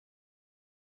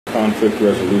conflict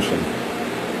resolution.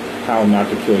 How not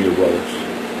to kill your brothers.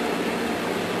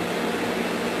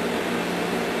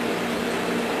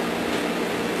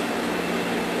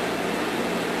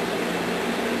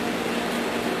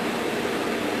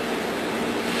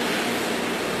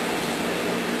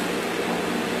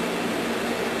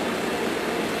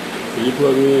 Can you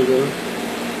plug me in, bro?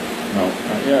 No,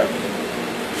 not yet.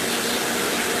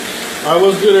 All right,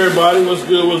 what's good, everybody? What's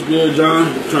good,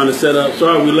 John? Trying to set up.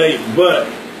 Sorry we late, but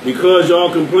because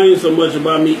y'all complained so much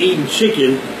about me eating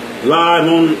chicken live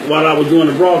on while I was doing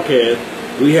the broadcast,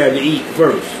 we had to eat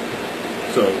first.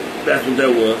 So that's what that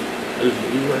was. You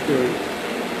right there.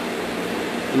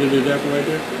 You did that one right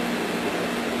there?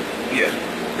 Yeah.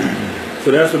 So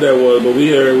that's what that was. But we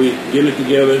getting it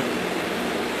together.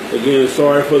 Again,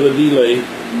 sorry for the delay.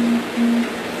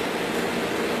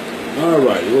 All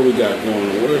right, what we got going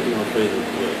on? Where's my favorite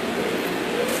clip?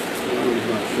 It's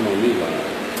not showing me live.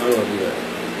 How do I do that?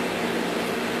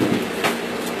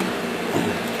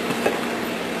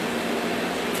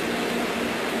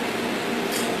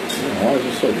 Why is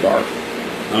it so dark?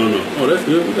 I don't know. Oh, that's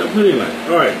good. We got plenty of light.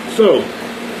 All right, so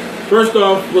first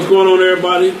off, what's going on,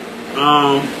 everybody?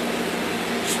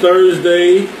 It's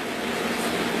Thursday,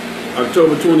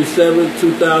 October 27th,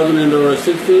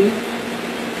 2016.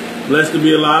 Blessed to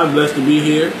be alive, blessed to be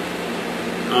here.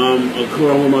 Of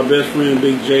course, I'm with my best friend,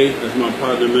 Big J. That's my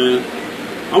partner, man.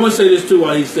 I'm going to say this, too,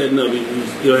 while he's setting up.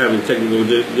 He's still having technical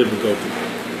difficulties.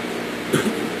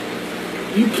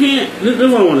 You can't, this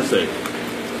is what I want to say.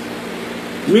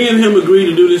 Me and him agreed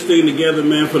to do this thing together,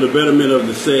 man, for the betterment of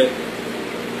the set.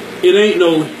 It ain't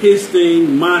no his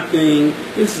thing, my thing.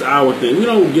 This is our thing. We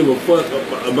don't give a fuck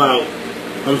about,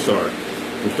 I'm sorry.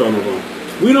 I'm starting wrong.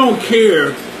 We don't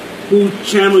care whose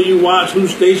channel you watch, whose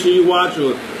station you watch,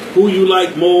 or who you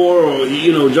like more, or,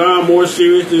 you know, John more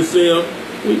serious than Sale.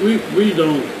 We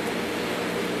don't.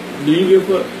 Do you give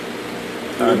a fuck?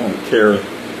 I don't care.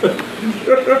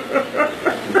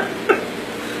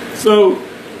 So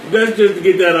that's just to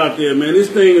get that out there, man. This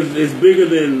thing is bigger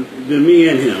than me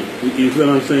and him. You feel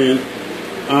what I'm saying?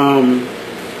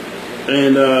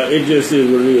 And it just is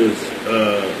what it is.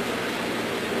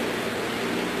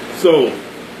 So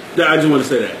I just want to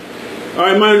say that. All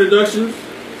right, my introductions.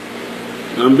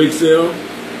 I'm Big Sale.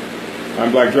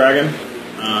 I'm Black Dragon.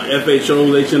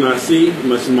 FHO HNIC.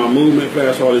 This is my movement.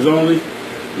 Fast Hardys Only.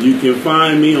 You can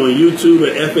find me on YouTube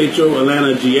at FHO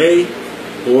Atlanta GA,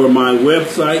 or my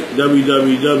website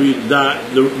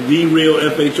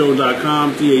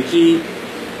www.therealfho.com.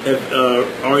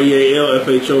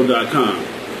 TheRealFHO.com.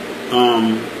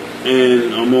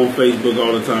 And I'm on Facebook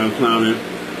all the time clowning.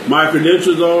 My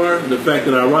credentials are the fact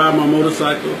that I ride my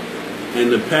motorcycle and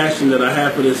the passion that I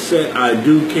have for this set. I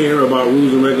do care about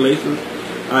rules and regulations.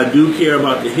 I do care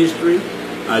about the history.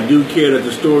 I do care that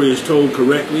the story is told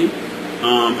correctly.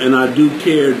 And I do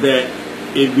care that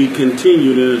it be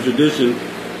continued in the tradition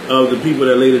of the people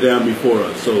that laid it down before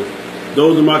us. So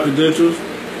those are my credentials.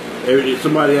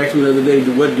 Somebody asked me the other day,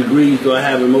 what degrees do I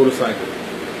have in motorcycling?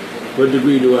 What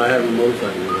degree do I have in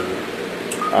motorcycling?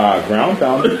 Ground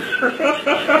pounder.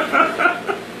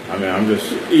 I mean, I'm just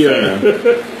saying.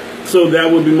 So that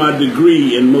would be my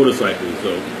degree in motorcycling.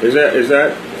 So is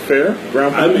that fair?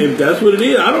 Ground pounder? I mean, if that's what it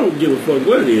is, I don't give a fuck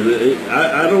what it is.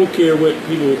 I don't care what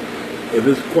people, if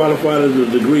it's qualified as a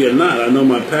degree or not. I know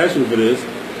my passion for this,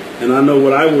 and I know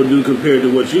what I will do compared to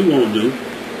what you won't do.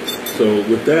 So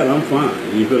with that, I'm fine.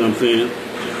 You feel what I'm saying?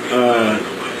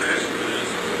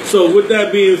 So with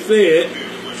that being said,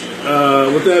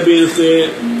 I'm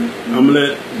gonna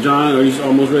let John. Are you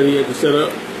almost ready yet to set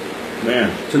up?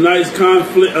 Man, tonight's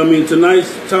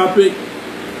topic: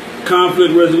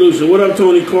 conflict resolution. What up,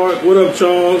 Tony Clark? What up,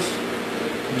 Charles?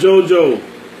 JoJo,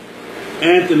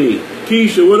 Anthony,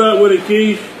 Keisha. What up with it,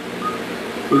 Keish?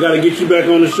 We got to get you back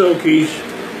on the show, Keish.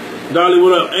 Dolly,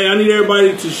 what up? Hey, I need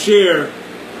everybody to share.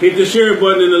 Hit the share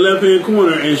button in the left-hand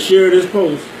corner and share this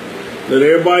post. Let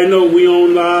everybody know we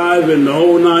on live and the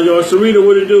whole 9 yards. Sarita,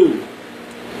 what it do?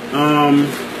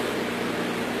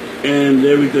 And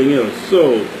everything else.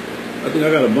 So, I think I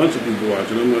got a bunch of people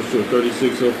watching. I'm not sure.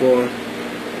 36 so far.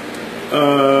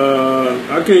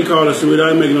 I can't call it Sarita. I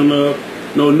ain't making no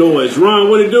noise. Ron,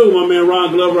 what it do? My man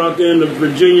Ron Glover out there in the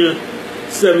Virginia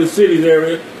 7 cities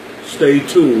area. Stay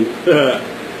tuned.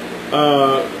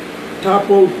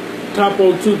 Topo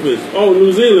Tupis. Oh,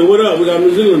 New Zealand. What up? We got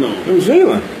New Zealand on. New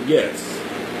Zealand? Yes.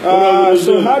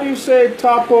 So how do you say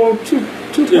Topo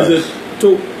Tupis? Is it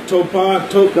Topa?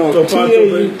 No,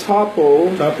 T-A-U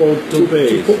Topo. Topo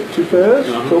Tupis. Tupes?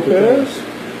 Topaz?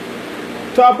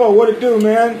 Topo, what it do,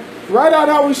 man? Write out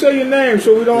how we say your name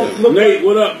so we don't look Nate, like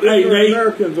what up? Hey, Nate.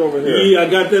 Americans over here. Yeah, I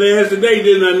got that ass today,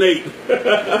 didn't I, Nate?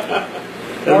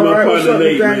 That's all my right, what's partner, up,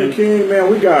 Nate, Nathaniel man. King? Man,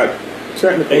 we got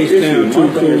technical H-Town, issues. Too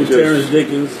My thing Cool, is just Terrence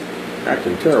Dickens,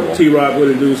 acting terrible. T-Rock, what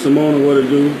it do? Simona, what it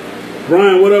do?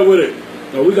 Brian, what up with it?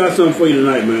 Oh, we got something for you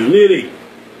tonight, man. Nitty.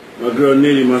 My girl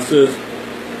Nitty, my sis.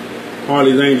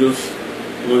 Harley's Angels,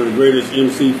 one of the greatest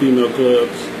MC female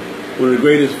clubs. One of the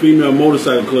greatest female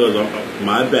motorcycle clubs.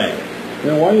 My bad.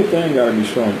 Man, why your thing gotta be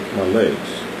showing my legs?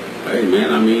 Hey,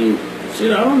 man, I mean,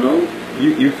 shit, I don't know.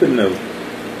 You couldn't have.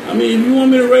 I mean, if you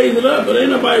want me to raise it up, but ain't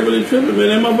nobody really tripping, man.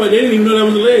 That motherfucker, they didn't even know that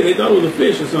was a leg. They thought it was a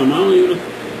fish or something. I don't even know.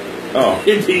 Oh.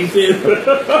 He said, You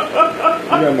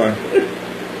got my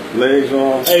legs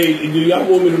on. hey, do y'all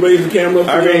want me to raise the camera up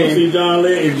so I y'all mean- can see John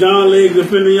Legs? Is John Legs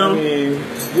offending y'all? I mean,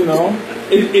 you know.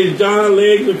 Is John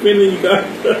Legs offending you guys?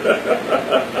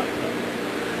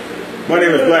 My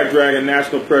name is Black Dragon,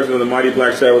 National President of the Mighty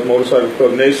Black Sabbath Motorcycle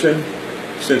Club Nation.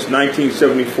 Since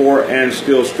 1974 and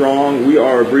still strong. We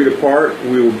are a breed apart.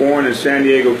 We were born in San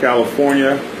Diego,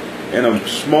 California, in a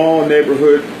small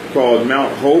neighborhood called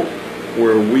Mount Hope,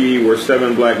 where we were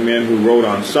 7 black men who rode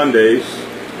on Sundays.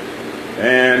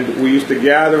 And we used to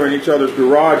gather in each other's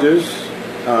garages,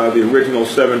 the original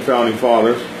 7 founding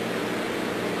fathers.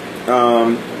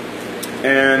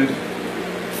 And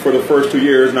for the first 2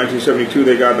 years, 1972,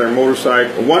 they got their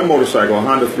one motorcycle, a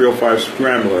Honda 305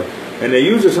 Scrambler. And they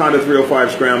used this Honda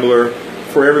 305 Scrambler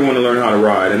for everyone to learn how to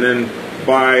ride. And then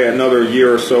by another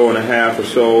year or so and a half or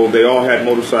so, they all had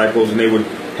motorcycles, and they would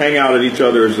hang out at each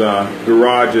other's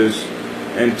garages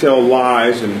and tell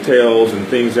lies and tales and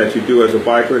things that you do as a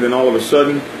biker. And then all of a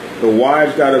sudden, the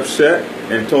wives got upset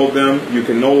and told them you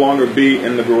can no longer be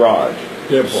in the garage.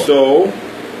 Yeah, boy. So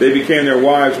they became their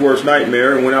wives' worst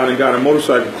nightmare and went out and got a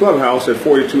motorcycle clubhouse at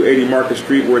 4280 Market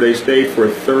Street, where they stayed for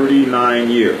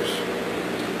 39 years.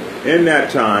 In that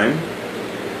time,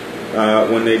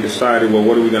 when they decided, well,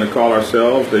 what are we going to call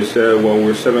ourselves? They said, well,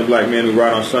 we're 7 black men who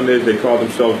ride on Sundays. They called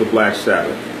themselves the Black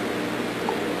Sabbath.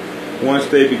 Once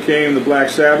they became the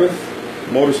Black Sabbath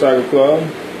Motorcycle Club,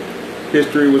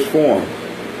 history was formed.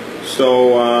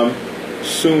 So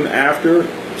soon after,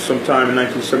 sometime in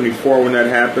 1974 when that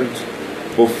happened,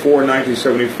 before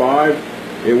 1975,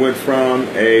 it went from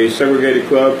a segregated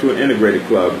club to an integrated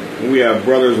club. We have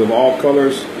brothers of all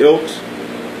colors, ilks,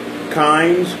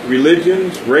 kinds,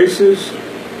 religions, races,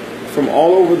 from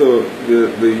all over the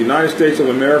United States of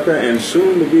America and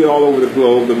soon to be all over the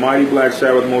globe. The mighty Black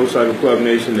Sabbath Motorcycle Club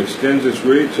Nation extends its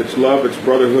reach, its love, its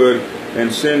brotherhood,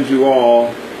 and sends you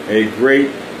all a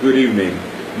great good evening.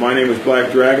 My name is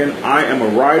Black Dragon. I am a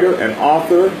writer and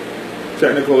author,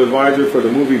 technical advisor for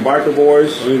the movie Biker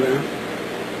Boys. You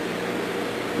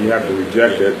have to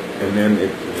reject it, and then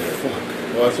it. Fuck.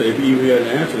 Well, I say if you hadn't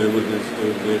answered it with this,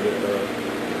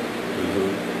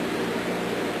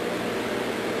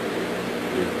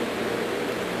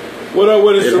 what up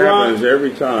with it, It Sharon? happens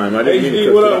every time. I didn't mean to HD,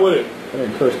 curse what it. up with it? I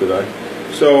didn't curse, did I?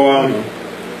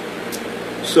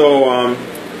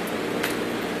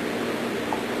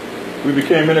 We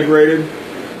became integrated.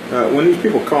 When these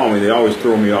people call me, they always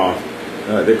throw me off.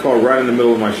 They call right in the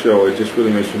middle of my show. It just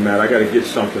really makes me mad. I got to get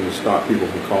something to stop people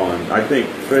from calling. I think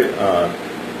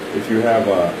if you have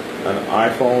an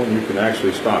iPhone, you can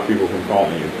actually stop people from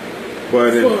calling you.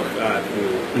 But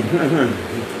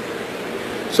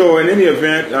so in any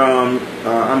event, I'm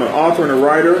an author and a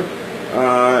writer.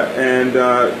 And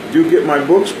do get my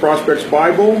books, Prospects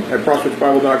Bible at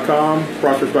prospectsbible.com,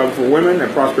 Prospects Bible for Women at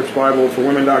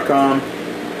prospectsbibleforwomen.com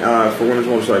for women's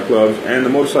motorcycle clubs, and the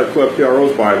Motorcycle Club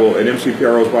PRO's Bible at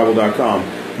mcprosbible.com.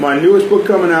 My newest book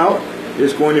coming out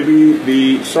is going to be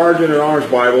the Sergeant at Arms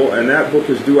Bible, and that book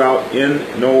is due out in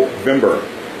November.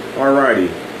 Alrighty.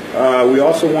 We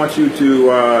also want you to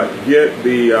get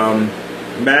the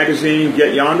magazine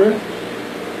Get Yonder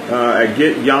at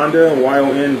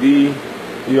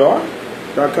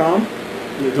getyonder.com.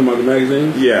 You talking about the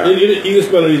magazine? Yeah. You can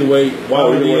spell it either way.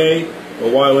 YONDA or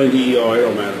YONDER. It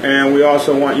don't matter. And we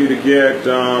also want you to get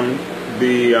the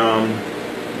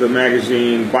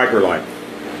magazine Biker Life.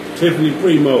 Tiffany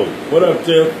Primo. What up,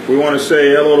 Tiff? We want to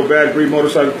say hello to Bad Breed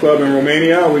Motorcycle Club in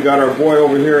Romania. We got our boy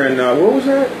over here in, where was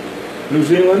that? New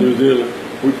Zealand? New Zealand.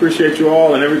 We appreciate you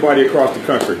all and everybody across the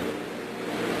country.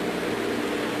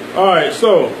 All right,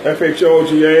 so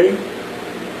FHOGA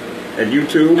at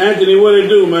YouTube. Anthony, what it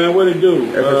do, man? What it do?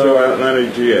 FHO Atlanta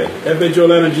GA. FHO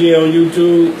Atlanta GA on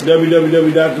YouTube.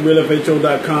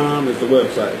 www.therealfho.com is the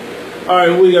website. All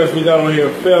right, we got on here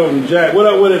Felton Jack. What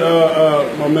up with it?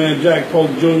 My man Jack Polk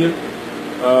Jr.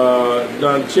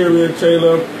 Don Tyrion,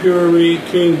 Taylor, Puri,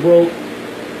 King Broke.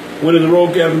 When is the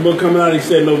Road Captain book coming out? He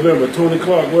said November. Tony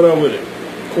Clark, what up with it?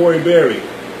 Corey Berry.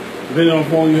 Depending on the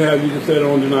phone you have, you can set it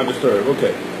on Do Not Disturb.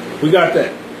 Okay, we got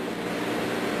that.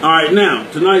 All right, now,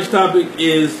 tonight's topic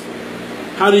is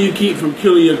how do you keep from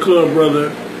killing your club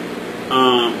brother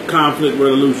conflict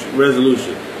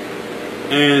resolution.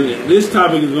 And this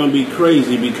topic is going to be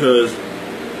crazy because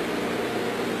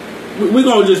we're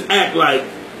going to just act like,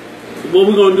 what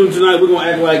we're going to do tonight, we're going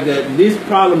to act like that this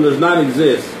problem does not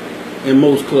exist in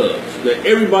most clubs. That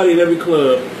everybody in every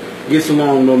club gets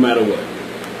along no matter what.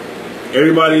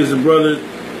 Everybody is a brother.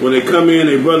 When they come in,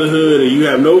 a brotherhood, and you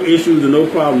have no issues and no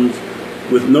problems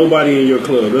with nobody in your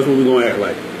club. That's what we're going to act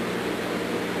like.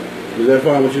 Is that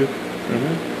fine with you?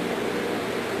 Mm-hmm.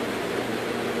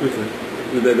 Okay.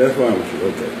 That's fine with you.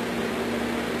 Okay.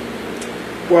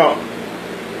 Well,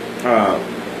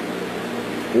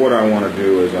 what I want to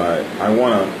do is I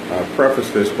want to preface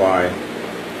this by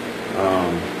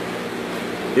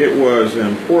it was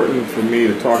important for me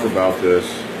to talk about this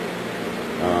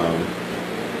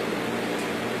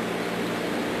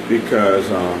because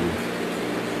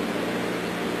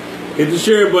hit the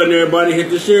share button, everybody. Hit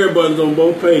the share buttons on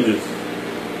both pages.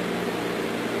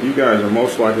 You guys are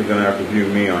most likely going to have to view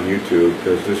me on YouTube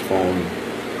because this phone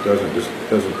doesn't.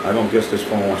 I don't guess this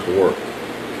phone wants to work.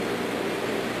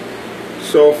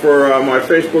 So for my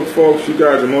Facebook folks, you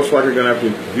guys are most likely going to have to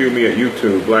view me at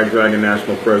YouTube, Black Dragon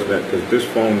National President, because this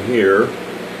phone here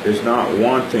is not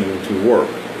wanting to work.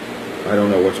 I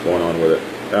don't know what's going on with it.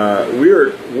 We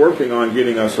are working on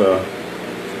getting us a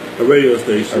radio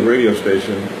station. A radio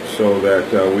station so that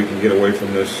we can get away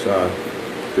from this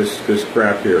this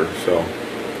crap here. So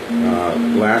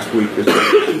last week this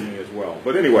happened to me as well.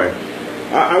 But anyway,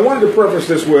 I wanted to preface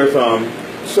this with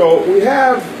so we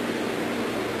have.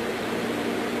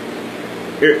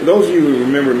 Those of you who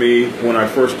remember me when I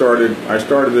first started, I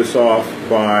started this off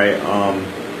by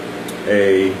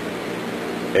a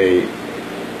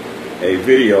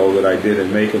video that I did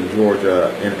in Macon,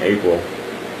 Georgia in April,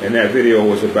 and that video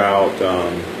was about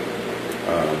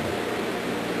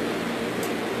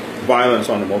violence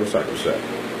on the motorcycle set.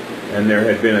 And there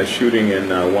had been a shooting in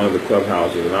one of the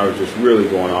clubhouses, and I was just really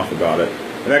going off about it.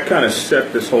 And that kind of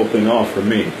set this whole thing off for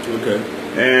me. Okay.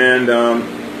 And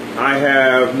I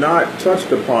have not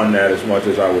touched upon that as much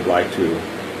as I would like to,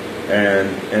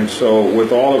 and so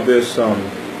with all of this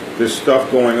this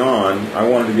stuff going on, I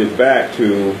wanted to get back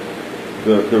to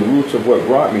the roots of what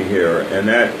brought me here, and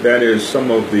that is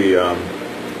some of the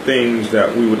things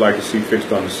that we would like to see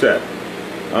fixed on the set.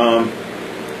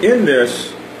 In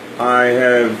this, I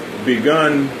have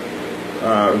begun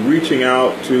reaching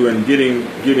out to and getting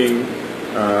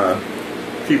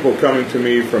people coming to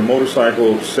me from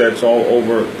motorcycle sets all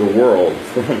over the world,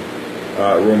 from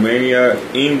Romania,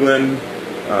 England,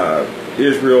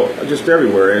 Israel, just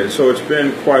everywhere. And so it's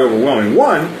been quite overwhelming.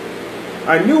 One,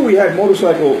 I knew we had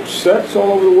motorcycle sets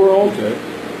all over the world,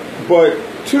 but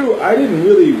two, I didn't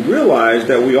really realize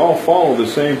that we all follow the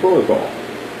same protocol.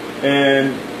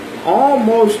 And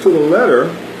almost to the letter,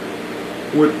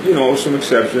 with some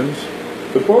exceptions,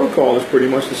 the protocol is pretty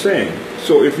much the same.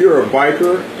 So if you're a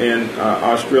biker in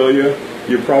Australia,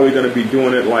 you're probably going to be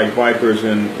doing it like bikers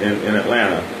in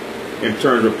Atlanta in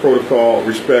terms of protocol,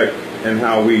 respect, and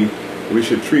how we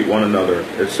should treat one another,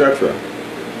 etc.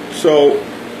 So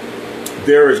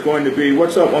there is going to be,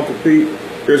 what's up, Uncle Pete?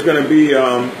 There's going to be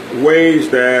ways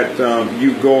that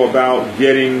you go about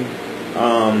getting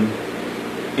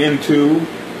into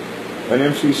an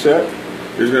MC set.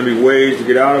 There's going to be ways to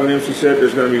get out of an MC set.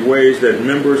 There's going to be ways that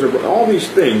members of all these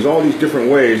things, all these different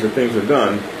ways that things are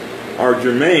done, are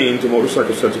germane to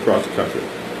motorcycle sets across the country.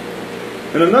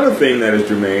 And another thing that is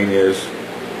germane is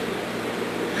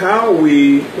how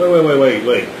we...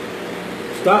 Wait.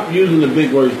 Stop using the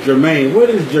big words germane. What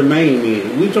does germane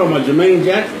mean? We talking about Jermaine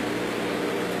Jackson?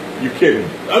 You kidding?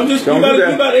 I'm just, you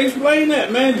gotta explain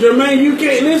that, man. Jermaine, you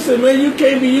can't, listen, man, you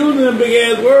can't be using them big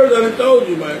ass words. I done told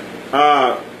you, man.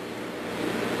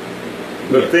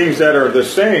 The things that are the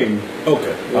same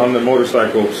on the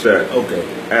motorcycle set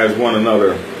as one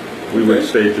another, we would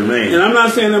say germane. And I'm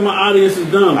not saying that my audience is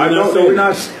dumb. We're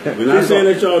not saying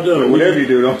that y'all dumb. Whatever you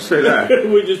do, don't say that.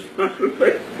 We're just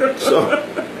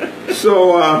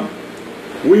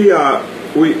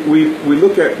we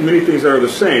look at many things that are the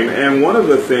same, and one of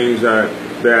the things that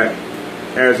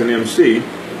as an MC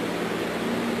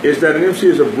is that an MC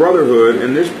is a brotherhood,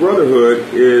 and this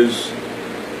brotherhood is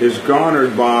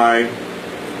garnered by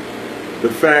the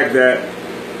fact that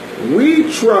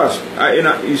we trust,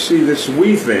 you see this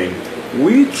we thing,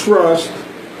 we trust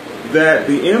that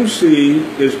the MC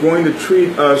is going to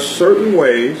treat us certain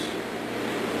ways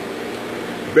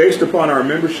based upon our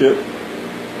membership,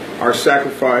 our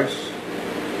sacrifice,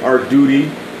 our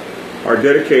duty, our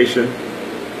dedication,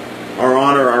 our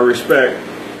honor, our respect,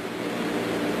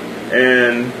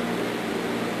 and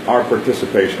our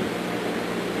participation.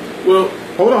 Well,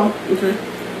 Hold on. okay.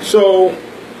 So,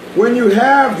 when you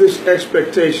have this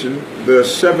expectation, the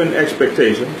 7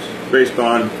 expectations based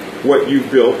on what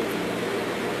you've built,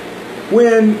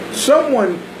 when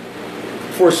someone,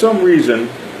 for some reason,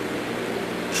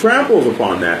 tramples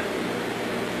upon that,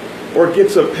 or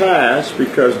gets a pass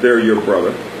because they're your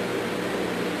brother,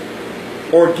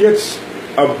 or gets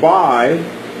a buy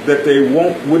that they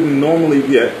wouldn't normally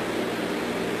get,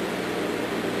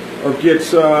 or gets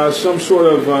some sort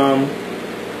of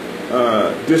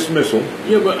dismissal.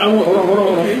 Yeah, but I want. Hold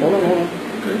on.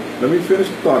 Okay. Let me finish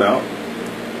the thought out.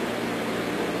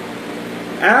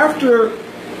 After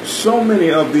so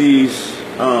many of these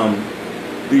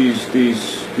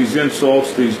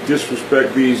insults, these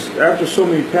disrespect, after so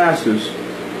many passes,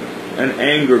 an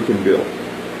anger can build.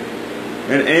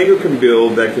 An anger can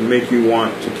build that can make you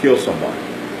want to kill somebody.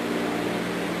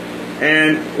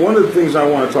 And one of the things I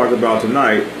want to talk about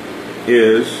tonight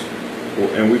is,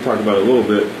 and we talked about it a little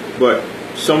bit, but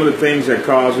some of the things that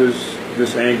causes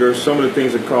this anger, some of the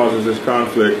things that causes this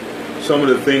conflict, some of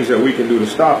the things that we can do to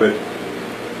stop it,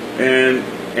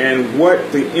 and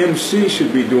what the MC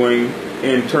should be doing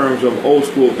in terms of old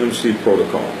school MC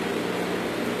protocol.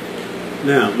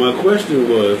 Now, my question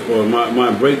was, or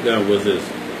my breakdown was this.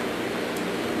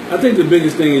 I think the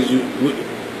biggest thing is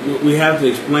we have to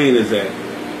explain is that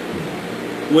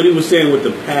what he was saying with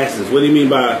the passes. What do you mean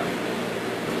by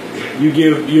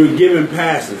you're giving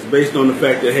passes based on the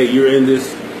fact that, hey, you're in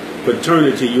this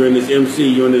fraternity, you're in this MC,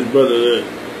 you're in this brotherhood.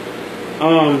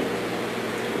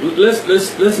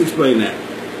 Let's explain that.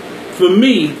 For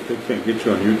me, They can't get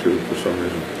you on YouTube for some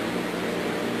reason.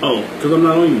 oh, because I'm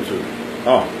not on YouTube.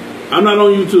 Oh, I'm not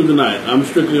on YouTube tonight. I'm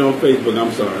strictly on Facebook.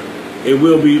 I'm sorry. It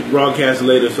will be broadcast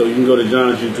later, so you can go to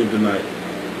John's YouTube tonight.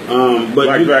 But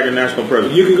Black Dragon National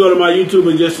President. you can go to my YouTube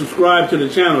and just subscribe to the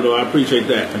channel, though. I appreciate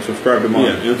that. And subscribe to mine.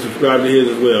 Yeah, and subscribe to his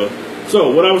as well.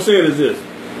 So what I was saying is this: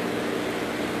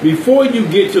 before you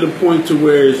get to the point to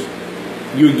where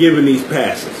you're giving these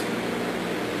passes,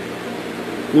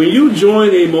 when you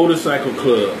join a motorcycle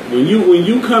club, when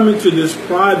you come into this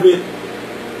private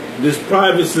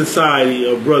society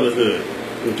of brotherhood,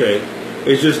 okay,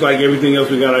 it's just like everything else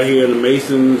we got out here. The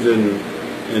Masons and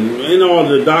all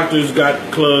the doctors got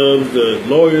clubs, the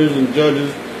lawyers and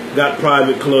judges got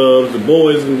private clubs, the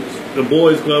Boys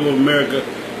Club of America.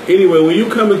 Anyway, when you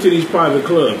come into these private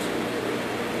clubs,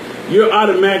 you're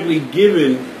automatically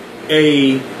given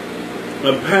a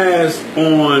pass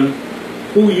on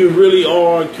who you really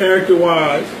are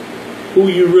character-wise, who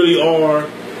you really are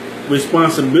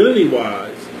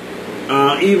responsibility-wise,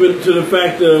 even to the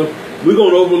fact of we're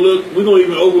going to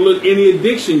even overlook any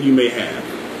addiction you may have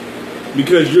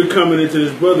because you're coming into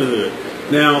this brotherhood.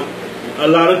 Now, a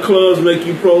lot of clubs make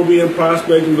you probie and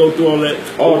prospect and go through all that.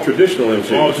 All traditional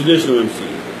MCs. All traditional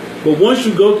MCs. But once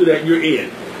you go through that, you're in.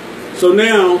 So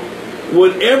now,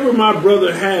 whatever my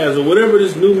brother has, or whatever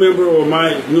this new member or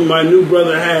my new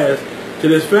brother has to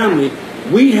this family,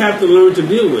 we have to learn to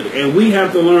deal with it, and we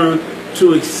have to learn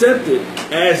to accept it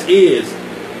as is.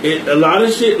 A lot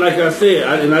of shit, like I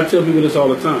said, and I tell people this all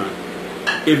the time.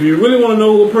 If you really want to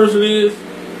know who a person is,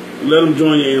 let them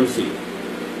join your MC.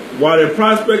 While they're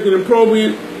prospecting and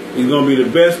probing, he's going to be the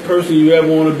best person you ever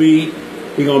want to be.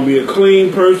 He's going to be a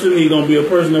clean person. He's going to be a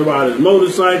person that rides his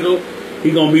motorcycle.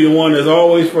 He's going to be the one that's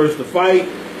always first to fight.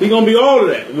 He's going to be all of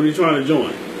that when he's trying to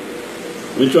join,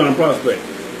 when he's trying to prospect.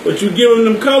 But you give him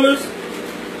them colors,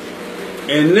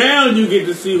 and now you get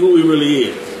to see who he really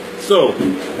is. So,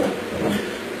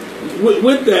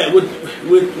 with that,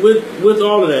 with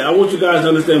all of that, I want you guys to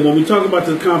understand when we talk about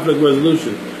this conflict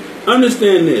resolution,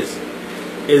 understand this,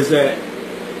 is that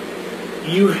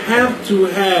you have to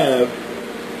have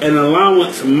an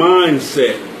allowance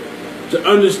mindset to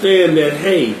understand that,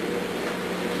 hey,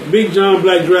 Big John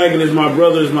Black Dragon is my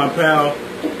brother, is my pal,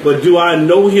 but do I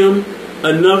know him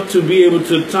enough to be able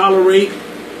to tolerate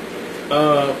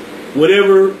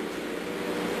whatever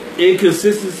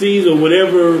inconsistencies or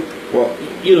whatever, Well,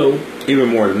 you know. even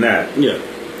more than that, Yeah.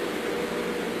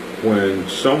 when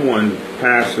someone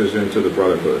passes into the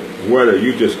brotherhood, whether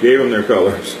you just gave them their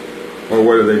colors or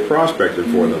whether they prospected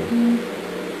for them,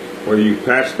 whether you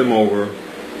patched them over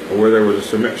or whether there was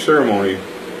a ceremony,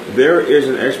 there is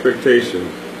an expectation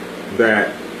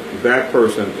that that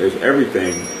person is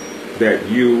everything that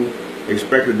you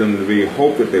expected them to be,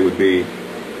 hoped that they would be,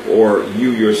 or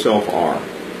you yourself are.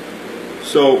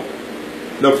 So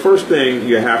the first thing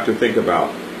you have to think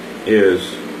about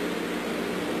is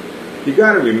you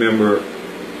got to remember,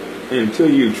 until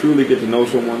you truly get to know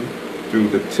someone through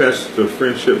the test of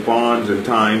friendship bonds and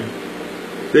time,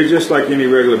 They're just like any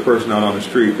regular person out on the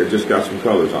street that just got some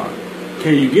colors on.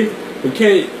 Can you get?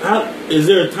 Is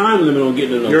there a time limit on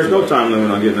getting to know? There's somebody? no time limit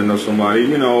on getting to know somebody.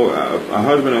 You know, a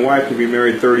husband and wife can be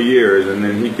married 30 years, and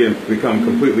then he can become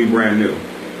completely brand new,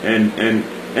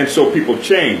 and so people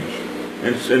change,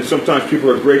 and sometimes people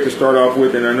are great to start off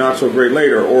with, and they're not so great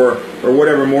later, or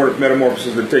whatever more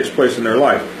metamorphosis that takes place in their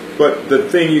life. But the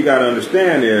thing you got to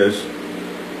understand is,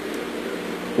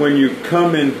 when you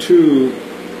come into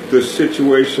the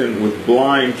situation with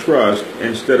blind trust,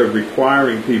 instead of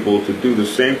requiring people to do the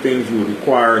same things you would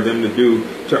require them to do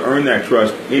to earn that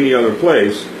trust any other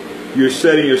place, you're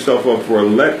setting yourself up for a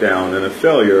letdown and a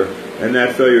failure, and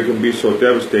that failure can be so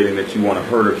devastating that you want to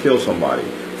hurt or kill somebody.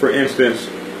 For instance,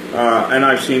 and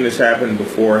I've seen this happen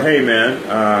before, hey man,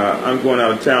 I'm going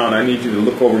out of town, I need you to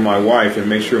look over my wife and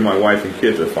make sure my wife and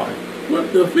kids are fine.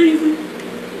 What the feezy?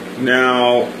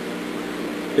 Now,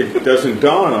 it doesn't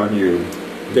dawn on you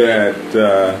that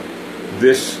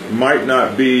this might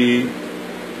not be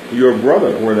your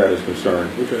brother where that is concerned.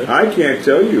 Okay. I can't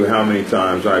tell you how many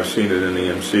times I've seen it in the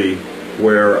MC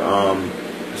where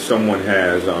someone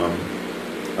has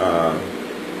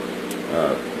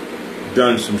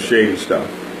done some shady stuff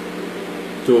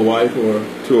To a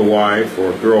wife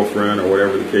or a girlfriend or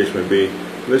whatever the case may be.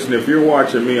 Listen, if you're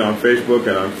watching me on Facebook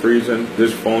and I'm freezing,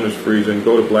 this phone is freezing,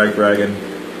 go to Black Dragon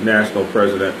National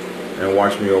President and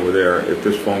watch me over there. If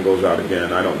this phone goes out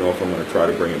again, I don't know if I'm going to try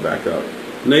to bring it back up.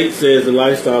 Nate says the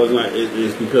lifestyle is not.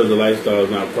 It's because the lifestyle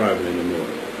is not private anymore.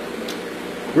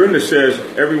 Brenda says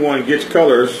everyone gets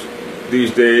colors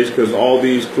these days because all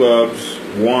these clubs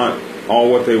want,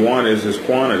 what they want is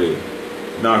quantity,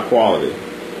 not quality.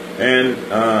 And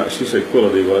she said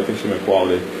quality, but I think she meant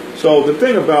quality. So the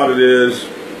thing about it is,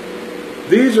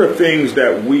 these are things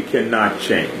that we cannot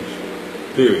change.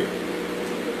 Period.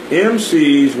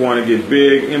 MCs want to get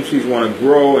big, MCs want to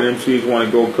grow, and MCs want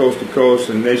to go coast to coast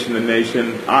and nation to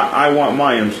nation. I want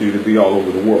my MC to be all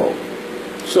over the world.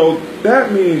 So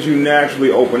that means you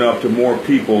naturally open up to more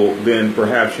people than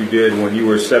perhaps you did when you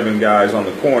were 7 guys on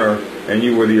the corner and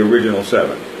you were the original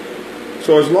 7.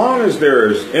 So as long as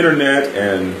there's internet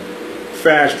and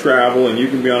fast travel and you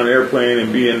can be on an airplane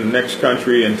and be in the next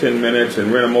country in 10 minutes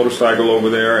and rent a motorcycle over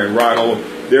there and ride all over,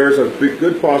 there's a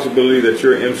good possibility that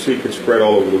your MC could spread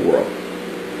all over the world.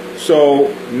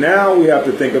 So now we have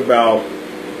to think about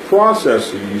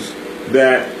processes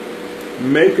that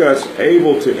make us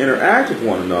able to interact with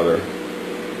one another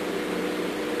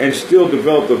and still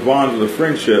develop the bonds of the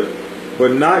friendship,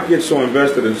 but not get so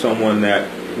invested in someone that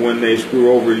when they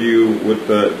screw over you with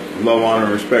the love, honor,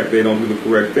 and respect, they don't do the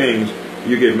correct things,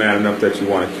 you get mad enough that you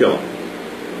want to kill them.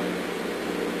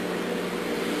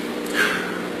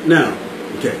 Now,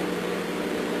 okay.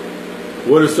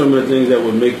 What are some of the things that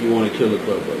would make you want to kill a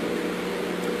club brother?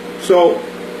 So,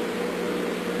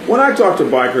 when I talk to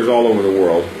bikers all over the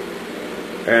world,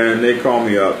 and they call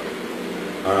me up,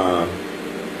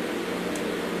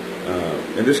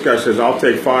 and this guy says, I'll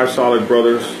take 5 solid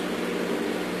brothers,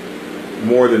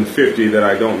 more than 50 that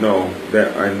I don't know,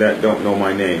 that don't know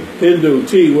my name. Hindu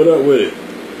T, what up with it?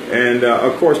 And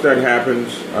of course that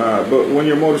happens, but when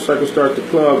your motorcycle starts to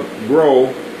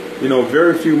grow, you know,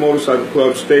 very few motorcycle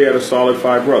clubs stay at a solid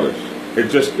 5 brothers. It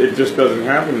just doesn't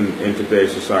happen in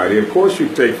today's society. Of course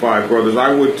you'd take 5 brothers,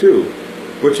 I would too.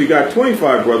 But you got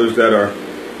 25 brothers that are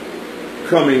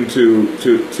coming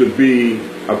to be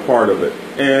a part of it.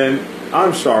 And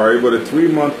I'm sorry, but a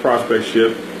 3-month prospect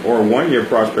ship or a 1-year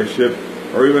prospect ship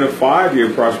or even a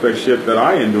 5-year prospect ship that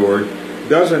I endured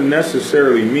doesn't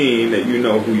necessarily mean that you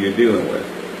know who you're dealing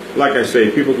with. Like I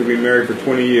say, people can be married for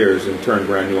 20 years and turn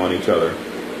brand new on each other.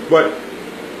 But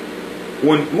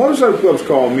when motorcycle clubs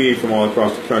call me from all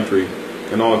across the country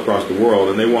and all across the world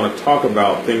and they want to talk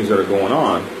about things that are going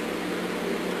on,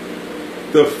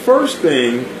 the first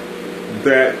thing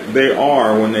that they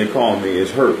are when they call me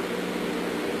is hurt.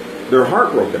 They're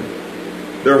heartbroken.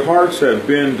 Their hearts have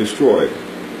been destroyed.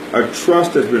 A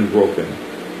trust has been broken.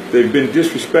 They've been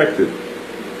disrespected.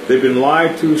 They've been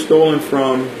lied to, stolen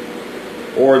from,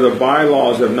 or the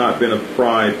bylaws have not been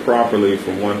applied properly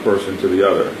from one person to the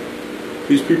other.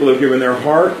 These people have given their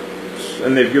hearts,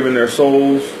 and they've given their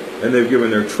souls, and they've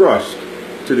given their trust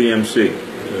to the MC.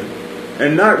 Okay.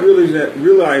 And not really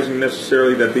realizing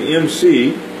necessarily that the MC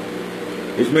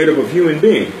is made up of human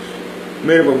beings,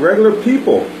 made up of regular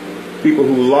people, people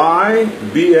who lie,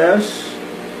 BS,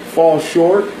 fall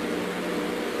short.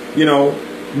 You know,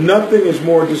 nothing is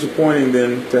more disappointing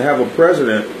than to have a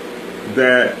president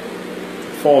that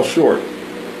falls short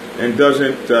and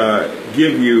doesn't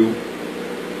give you,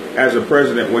 as a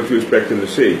president, what you expect him to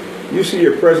see. You see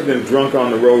your president drunk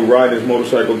on the road, riding his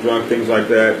motorcycle drunk, things like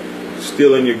that,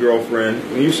 stealing your girlfriend,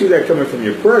 when you see that coming from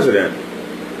your president,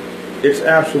 it's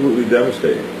absolutely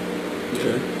devastating.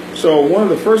 Okay. So one of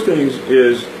the first things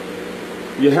is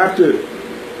you have to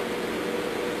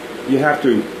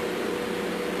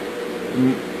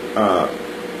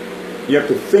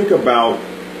think about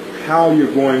how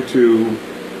you're going to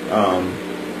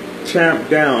tamp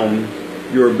down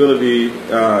your ability,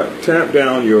 tamp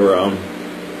down your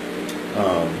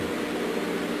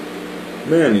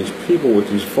man, these people with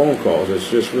these phone calls, it's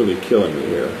just really killing me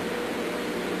here.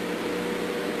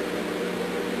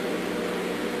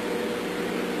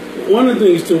 One of the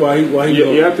things too, why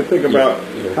you have to think about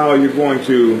how you're going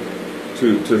to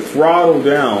throttle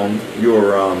down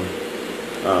your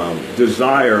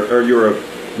desire or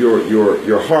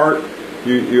your heart.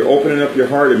 You're opening up your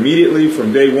heart immediately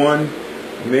from day one.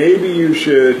 Maybe you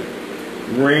should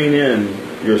rein in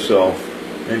yourself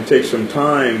and take some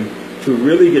time to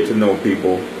really get to know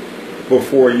people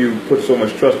before you put so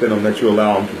much trust in them that you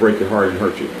allow them to break your heart and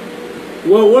hurt you.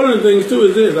 Well, one of the things too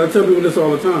is this. I tell people this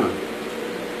all the time.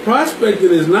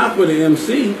 Prospecting is not for the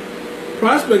MC.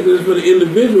 Prospecting is for the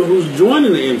individual who's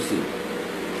joining the MC.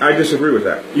 I disagree with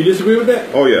that. You disagree with that?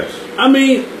 Oh, yes. I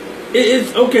mean,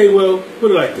 it's okay. Well,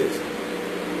 put it like this.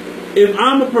 If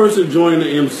I'm a person joining the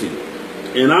MC,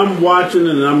 and I'm watching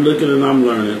and I'm looking and I'm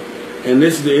learning, and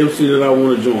this is the MC that I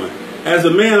want to join, as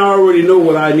a man, I already know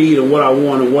what I need and what I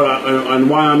want and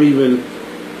why I'm even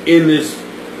in this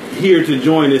here to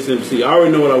join this MC. I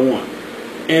already know what I want.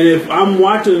 And if I'm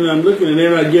watching and I'm looking and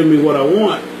they're not giving me what I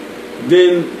want,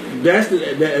 then that's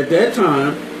at that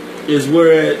time is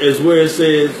where it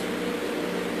says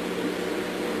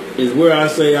is where I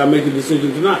say I make a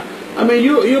decision tonight. I mean,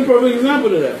 you're a perfect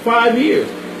example of that. 5 years.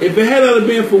 If it had not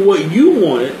been for what you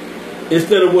wanted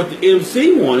instead of what the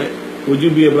MC wanted, would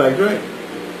you be a Black Dragon?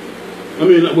 I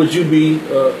mean, would you be,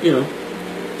 a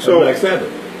Black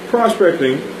Sabbath?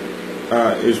 Prospecting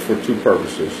is for two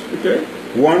purposes. Okay.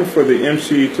 One, for the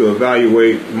MC to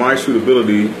evaluate my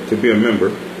suitability to be a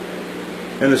member.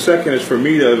 And the second is for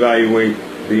me to evaluate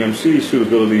the MC's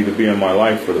suitability to be in my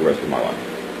life for the rest of my life.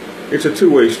 It's a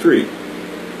two-way street.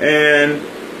 And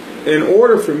in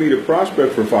order for me to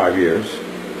prospect for 5 years,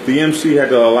 the MC had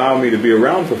to allow me to be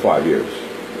around for 5 years.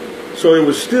 So it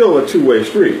was still a two-way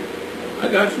street. I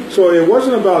got you. So it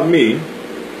wasn't about me,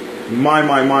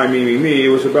 me. It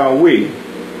was about we.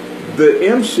 The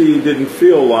MC didn't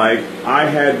feel like I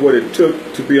had what it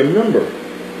took to be a member.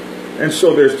 And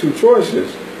so there's two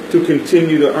choices: to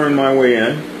continue to earn my way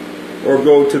in, or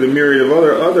go to the myriad of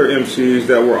other MCs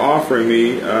that were offering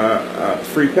me a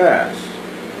free pass.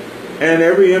 And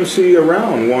every MC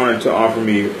around wanted to offer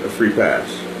me a free pass.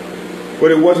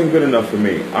 But it wasn't good enough for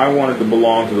me. I wanted to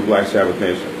belong to the Black Sabbath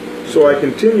Nation. So I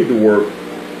continued to work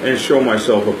and show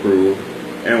myself approved.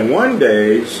 And one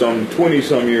day, some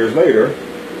 20-some years later,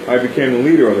 I became the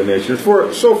leader of the nation.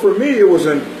 So for me, it was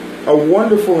a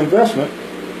wonderful investment.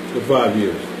 The 5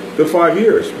 years. The 5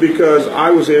 years. Because I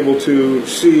was able to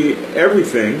see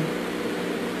everything.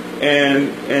 And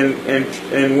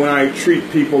when I treat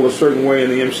people a certain way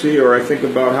in the MC, or I think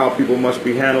about how people must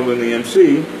be handled in the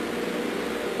MC,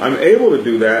 I'm able to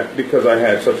do that because I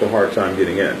had such a hard time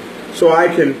getting in. So I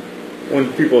can,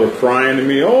 when people are crying to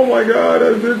me, oh my God,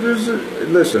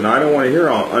 listen, I don't want to hear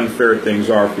how unfair things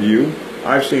are for you.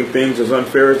 I've seen things as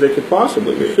unfair as they could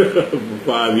possibly be. For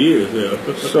 5 years,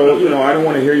 yeah. So, I don't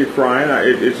want to hear you crying.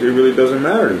 It really doesn't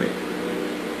matter to me.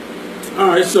 All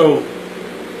right, so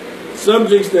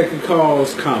subjects that can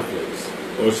cause conflicts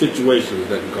or situations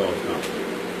that can cause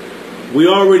conflict. We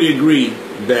already agreed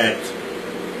that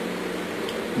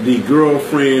the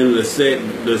girlfriend, the set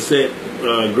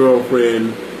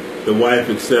girlfriend, the wife,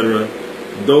 etc.,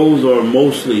 those are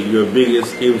mostly your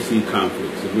biggest MC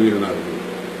conflicts. Agreed or not agreed?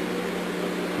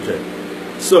 Okay.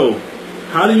 So,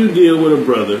 how do you deal with a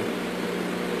brother?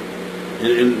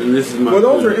 And this is my. Well,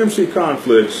 those are MC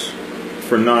conflicts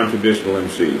for non-traditional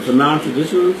MCs. For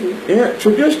non-traditional MCs? Yeah,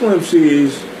 traditional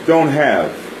MCs don't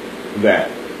have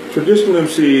that. Traditional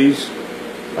MCs,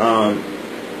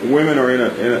 women are in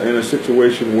a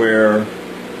situation where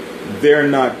they're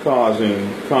not causing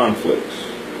conflicts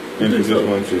in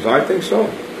traditional MCs. I think so.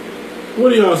 What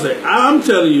do y'all say? I'm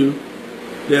telling you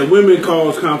that women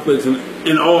cause conflicts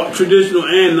in all traditional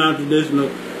and non-traditional,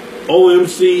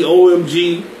 OMC,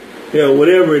 OMG, hell,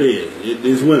 whatever it is. It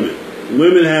is women.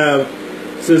 Women have,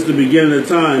 since the beginning of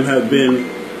time, have been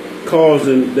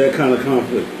causing that kind of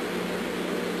conflict.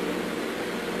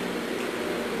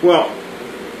 Well,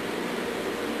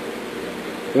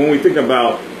 when we think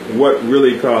about what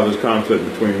really causes conflict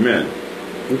between men,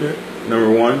 okay.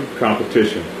 Number one,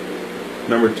 competition.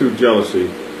 Number two, jealousy.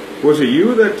 Was it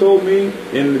you that told me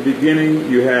in the beginning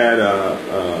you had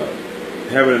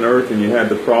heaven and earth, and you had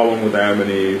the problem with Adam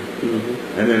and Eve,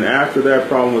 and then after that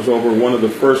problem was over, one of the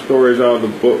first stories out of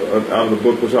the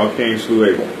book was how Cain slew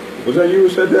Abel? Was that you who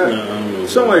said that? No, I don't know.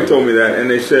 Somebody told me that, and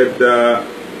they said.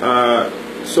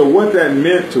 So what that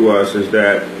meant to us is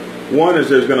that one is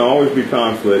there's going to always be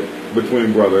conflict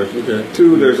between brothers. Okay.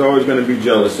 Two, there's always going to be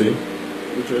jealousy.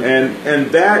 Okay. And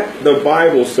that the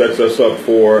Bible sets us up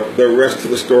for the rest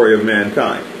of the story of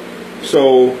mankind.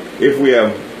 So if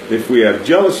we have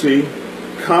jealousy,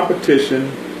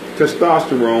 competition,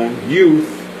 testosterone, youth.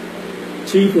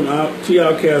 T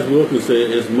Outcast Wilkins said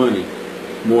it's money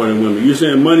more than women. You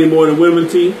saying money more than women,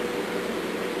 T?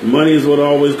 Money is what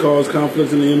always causes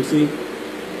conflicts in the MC?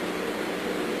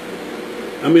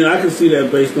 I mean, I can see that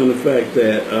based on the fact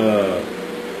that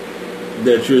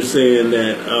that you're saying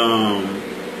that,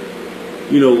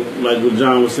 like what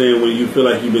John was saying, when you feel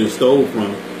like you've been stole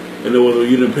from, and there was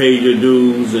you done paid your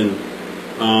dues, and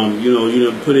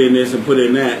you done put in this and put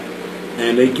in that,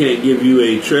 and they can't give you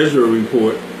a treasury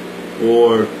report,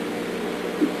 or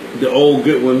the old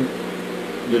good one,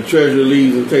 the treasurer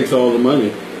leaves and takes all the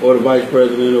money, or the vice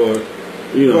president, or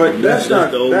But that's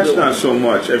not so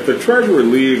much. If the treasurer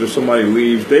leaves or somebody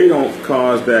leaves, they don't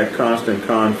cause that constant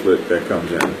conflict that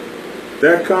comes in.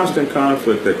 That constant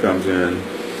conflict that comes in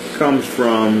comes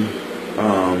from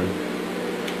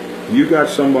you got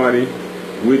somebody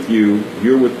with you,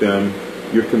 you're with them,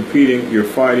 you're competing, you're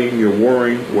fighting, you're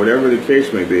warring, whatever the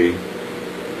case may be,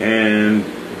 and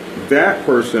that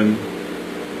person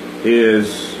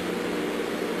is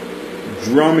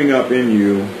drumming up in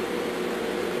you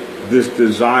this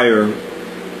desire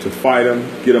to fight them,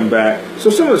 get them back. So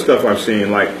some of the stuff I've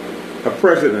seen, like a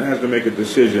president has to make a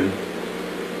decision,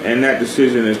 and that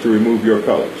decision is to remove your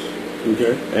colors.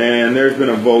 Okay. And there's been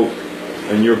a vote,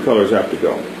 and your colors have to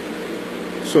go.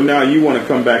 So now you want to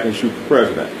come back and shoot the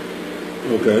president.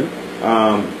 Okay.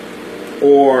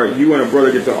 Or you and a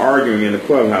brother get to arguing in the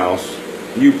clubhouse,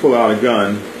 you pull out a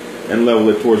gun and level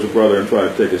it towards the brother and try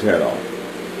to take his head off.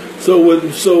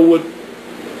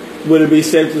 Would it be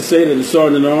safe to say that the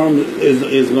sergeant at arms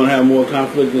is going to have more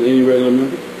conflict than any regular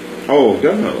member? Oh,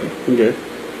 definitely. Okay.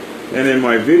 And in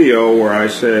my video where I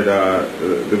said,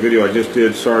 the video I just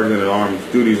did, Sergeant at Arms,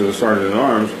 duties of the Sergeant at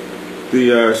Arms,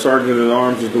 the Sergeant at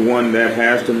Arms is the one that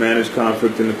has to manage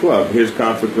conflict in the club. His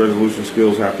conflict resolution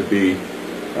skills have to be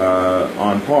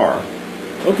on par.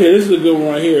 Okay, this is a good one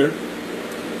right here.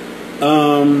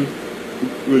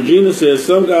 Regina says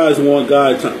some guys want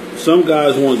guy time. Some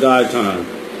guys want guy time.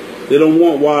 They don't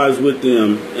want wives with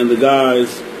them and the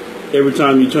guys every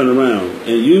time you turn around.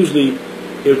 And usually,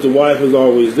 if the wife is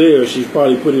always there, she's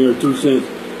probably putting her 2 cents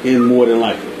in more than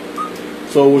likely.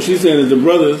 So what she's saying is the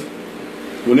brothers,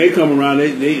 when they come around,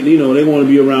 they want to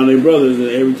be around their brothers, and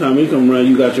every time they come around,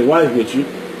 you got your wife with you.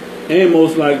 And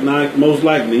most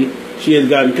likely, she has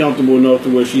gotten comfortable enough to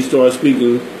where she starts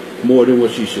speaking more than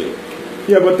what she should.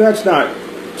 Yeah, but that's not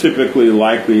typically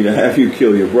likely to have you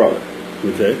kill your brother.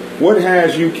 Okay. What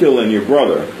has you killing your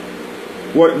brother?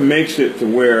 What makes it to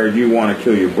where you want to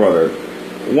kill your brother?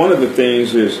 One of the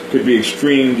things could be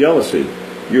extreme jealousy.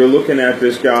 You're looking at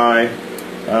this guy,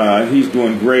 he's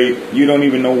doing great. You don't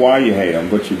even know why you hate him,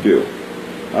 but you do.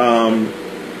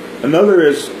 Another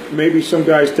is maybe some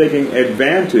guy's taking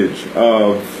advantage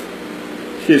of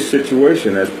his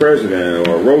situation as president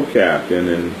or road captain.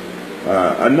 And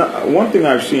one thing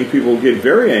I've seen people get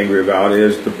very angry about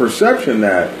is the perception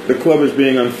that the club is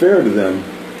being unfair to them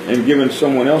and giving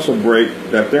someone else a break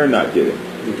that they're not getting.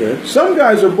 Okay. Some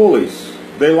guys are bullies.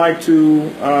 They like to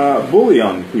bully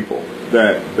on people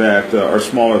that are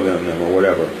smaller than them or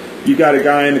whatever. You got a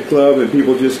guy in the club and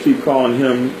people just keep calling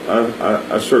him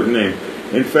a certain name.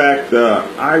 In fact,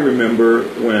 I remember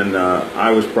when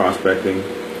I was prospecting,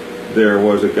 there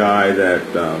was a guy that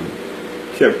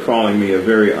kept calling me a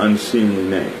very unseemly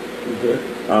name. Okay.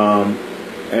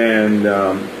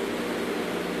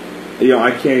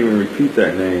 I can't even repeat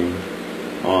that name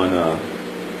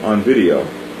on video,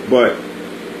 but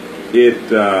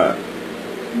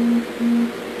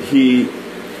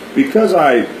because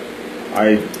I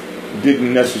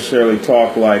didn't necessarily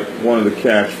talk like one of the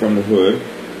cats from the hood.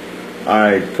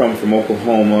 I come from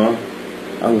Oklahoma.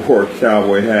 I wore a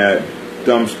cowboy hat,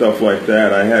 dumb stuff like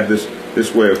that. I had this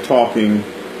way of talking.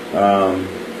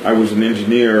 I was an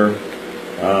engineer.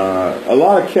 A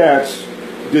lot of cats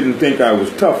didn't think I was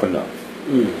tough enough.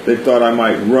 They thought I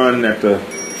might run at the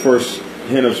first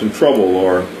hint of some trouble,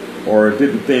 or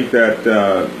didn't think that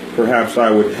perhaps I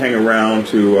would hang around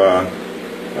to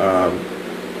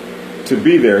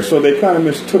be there. So they kind of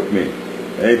mistook me.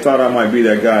 They thought I might be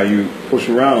that guy you push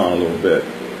around on a little bit.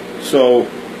 So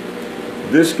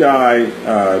this guy,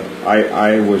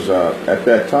 I was at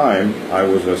that time I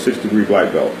was a 6th-degree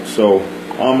black belt. So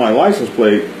on my license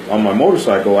plate on my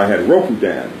motorcycle I had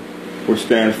Rokudan, which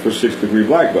stands for 6th-degree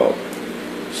black belt.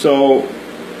 So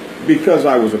because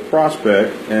I was a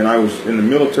prospect and I was in the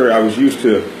military, I was used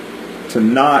to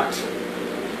not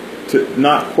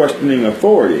questioning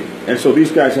authority, and so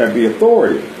these guys had the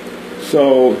authority.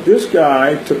 So this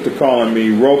guy took to calling me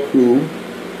Roku.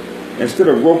 Instead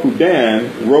of Rokudan,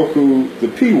 Roku the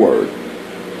P word.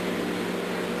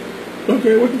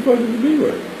 Okay, what the fuck is the P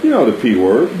word? You know the P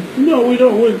word. No, we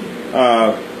don't.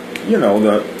 You know,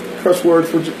 the cuss word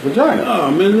for vagina.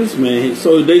 Oh, man, this man.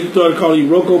 So they started calling you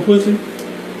Roko Pussy?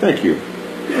 Thank you.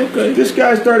 Okay. This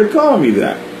guy started calling me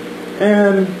that.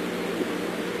 And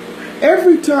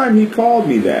every time he called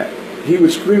me that, he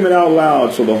would scream it out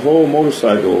loud so the whole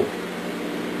motorcycle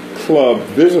club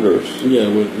visitors,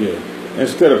 yeah.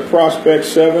 Instead of Prospect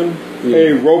 7,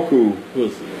 hey, Roku.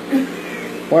 Pussy.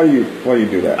 Why do you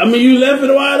do that? I mean, you left it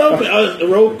wide open.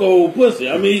 Roko Pussy.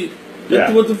 I mean,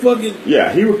 that's what the fuck is...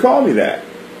 Yeah, he would call me that.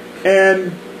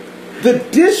 And the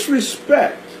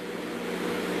disrespect.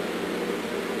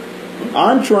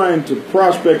 I'm trying to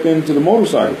prospect into the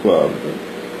motorcycle club.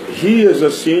 He is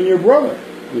a senior brother.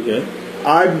 Okay.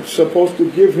 I'm supposed to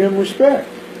give him respect.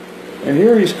 And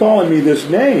here he's calling me this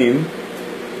name,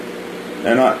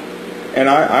 and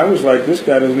I was like, this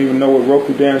guy doesn't even know what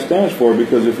Rokudan stands for,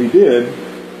 because if he did,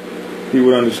 he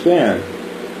would understand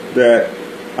that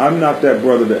I'm not that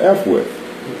brother to F with.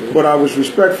 Okay. But I was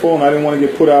respectful, and I didn't want to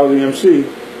get put out of the MC.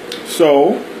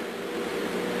 So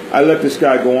I let this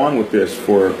guy go on with this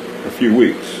for a few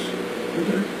weeks.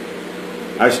 Okay.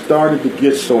 I started to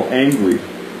get so angry.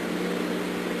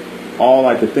 All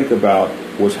I could think about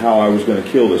was how I was going to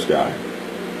kill this guy.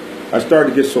 I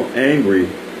started to get so angry,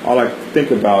 all I could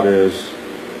think about is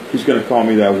he's going to call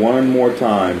me that one more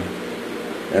time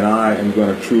and I am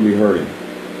going to truly hurt him.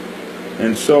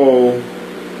 And so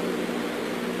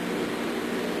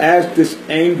as this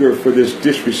anger for this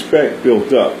disrespect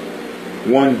built up,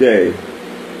 one day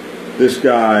this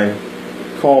guy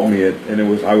called me and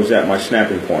I was at my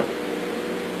snapping point.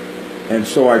 And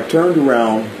so I turned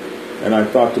around and I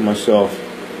thought to myself,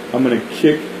 I'm going to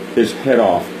kick his head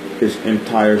off, his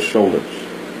entire shoulders.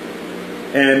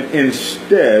 And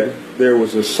instead, there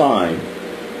was a sign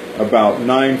about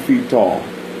 9 feet tall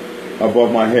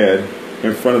above my head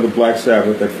in front of the Black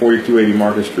Sabbath at 4280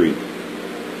 Market Street.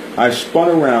 I spun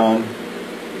around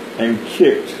and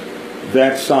kicked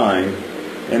that sign,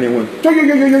 and it went,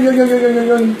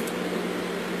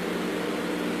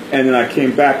 and then I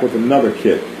came back with another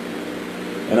kick.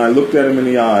 And I looked at him in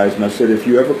the eyes and I said, if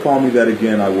you ever call me that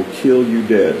again, I will kill you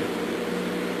dead.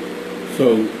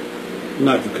 So,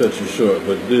 not to cut you short,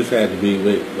 but this had to be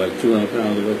like 200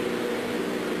 pounds ago.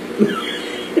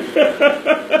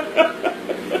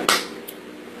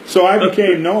 So I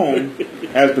became known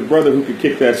as the brother who could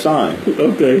kick that sign.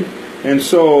 Okay. And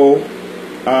so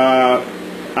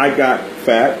I got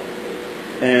fat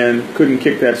and couldn't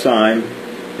kick that sign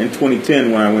in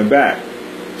 2010 when I went back.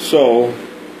 So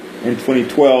in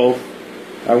 2012,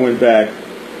 I went back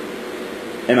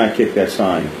and I kicked that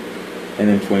sign. And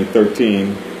in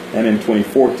 2013 and in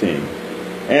 2014.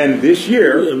 And this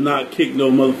year... We have not kicked no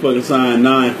motherfucking sign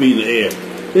 9 feet in the air.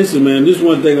 Listen, man, this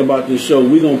one thing about this show,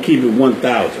 we're going to keep it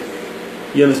 1,000.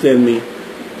 You understand me?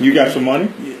 You got some money?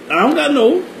 I don't got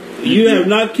no. You have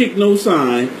not kicked no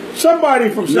sign. Somebody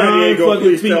from San Diego,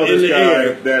 please tell this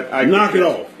guy that I... Knock it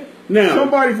off. Now,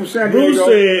 somebody from San Diego, Bruce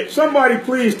said, somebody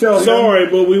please tell him. Sorry,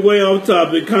 but we way off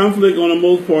topic. Conflict on the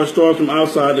most part starts from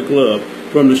outside the club,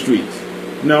 from the streets.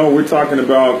 No, we're talking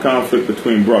about conflict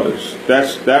between brothers.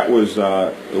 That was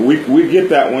we get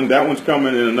that one. That one's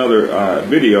coming in another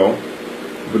video,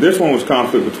 but this one was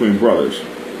conflict between brothers,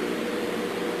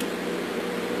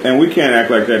 and we can't act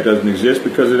like that doesn't exist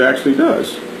because it actually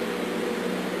does.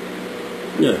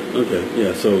 Yeah. Okay.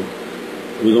 Yeah. So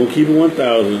we're gonna keep it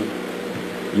 1,000.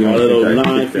 You all don't that think old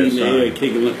I 9 feet in the sign? air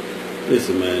kicking.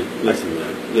 Listen, man.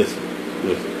 Listen.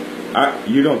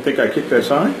 You don't think I kicked that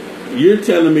sign? You're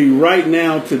telling me right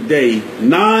now, today,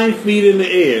 9 feet in the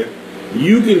air,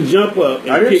 you can jump up.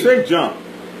 And I didn't kick. say jump.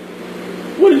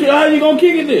 How you gonna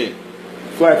kick it then?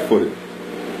 Flat-footed.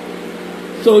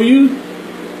 So you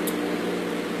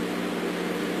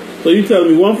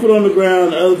telling me 1 foot on the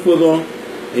ground, the other foot on,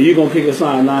 and you gonna kick a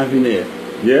sign 9 feet in the air?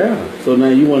 Yeah. So now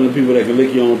you one of the people that can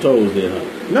lick your own toes then, huh?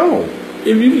 No.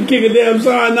 If you can kick a damn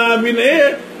sign 9 feet in the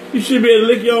air, you should be able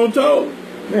to lick your own toes.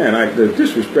 Man, the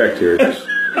disrespect here.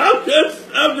 I'm just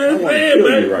I want saying, to kill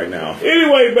man. you right now.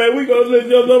 Anyway, man, we gonna let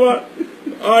you know about.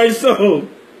 All right, so.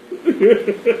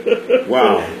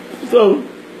 Wow. So,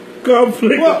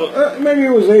 conflict. Well, maybe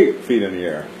it was 8 feet in the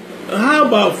air. How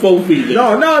about 4 feet?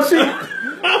 Then? No, see.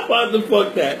 How about the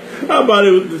fuck that? How about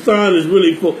it? The sign is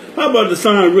really full. How about the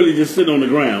sign really just sitting on the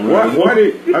ground?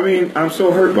 Right? I'm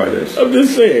so hurt by this. I'm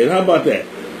just saying. How about that?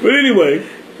 But anyway,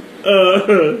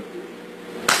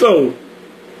 so.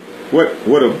 What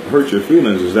would have hurt your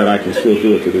feelings is that I can still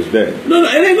do it to this day. No,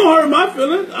 it ain't gonna hurt my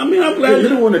feelings. I mean, I'm glad.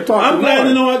 You're the one that talks. I'm glad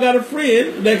to know I got a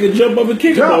friend that can jump up and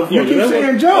kick jump. You keep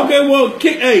saying jump. Okay, well,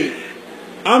 kick. Hey,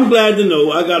 I'm glad to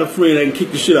know I got a friend that can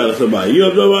kick the shit out of somebody. You know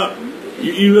what I'm talking about?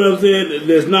 You know what I'm saying?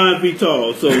 That's 9 feet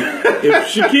tall. So if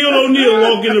Shaquille O'Neal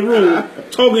walk in the room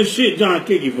talking shit, John,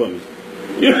 kick him for me.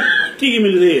 Kick him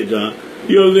in his head, John.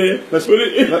 You know what I'm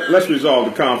saying? Let's resolve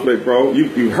the conflict, bro.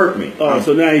 You hurt me. Oh,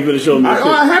 so now you better show me the picture.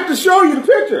 I have to show you the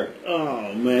picture.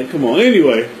 Oh, man, come on.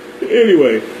 Anyway,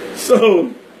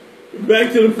 so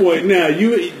back to the point. Now,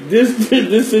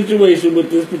 this situation with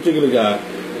this particular guy,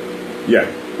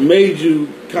 yeah, made you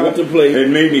contemplate. It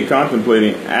made me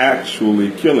contemplating actually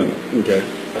killing him. Okay.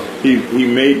 He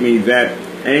made me that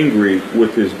angry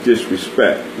with his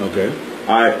disrespect. Okay.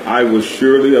 I was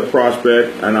surely a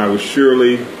prospect, and I was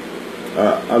surely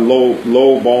a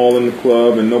low ball in the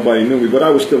club, and nobody knew me, but I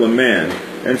was still a man.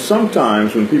 And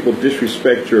sometimes when people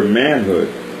disrespect your manhood,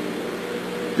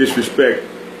 disrespect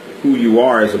who you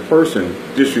are as a person,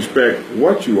 disrespect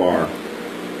what you are.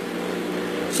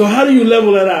 So how do you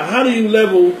level that out? How do you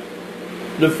level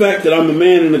the fact that I'm a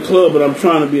man in the club, but I'm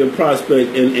trying to be a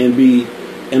prospect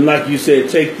and like you said,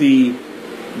 take the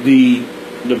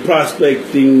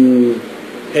prospecting,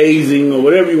 hazing, or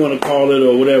whatever you want to call it,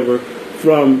 or whatever,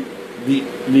 from the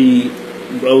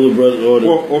older brother or the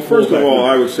well, first of all,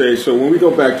 I would say, so when we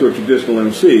go back to a traditional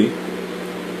MC,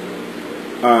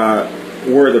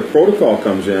 where the protocol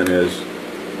comes in is,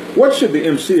 what should the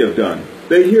MC have done?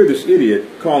 They hear this idiot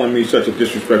calling me such a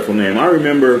disrespectful name. I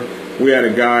remember we had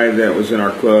a guy that was in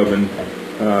our club, and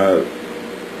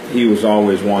he was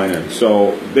always whining.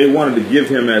 So they wanted to give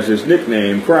him as his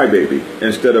nickname Crybaby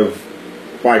instead of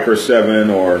Biker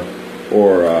 7 or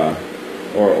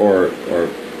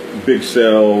Big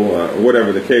Cell,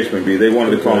 whatever the case may be. They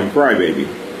wanted to call him Crybaby.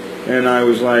 And I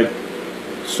was like,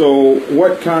 so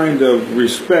what kind of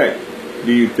respect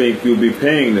do you think you'll be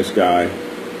paying this guy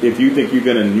if you think you're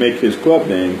going to make his club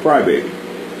name Crybaby?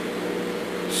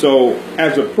 So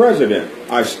as a president,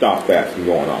 I stopped that from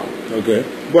going on. Okay.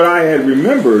 But I had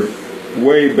remembered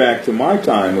way back to my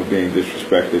time of being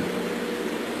disrespected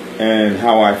and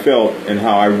how I felt and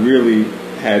how I really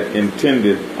had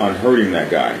intended on hurting that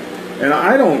guy. And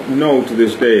I don't know to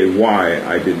this day why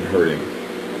I didn't hurt him,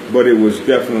 but it was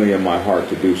definitely in my heart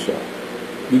to do so.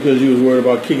 Because you was worried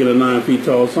about kicking a 9 feet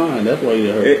tall sign. That's why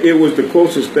you hurt him. It was the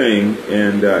closest thing,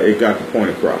 and it got the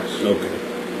point across. Okay.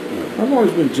 I've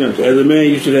always been gentle. As a man,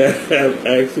 you should have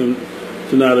asked him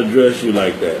to not address you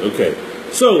like that. Okay.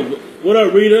 So, what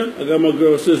up, Rita? I got my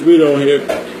girl, sis Rita, on here.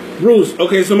 Bruce.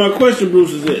 Okay, so my question,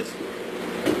 Bruce, is this.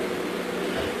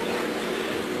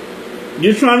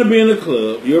 You're trying to be in the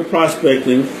club. You're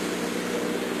prospecting.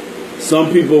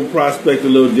 Some people prospect a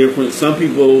little different. Some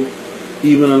people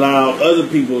even allow other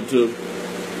people to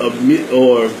admit,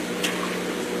 or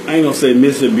I ain't gonna say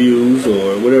misabuse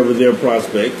or whatever their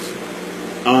prospects.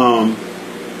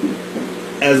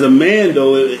 As a man,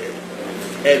 though,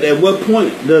 at what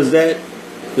point does that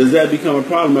become a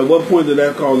problem? At what point does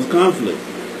that cause conflict?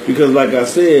 Because, like I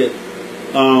said,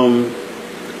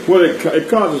 well, it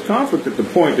causes conflict at the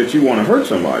point that you want to hurt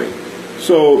somebody.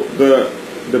 So the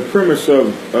premise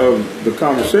of the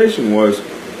conversation was,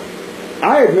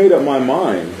 I had made up my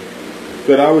mind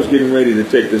that I was getting ready to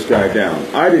take this guy down.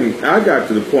 I got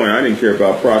to the point I didn't care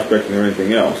about prospecting or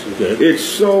anything else. Okay. It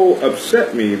so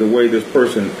upset me the way this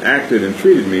person acted and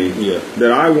treated me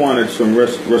that I wanted some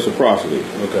reciprocity.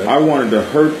 Okay. I wanted to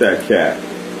hurt that cat,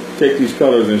 take these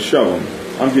colors and shove them.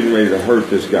 I'm getting ready to hurt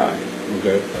this guy.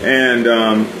 Okay. And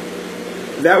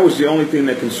that was the only thing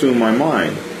that consumed my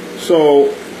mind.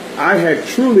 So I had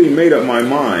truly made up my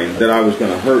mind that I was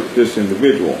going to hurt this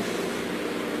individual.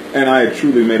 And I had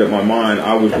truly made up my mind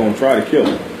I was going to try to kill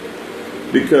him.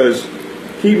 Because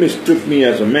he mistook me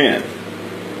as a man.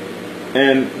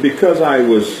 And because I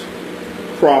was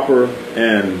proper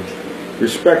and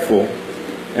respectful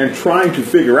and trying to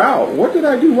figure out what did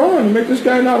I do wrong to make this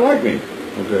guy not like me.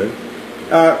 Okay.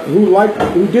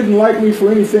 Who didn't like me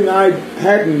for anything I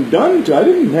hadn't done to. I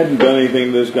hadn't done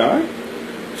anything to this guy.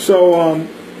 So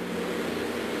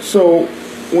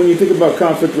when you think about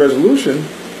conflict resolution,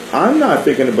 I'm not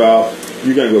thinking about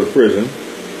you're going to go to prison.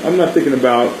 I'm not thinking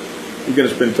about you're going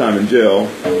to spend time in jail.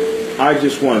 I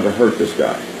just wanted to hurt this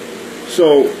guy.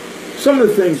 So some of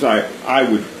the things I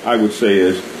would say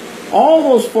is,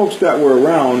 all those folks that were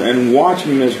around and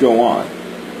watching this go on,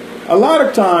 a lot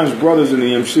of times brothers in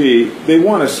the MC, they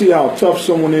want to see how tough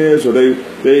someone is, or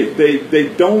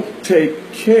they don't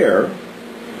take care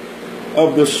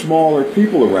of the smaller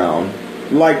people around,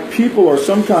 like people are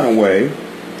some kind of way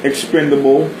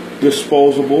expendable,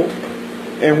 disposable.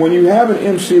 And when you have an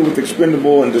MC with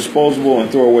expendable and disposable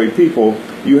and throwaway people,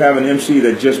 you have an MC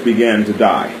that just began to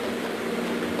die.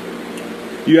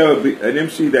 You have an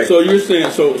MC that... So you're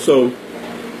saying, so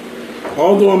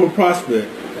although I'm a prospect,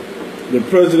 the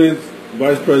presidents,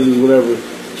 vice presidents, whatever,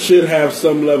 should have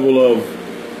some level of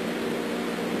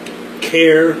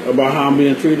care about how I'm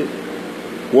being treated?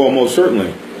 Well, most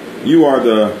certainly. You are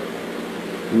the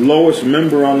lowest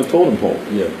member on the totem pole.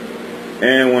 Yeah.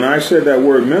 And when I said that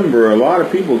word member, a lot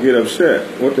of people get upset.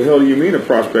 What the hell do you mean a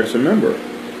prospect's a member?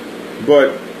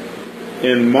 But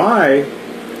in my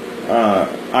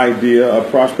idea, a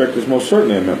prospect is most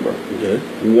certainly a member. Okay.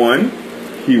 One,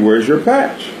 he wears your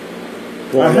patch.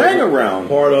 A hang around.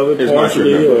 Part of it, is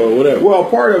partially, not your member. or whatever. Well,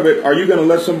 part of it, are you going to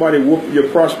let somebody whoop your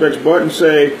prospect's butt and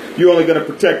say you're only going to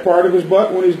protect part of his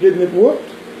butt when he's getting it whooped?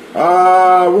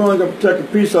 We're only going to protect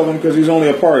a piece of him because he's only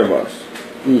a part of us.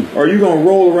 Or are you going to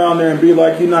roll around there and be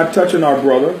like, you're not touching our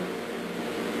brother?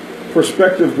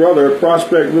 Prospective brother,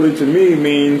 prospect really to me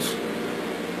means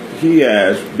he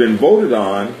has been voted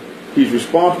on. He's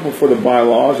responsible for the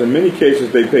bylaws. In many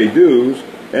cases, they pay dues.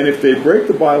 And if they break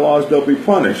the bylaws, they'll be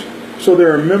punished. So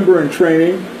they're a member in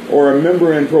training or a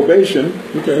member in probation,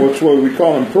 which is what we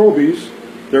call them probies.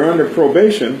 They're under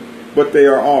probation, but they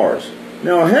are ours.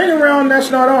 Now, hang around, that's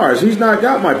not ours. He's not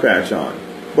got my patch on,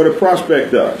 but a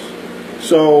prospect does.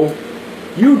 So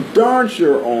you darn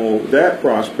sure owe that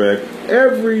prospect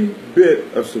every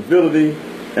bit of civility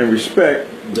and respect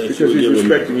because he's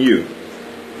respecting you.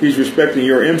 He's respecting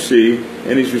your MC,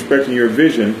 and he's respecting your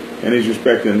vision, and he's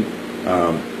respecting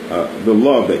the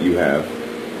love that you have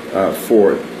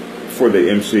for the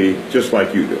MC, just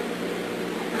like you do.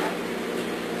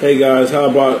 Hey guys, how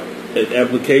about an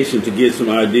application to get some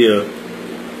idea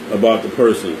about the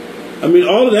person? I mean,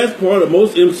 all of that's part of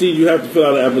most MCs. You have to fill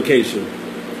out an application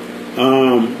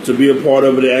to be a part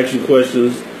of it. They ask you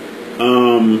questions,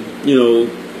 you know,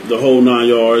 the whole 9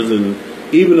 yards, and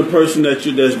even the person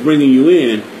that's bringing you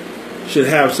in should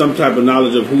have some type of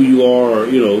knowledge of who you are, or,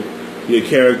 you know, your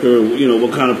character, you know,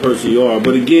 what kind of person you are.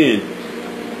 But again,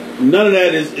 none of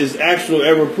that is actual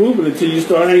ever proven until you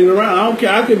start hanging around. I don't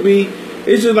care. I could be.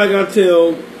 It's just like I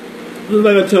tell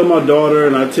my daughter,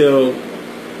 and I tell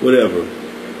whatever.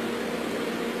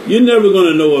 You're never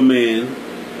gonna know a man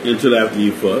until after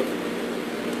you fuck,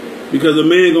 because a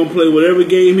man gonna play whatever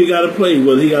game he gotta play,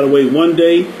 whether he gotta wait 1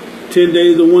 day, 10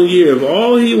 days, or 1 year. If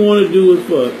all he wanna do is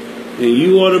fuck, and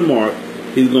you are the mark,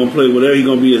 he's gonna play whatever. He's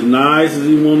gonna be as nice as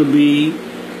he wanna be.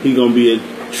 He's gonna be a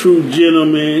true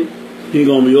gentleman. He's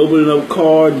going to be opening up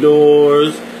car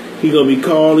doors. He's going to be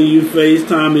calling you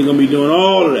FaceTime. He's going to be doing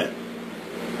all of that.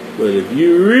 But if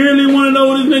you really want to know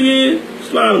what this nigga is,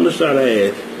 slide him a shot of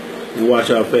ass and watch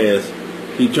how fast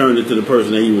he turned into the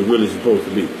person that he was really supposed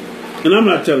to be. And I'm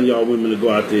not telling y'all women to go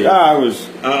out there. I'm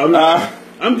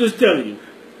just telling you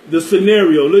the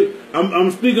scenario. Look,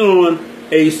 I'm speaking on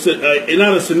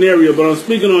not a scenario, but I'm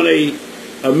speaking on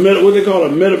what they call a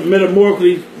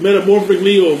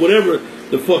metamorphically or whatever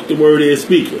the fuck the word is,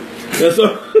 speaker. That's all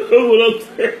what I'm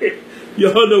saying.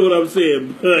 Y'all know what I'm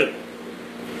saying, but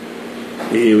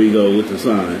here we go with the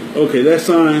sign. Okay, that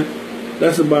sign,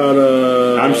 that's about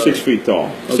I'm 6 feet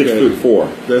tall. Okay. 6'4".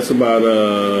 That's about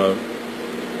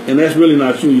and that's really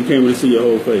not true. You can't really see your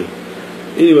whole face.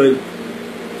 Anyway,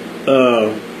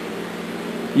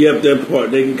 yep, that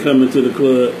part, they can come into the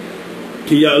club.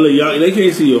 Can y'all they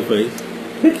can't see your face.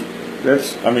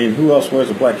 Who else wears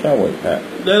a black cowboy hat?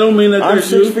 That don't mean that I'm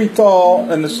 6 feet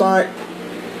tall, and the sign.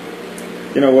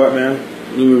 You know what, man?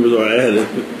 New members are added.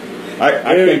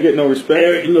 I can't get no respect.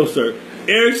 Eric, no, sir.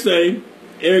 Eric,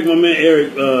 my man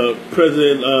Eric,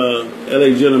 President,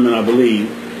 LA Gentleman, I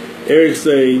believe. Eric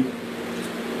say,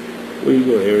 where you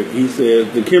go, Eric? He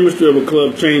says, the chemistry of a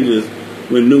club changes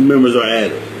when new members are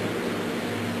added.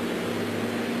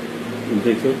 You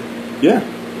think so? Yeah.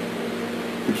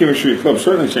 The chemistry of the club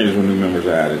certainly changes when new members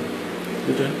are added.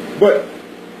 Okay. But,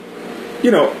 you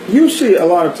know, you see a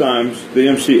lot of times the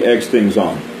MC eggs things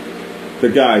on. The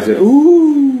guys that,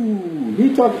 ooh,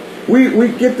 he talk.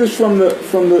 We get this from the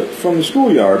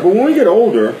schoolyard, but when we get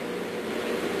older,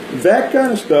 that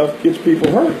kind of stuff gets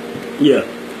people hurt. Yeah.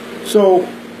 So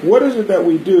what is it that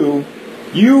we do?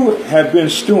 You have been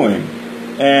stewing,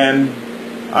 and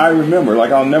I remember,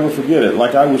 like I'll never forget it.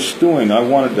 Like I was stewing, I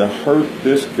wanted to hurt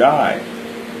this guy.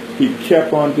 He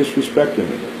kept on disrespecting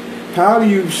me. How do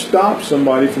you stop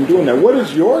somebody from doing that? What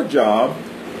is your job,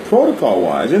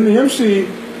 protocol-wise? In the MC,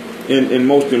 in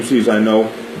most MCs I know,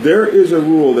 there is a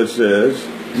rule that says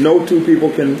no two people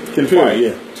can fight.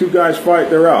 Yeah. Two guys fight,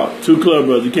 they're out. Two club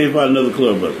brothers. You can't fight another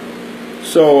club brother.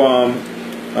 So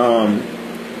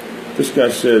this guy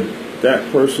said that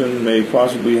person may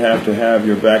possibly have to have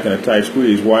your back in a tight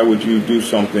squeeze. Why would you do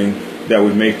something that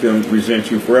would make them resent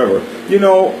you forever? You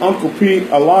know, Uncle Pete,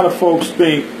 a lot of folks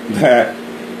think that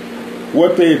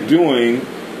what they're doing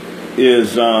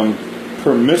is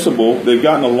permissible. They've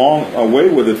gotten away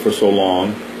with it for so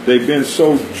long. They've been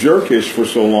so jerkish for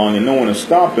so long, and no one has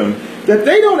stopped them, that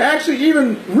they don't actually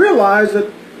even realize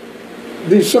that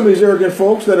some of these arrogant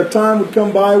folks, that a time would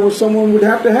come by where someone would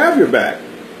have to have your back.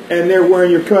 And they're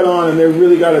wearing your cut on, and they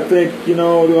really got to think, you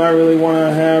know, do I really want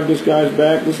to have this guy's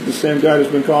back? This is the same guy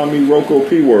that's been calling me Rocco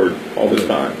P-word all this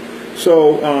time.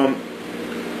 So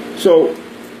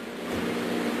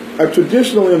a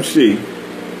traditional MC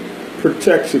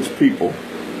protects its people.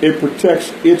 It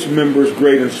protects its members,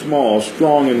 great and small,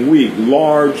 strong and weak,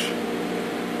 large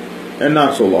and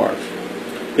not so large.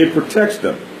 It protects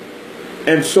them.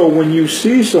 And so when you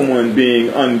see someone being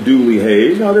unduly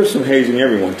hazed, now there's some hazing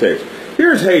everyone takes.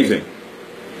 Here's hazing.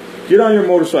 Get on your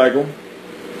motorcycle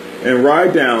and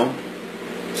ride down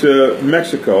to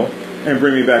Mexico and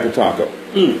bring me back a taco.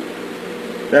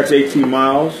 That's 18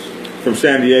 miles from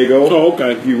San Diego. Oh,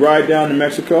 okay. You ride down to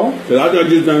Mexico. Because I thought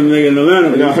you done in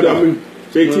Atlanta. No.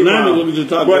 It's 18 miles.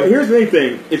 But here's the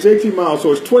thing. It's 18 miles,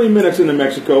 so it's 20 minutes into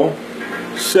Mexico,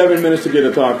 7 minutes to get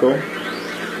a taco.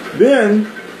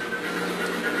 Then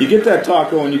you get that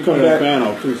taco and you come back.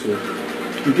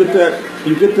 You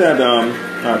get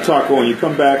that taco and you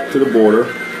come back to the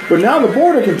border. But now the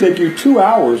border can take you 2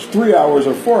 hours, 3 hours,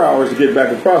 or 4 hours to get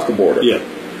back across the border. Yeah.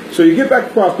 So you get back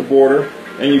across the border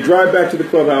and you drive back to the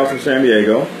clubhouse in San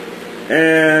Diego,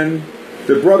 and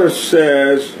the brother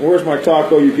says, "Where's my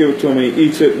taco?" You give it to him and he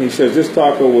eats it, and he says, "This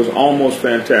taco was almost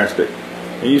fantastic."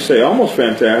 And you say, "Almost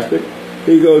fantastic?"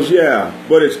 He goes, "Yeah,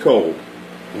 but it's cold.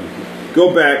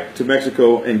 Go back to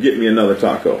Mexico and get me another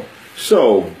taco."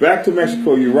 So, back to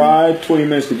Mexico you ride, 20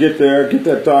 minutes to get there, get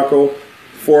that taco,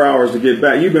 4 hours to get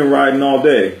back. You've been riding all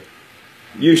day.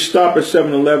 You stop at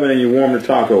 7-Eleven and you warm the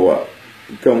taco up.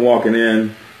 You come walking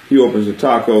in, he opens the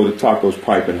taco's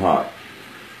piping hot.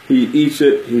 He eats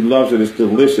it, he loves it, it's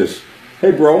delicious.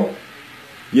 "Hey bro,"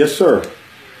 "Yes sir."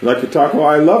 "You like your taco?"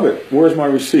 "I love it. Where's my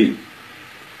receipt?"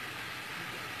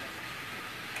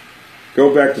 Go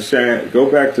back to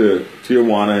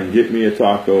Tijuana and get me a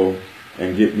taco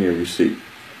and get me a receipt.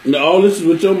 No, all this is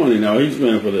with your money now. He's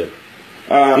paying for that.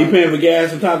 He paying for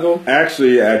gas and taco?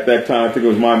 Actually, at that time, I think it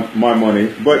was my money.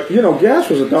 But, you know, gas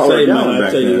was $1 a gallon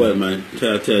back then. I tell you what, man.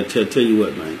 Tell you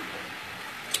what, man.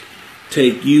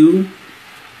 Take you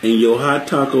and your hot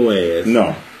taco ass.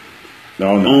 No.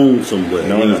 On somewhere.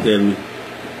 No. You understand me?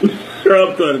 Girl,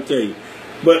 I'm trying to tell you.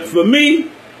 But for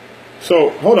me. So,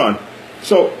 hold on.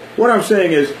 So, what I'm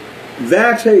saying is,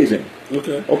 that's hazing.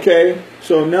 Okay.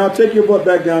 So now take your butt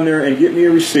back down there and get me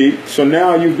a receipt. So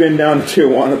now you've been down to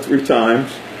Tijuana 3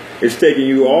 times. It's taking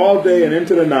you all day and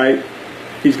into the night.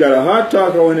 He's got a hot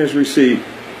taco in his receipt.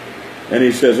 And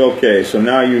he says, "Okay, so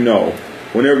now you know.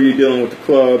 Whenever you're dealing with the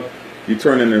club, you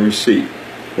turn in a receipt.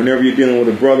 Whenever you're dealing with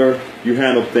a brother, you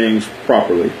handle things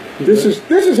properly." Okay. This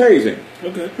is hazing.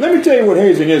 Okay. Let me tell you what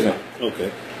hazing isn't. Okay.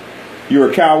 You're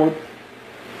a coward.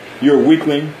 You're a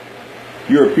weakling.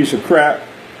 You're a piece of crap.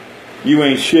 You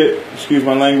ain't shit, excuse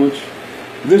my language.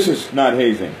 This is not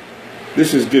hazing.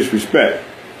 This is disrespect.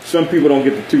 Some people don't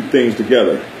get the two things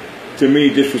together. To me,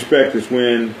 disrespect is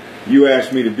when you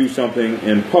ask me to do something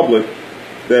in public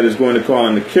that is going to call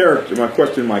into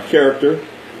question my character,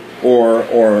 or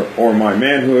my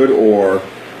manhood, or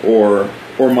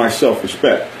my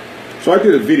self-respect. So I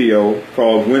did a video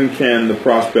called "When Can the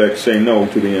Prospect Say No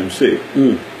to the MC?"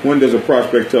 When does a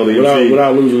prospect tell the MC?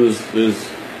 Without losing his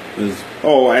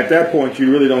Oh, at that point,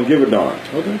 you really don't give a darn.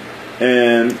 Okay.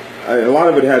 And a lot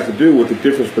of it has to do with the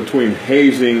difference between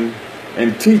hazing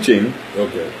and teaching,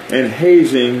 and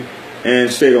hazing and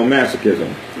sadomasochism.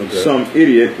 Okay. Some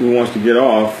idiot who wants to get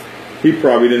off, he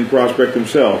probably didn't prospect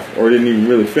himself, or didn't even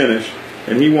really finish,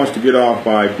 and he wants to get off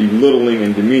by belittling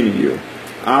and demeaning you.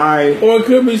 Or it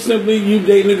could be simply you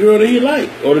dating a girl that he like,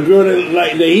 or the girl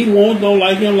that he wants don't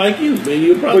like him like you.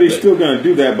 But he's still going to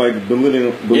do that by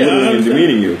belittling and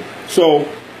demeaning you. So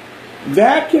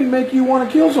that can make you want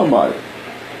to kill somebody.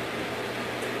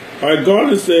 All right,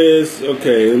 Gardner says,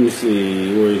 okay, let me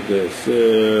see, where is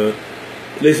this?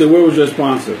 They said, where was your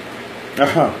sponsor?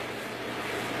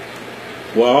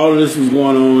 While all of this was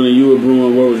going on and you were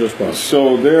brewing, what was your sponsor?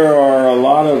 So there are a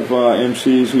lot of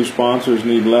MCs whose sponsors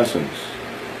need lessons.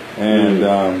 And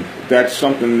that's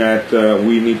something that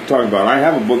we need to talk about. I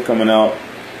have a book coming out.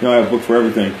 I have a book for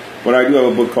everything. But I do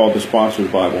have a book called The Sponsor's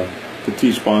Bible to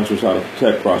teach sponsors how to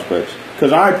protect prospects.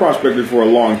 Because I prospected for a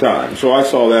long time. So I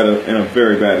saw that in a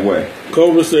very bad way.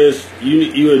 Cobra says,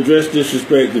 you address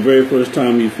disrespect the very first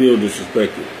time you feel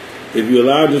disrespected. If you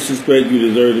allow disrespect, you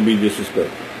deserve to be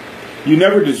disrespected. You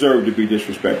never deserve to be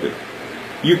disrespected.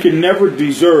 You can never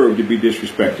deserve to be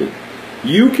disrespected.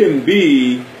 You can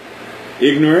be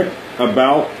ignorant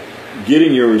about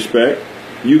getting your respect.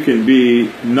 You can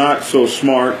be not so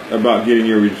smart about getting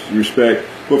your respect.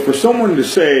 But for someone to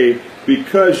say,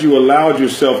 because you allowed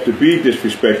yourself to be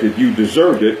disrespected, you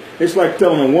deserved it, it's like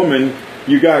telling a woman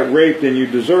you got raped and you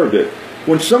deserved it.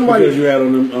 When somebody... Because you had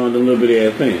on the little bitty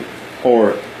ass thing.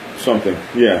 Or something,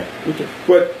 yeah. Okay.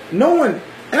 But no one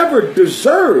ever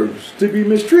deserves to be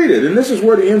mistreated. And this is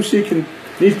where the MC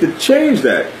needs to change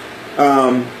that.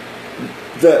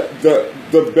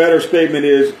 The better statement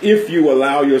is, if you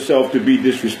allow yourself to be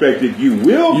disrespected, you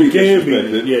will be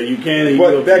disrespected. Yeah, you can.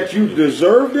 But that you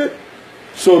deserved it,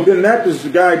 so then that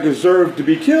guy deserved to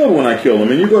be killed when I killed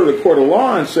him. And you go to the court of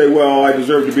law and say, well, I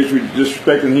deserve to be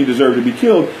disrespected and he deserved to be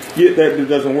killed. Yet that it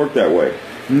doesn't work that way.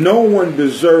 No one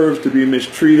deserves to be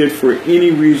mistreated for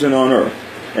any reason on earth.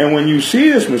 And when you see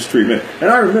this mistreatment, and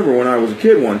I remember when I was a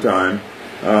kid one time,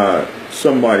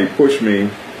 somebody pushed me,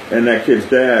 and that kid's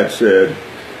dad said,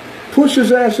 push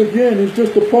his ass again, he's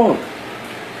just a punk.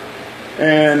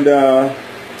 And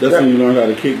that's when you learned how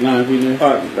to kick 9 feet in?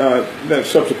 Then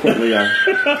subsequently I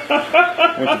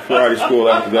went to karate school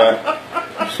after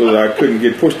that, so that I couldn't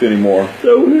get pushed anymore.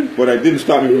 But it didn't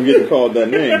stop me from getting called that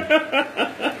name.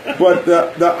 But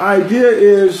the idea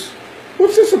is,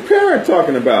 what's this a parent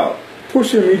talking about?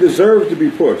 Push him, he deserves to be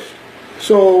pushed.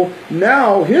 So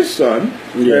now his son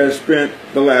has spent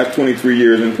the last 23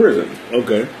 years in prison.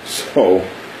 Okay. So,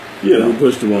 you know. He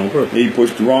pushed the wrong person. He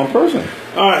pushed the wrong person.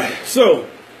 All right, so,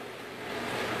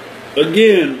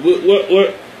 again,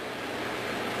 what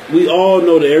we all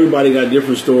know that everybody got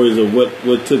different stories of what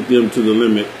took them to the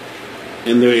limit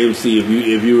in their MC. If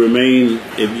you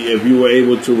were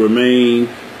able to remain,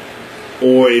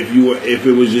 or if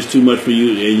it was just too much for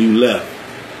you and you left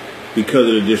because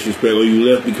of the disrespect, or you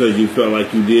left because you felt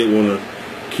like you did want to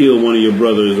kill one of your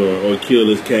brothers or kill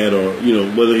this cat, or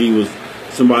whether he was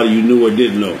somebody you knew or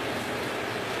didn't know.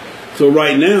 So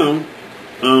right now,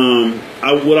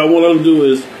 what I want to do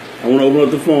is I want to open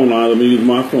up the phone line. Let me use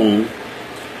my phone.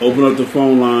 Open up the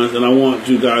phone lines, and I want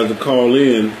you guys to call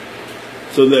in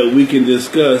so that we can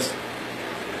discuss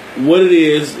what it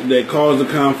is that caused the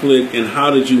conflict and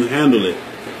how did you handle it.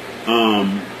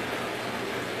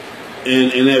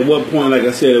 And at what point, like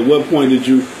I said, at what point did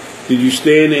you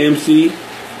stay in the MC,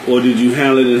 or did you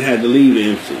handle it and had to leave the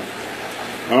MC?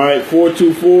 All right,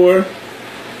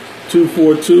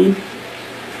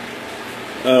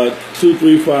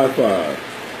 424-242-2355.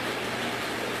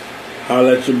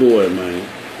 Holla at your boy, man.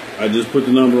 I just put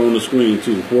the number on the screen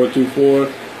too.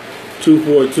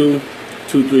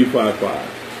 424-242-2355.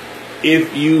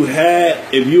 If you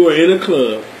were in a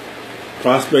club,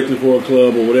 prospecting for a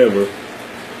club or whatever,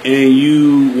 and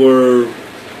you were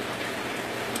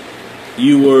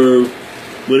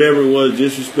whatever it was,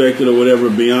 disrespected or whatever,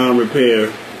 beyond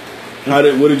repair,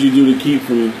 what did you do to keep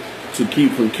from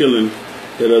killing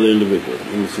that other individual?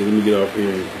 Let me see. Let me get off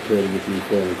here and prepare to get these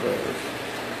phone calls.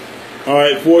 All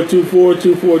right,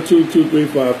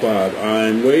 424-242-2355.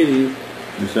 I'm waiting.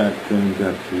 Is that thing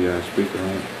got the speaker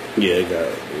on? Yeah, it got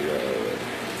it.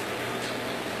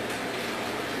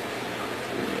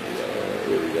 What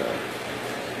do we got?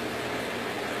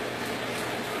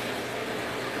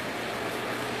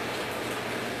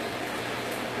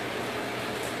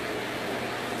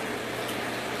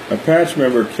 A patch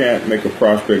member can't make a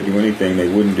prospect do anything they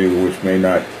wouldn't do, which may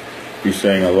not be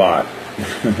saying a lot.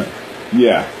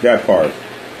 Yeah, that part.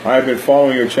 I've been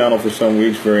following your channel for some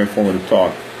weeks. Very informative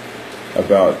talk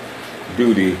about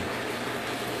duty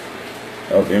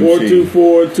of MC.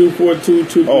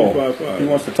 424-242-2355. He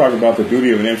wants to talk about the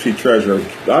duty of an MC treasurer.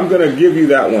 I'm going to give you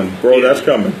that one, bro. Yeah. That's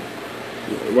coming.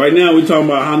 Right now, we're talking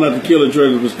about how not to kill a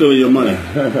treasurer for stealing your money.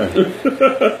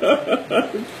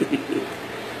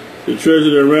 The treasurer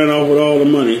that ran off with all the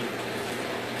money.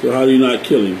 So how do you not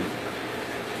kill him?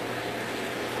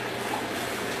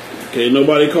 Okay,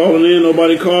 nobody calling in?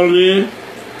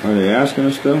 Are they asking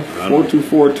us still?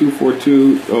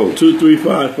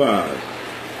 424-242-2355.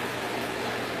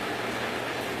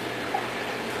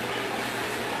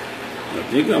 I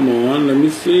think I'm on. Let me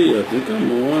see.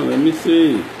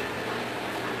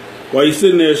 While you're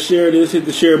sitting there, share this. Hit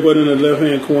the share button in the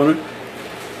left-hand corner.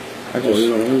 Let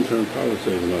me turn power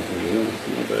saving off.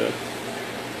 My bad.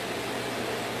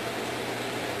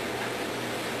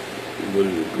 What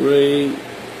is it? Great.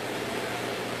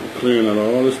 I'm clearing out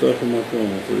all the stuff on my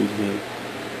phone for these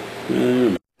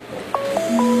men.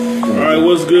 All right,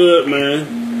 what's good, man?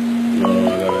 No,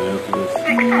 I gotta answer this.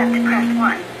 Accept, press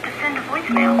 1 to send a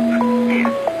voicemail.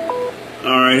 2.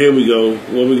 All right, here we go.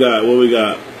 What we got?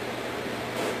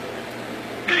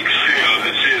 Big Phil,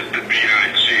 this is the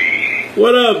B.I.G.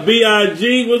 What up,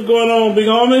 B.I.G.? What's going on, big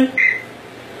homie?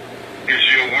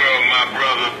 It's your world, my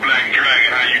brother, Black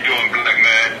Dragon. How you doing, Black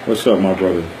man? What's up, my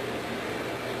brother?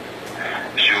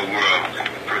 It's your world.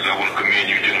 First, I want to commend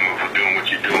you gentlemen for doing what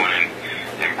you're doing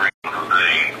and bringing up a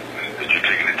thing that you're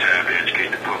taking the time to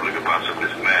educate the public about some of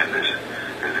this madness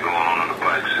that's going on the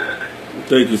bike set.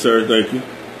 Thank you, sir. Thank you.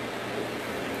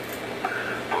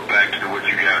 But back to what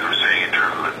you guys were saying in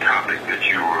terms of the topic that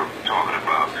you were talking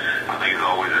about, I think it's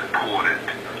always important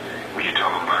when you're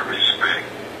talking about respect,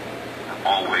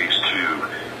 always to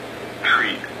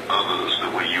treat others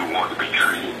the way you want to be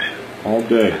treated. All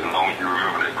day. As long as you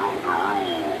remember that the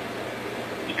rule,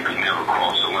 you can never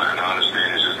cross the line. I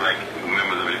understand it's just like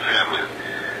members of your family.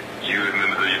 You and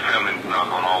members of your family not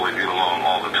going to always get along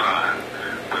all the time.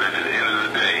 But at the end of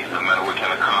the day, no matter what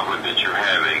kind of conflict that you're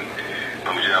having,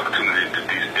 no matter your opportunity to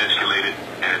de-escalate it,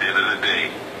 and at the end of the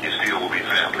day, you still will be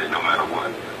family no matter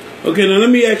what. Okay, now let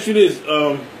me ask you this,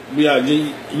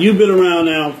 B.I.G. You've been around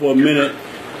now for a minute,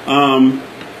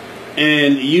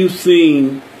 and you've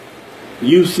seen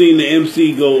the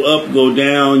MC go up, go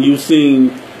down. You've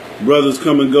seen brothers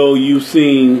come and go. You've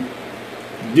seen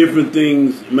different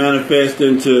things manifest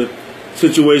into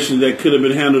situations that could have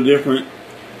been handled different.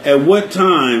 At what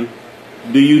time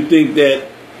do you think that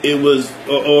it was,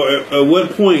 or at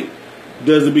what point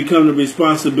does it become the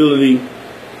responsibility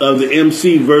of the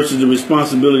MC versus the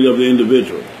responsibility of the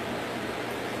individual?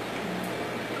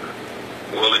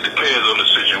 Well, it depends on the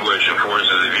situation. For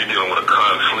instance, if you're dealing with a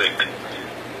conflict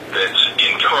that's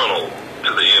internal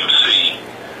to the MC,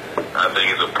 I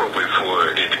think it's appropriate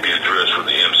for it to be addressed with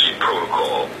the MC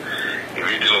protocol. If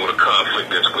you're dealing with a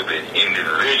conflict that's with an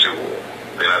individual,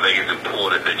 then I think it's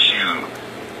important that you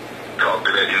talk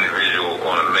to that individual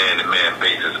on a man-to-man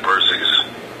basis versus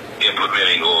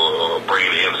implementing or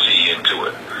bringing the MC into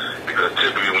it. Because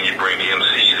typically when you bring the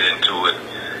MCs into it,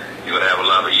 you're going to have a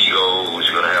lot of egos,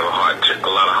 you're going to have a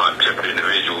lot of hot-tempered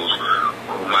individuals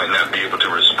who might not be able to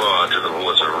respond to the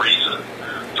voice of reason.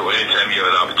 So anytime you have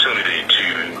an opportunity to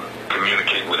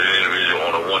communicate with an individual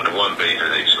on a one-to-one basis,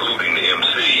 excluding the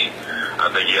MC, I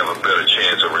think you have a better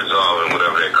chance of resolving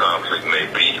whatever that conflict may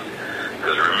be.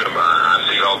 Because remember, I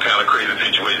see all kind of crazy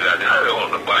situations out there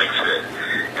on the bike set.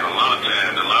 And a lot of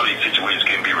times, a lot of these situations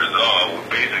can be resolved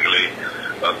with basically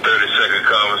a 30-second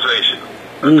conversation.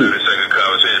 A 30-second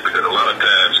conversation, because a lot of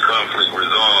times conflict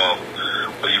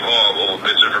evolve over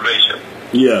misinformation.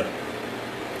 Yeah.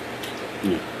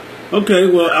 Okay,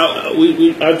 well,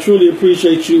 I truly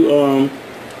appreciate you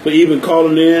for even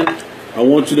calling in. I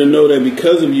want you to know that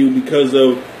because of you, because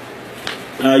of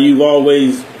how you've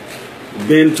always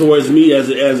been towards me as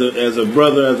a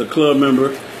brother, as a club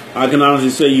member, I can honestly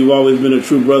say you've always been a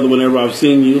true brother whenever I've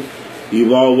seen you.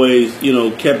 You've always,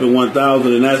 kept it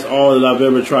 1,000, and that's all that I've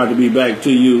ever tried to be back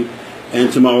to you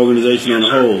and to my organization on the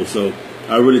whole. So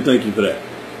I really thank you for that.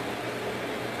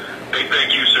 Hey,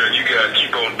 thank you, sir. You guys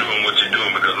keep on doing what you're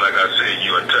doing because, like I said,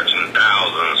 you are touching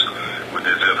thousands with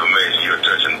this information. You're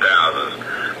touching thousands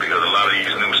because a lot of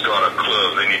these new startup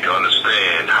clubs, they need to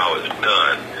understand how it's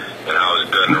done and how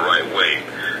it's done the right way.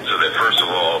 So that, first of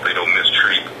all, they don't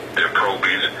mistreat their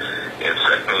probies, and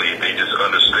secondly, they just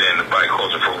understand the bike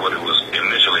culture for what it was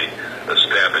initially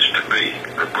established to be,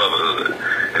 the brotherhood.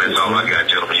 And that's all I got,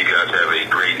 gentlemen. You guys have a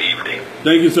great evening.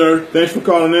 Thank you, sir. Thanks for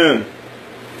calling in.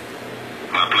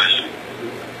 My pleasure.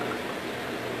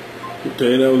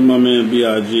 Okay, that was my man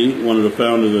B.I.G., one of the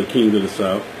founders of Kings of the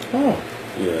South. Oh.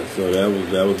 Yeah, so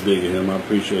that was big of him. I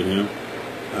appreciate him.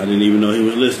 I didn't even know he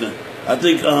was listening. I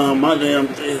think my damn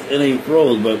it ain't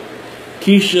froze, but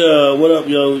Keisha, what up,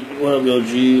 yo? What up, yo,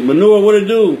 G? Manure, what it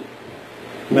do?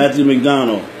 Matthew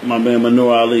McDonald, my man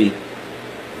Manure Ali,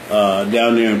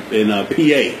 down there in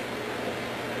PA.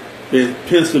 In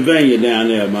Pennsylvania down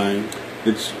there, man.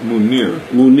 It's Munir.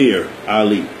 Munir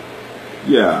Ali.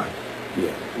 Yeah.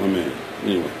 Yeah, my man.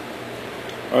 Anyway.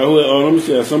 All right, well, let me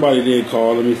see. Somebody did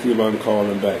call. Let me see if I can call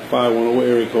them back. 510. What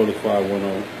area code is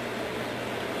 510?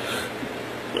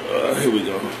 Here we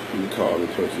go. Let me call this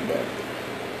person back.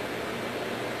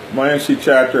 My MC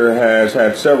chapter has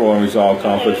had several unresolved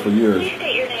conflicts for years. Please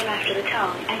state your name after the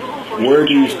tone, and all voices Where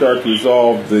do you can- start to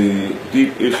resolve the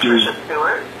deep issues? Patricia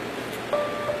Stewart.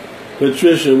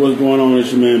 Patricia, what's going on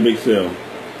with your man Big Cell?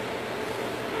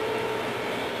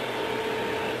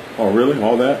 Oh, really?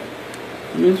 All that?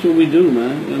 I mean, that's what we do,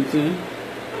 man. You know what I'm saying?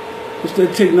 It's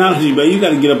that technology, man. You got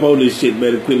to get up on this shit,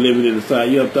 man, and quit living in the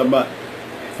side. You have to talk about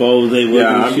phones ain't working.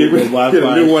 Yeah, I'm shit, getting Wi-Fi a new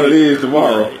and one of shit. these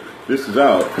tomorrow. This is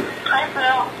out. Hi,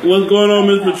 Phil. What's going on,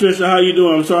 Miss Patricia? How you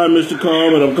doing? I'm sorry I missed your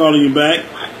call, but I'm calling you back.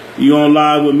 You on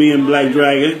live with me and Black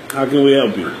Dragon. How can we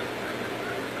help you?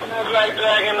 Black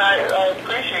Dragon, I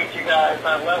appreciate you guys.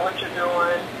 I love what you're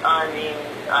doing. I mean,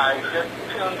 I just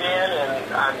tuned in,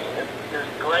 and I mean, it's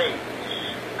great.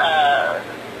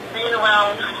 Being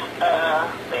around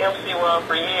the MC world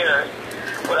for years,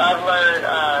 what I've learned,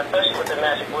 especially with the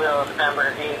Magic Wheel of San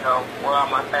Bernardino, where all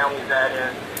my family's at,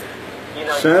 is, you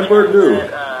know, San Bernardino.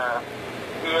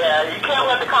 yeah, you can't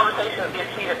let the conversations get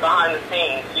heated behind the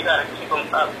scenes. You got to keep them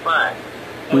up front.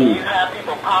 When you have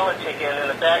people politicking in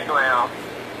the background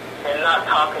and not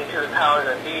talking to the powers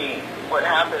that be, what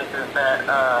happens is that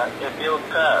it builds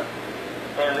up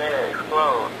and then it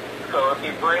explodes. So if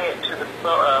you bring it to the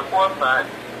forefront,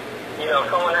 you know, if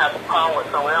someone has a problem with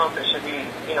someone else, it should be,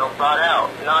 you know, brought out,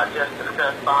 not just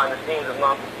discussed behind the scenes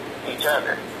amongst each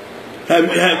other.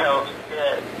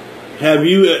 Have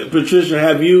you, Patricia?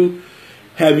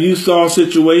 Have you saw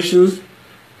situations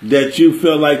that you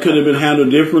felt like could have been handled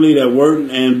differently that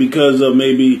weren't, and because of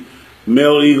maybe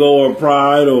male ego or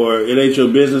pride or it ain't your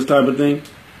business type of thing?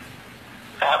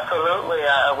 Absolutely.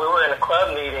 We were in a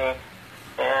club meeting,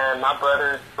 and my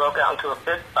brothers broke out into a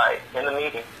fist fight in the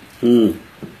meeting.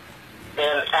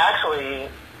 And actually,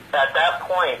 at that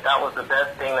point, that was the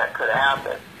best thing that could have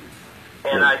happened.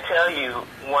 And I tell you,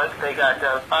 once they got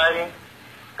done fighting,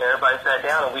 everybody sat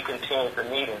down and we continued the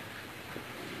meeting.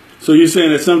 So you're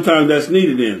saying that sometimes that's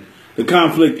needed then? The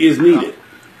conflict is needed?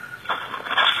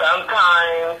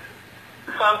 Sometimes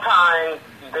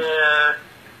there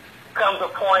comes a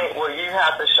point where you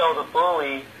have to show the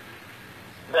bully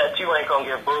that you ain't going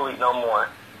to get bullied no more.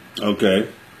 Okay.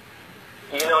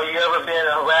 You know, you ever been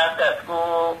harassed at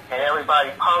school and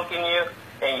everybody punking you,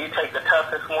 and you take the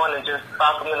toughest one and just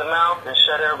sock them in the mouth and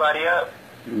shut everybody up?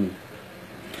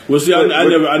 Well, see, I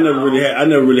never really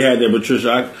had that,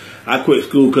 Patricia. I quit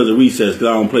school because of recess because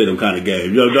I don't play them kind of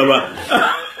games. You know what I'm talking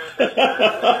about?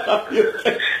 I'm just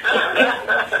saying,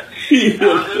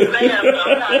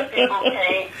 sometimes people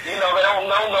can't, you know, they don't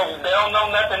know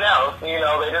nothing else. You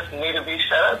know, they just need to be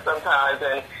shut up sometimes.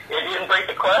 And it didn't break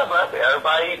the club up.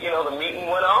 Everybody, you know, the meeting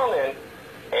went on, and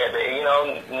you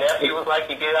know, nephew was like,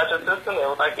 "You get out your system." It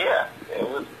was like, "Yeah." It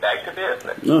was back to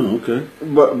business. Oh, okay.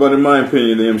 But in my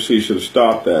opinion, the MC should have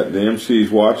stopped that. The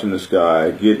MC's watching this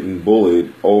guy getting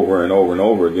bullied over and over and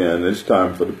over again. It's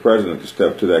time for the president to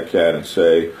step to that cat and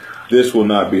say, "This will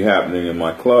not be happening in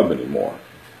my club anymore."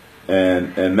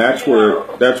 And that's where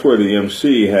the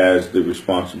MC has the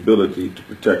responsibility to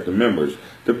protect the members.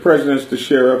 The president's the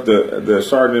sheriff, the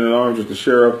sergeant at arms is the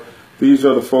sheriff. These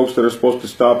are the folks that are supposed to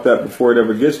stop that before it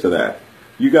ever gets to that.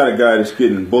 You got a guy that's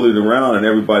getting bullied around and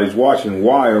everybody's watching.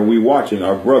 Why are we watching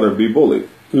our brother be bullied?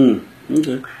 Okay.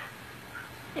 You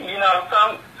know,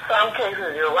 some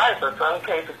cases you're right, but some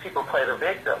cases people play the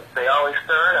victim. They always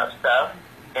stir up stuff,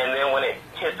 and then when it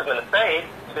hits them in the face,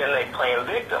 then they play a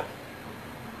victim.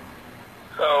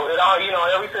 So it all, you know,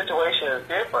 every situation is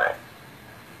different.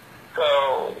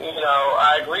 So, you know,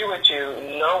 I agree with you.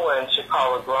 No one should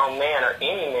call a grown man or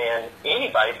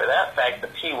anybody for that fact, the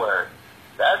P word.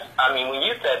 I mean, when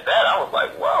you said that, I was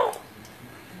like, whoa.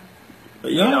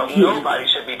 You know, nobody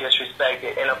should be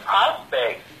disrespected. And a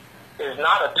prospect is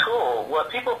not a tool. What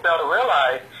people fail to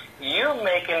realize, you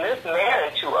making this man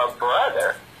into a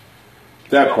brother.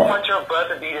 That you don't part. want your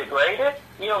brother to be degraded?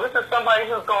 You know, this is somebody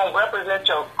who's going to represent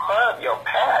your club, your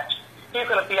patch. He's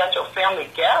going to be at your family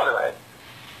gathering.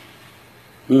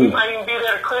 You might even be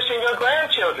there to cushion your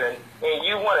grandchildren, and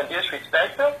you want to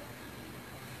disrespect them?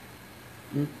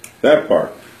 That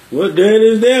part. Well, there it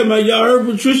is there, man. Y'all heard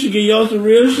Patricia get y'all some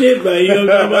real shit, man. You know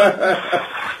what I'm talking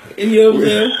about? You know what I'm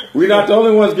saying? We're not the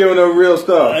only ones giving them real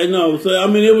stuff. I know. So, I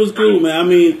mean, it was cool, man. I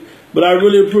mean, but I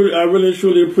really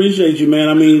truly appreciate you, man.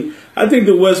 I mean, I think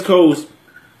on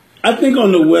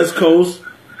the West Coast,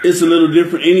 it's a little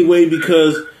different anyway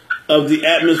because of the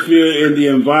atmosphere and the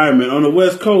environment. On the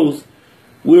West Coast,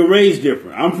 we're raised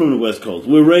different. I'm from the West Coast.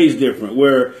 We're raised different,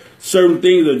 where certain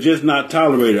things are just not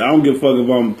tolerated. I don't give a fuck if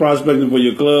I'm prospecting for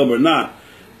your club or not.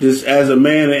 Just as a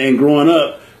man and growing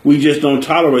up, we just don't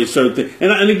tolerate certain things.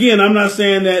 And again, I'm not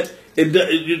saying that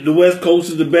the West Coast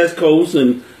is the best coast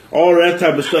and all that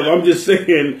type of stuff. I'm just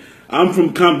saying I'm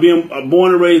from being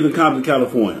born and raised in Compton,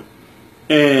 California.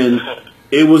 And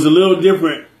it was a little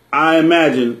different, I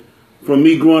imagine, from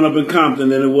me growing up in Compton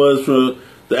than it was for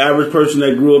the average person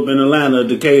that grew up in Atlanta,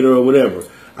 Decatur, or whatever.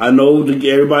 I know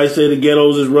everybody say the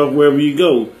ghettos is rough wherever you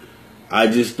go. I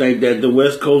just think that the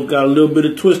West Coast got a little bit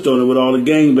of twist on it with all the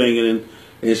gangbanging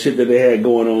and shit that they had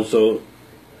going on. So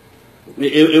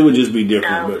it would just be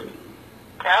different.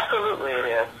 But absolutely it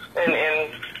is.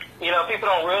 And you know, people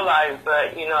don't realize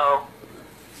that, you know,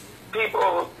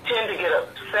 people tend to get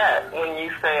upset when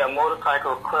you say a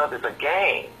motorcycle club is a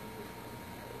gang.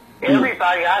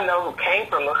 Everybody I know who came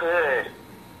from the hood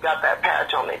got that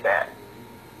patch on their back.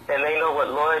 And they know what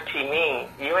loyalty means.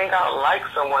 You ain't got to like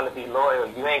someone to be loyal.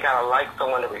 You ain't got to like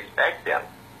someone to respect them.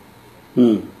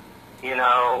 You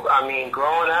know, I mean,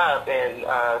 growing up in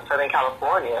Southern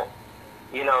California,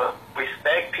 you know,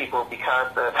 respect people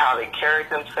because of how they carried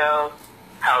themselves,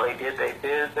 how they did their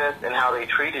business, and how they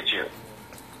treated you.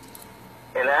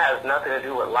 And that has nothing to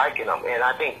do with liking them. And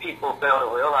I think people fail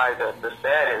to realize that the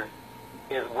set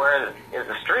is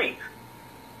the streets.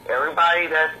 Everybody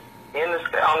that's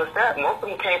on the set, most of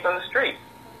them came from the streets.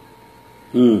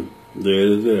 There it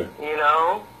is there. You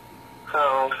know?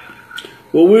 So...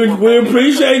 Well, we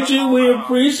appreciate you. We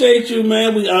appreciate you,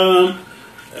 man.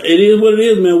 It is what it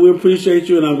is, man. We appreciate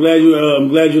you, and I'm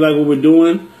glad you like what we're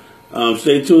doing.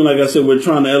 Stay tuned. Like I said, we're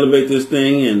trying to elevate this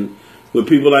thing, and with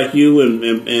people like you,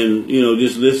 and you know,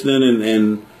 just listening,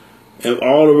 and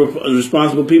all the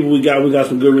responsible people we got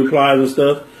some good replies and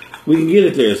stuff. We can get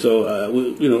it there. So,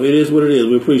 you know, it is what it is.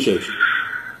 We appreciate you.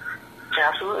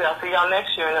 Absolutely. I'll see y'all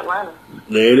next year in Atlanta.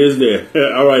 There it is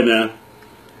there. All right now.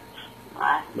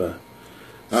 Bye. Bye.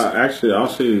 Actually,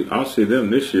 I'll see them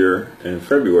this year in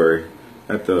February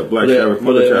at the Black Sabbath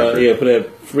Mother Chapter. Yeah, for that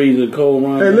freezing cold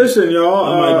run. Hey, listen, y'all.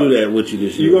 I might do that with you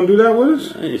this year. You gonna do that with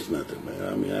us? It's nothing, man.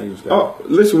 I mean, I just got. Oh,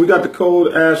 listen, we got the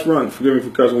cold ass run. Forgive me for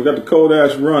cussing. We got the cold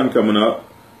ass run coming up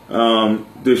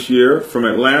this year from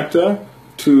Atlanta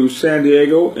to San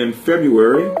Diego in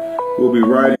February. We'll be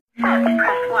riding.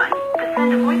 Press 1. To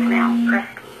send a voicemail, press...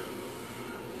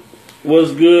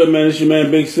 What's good, man? It's your man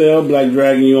Big Cell, Black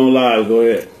Dragon. You on live? Go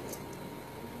ahead.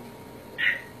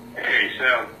 Hey,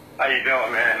 Cell. How you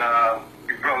doing, man?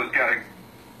 Your brother's got a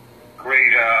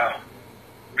great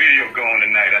video going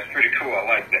tonight. That's pretty cool. I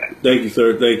like that. Thank you,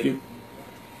 sir. Thank you.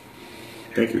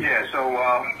 Thank you. Yeah, so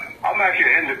I'm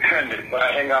actually independent, but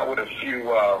I hang out with a few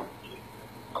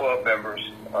club members,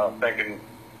 thinking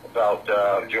about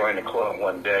joining the club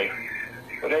one day.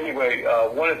 But anyway,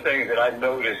 one of the things that I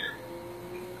noticed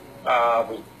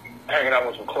was hanging out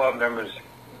with some club members.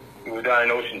 We were down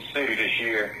in Ocean City this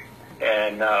year,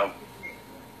 and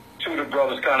two of the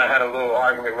brothers kind of had a little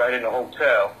argument right in the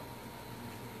hotel.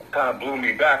 It kind of blew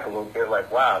me back a little bit,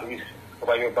 like, wow, these,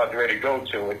 like you're about ready to go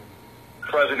to it. The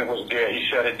president was there. He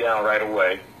shut it down right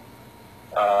away.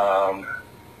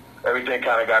 Everything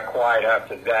kind of got quiet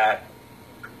after that.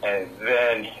 And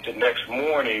then the next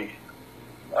morning,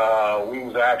 we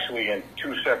was actually in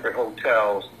two separate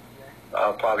hotels,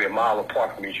 probably a mile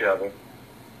apart from each other.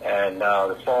 And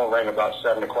the phone rang about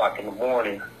 7 o'clock in the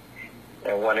morning.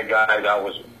 And one of the guys I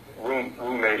was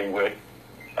roommating with,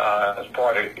 he was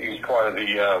part of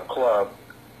the club.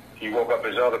 He woke up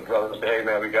his other brother and said, hey,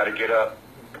 man, we got to get up.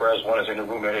 Perez one is in the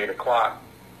room at 8 o'clock.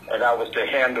 And that was to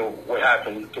handle what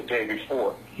happened the day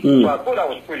before. So I thought that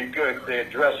was pretty good. They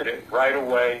addressed it right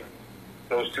away.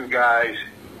 Those two guys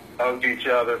hugged each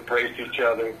other, praised each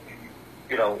other.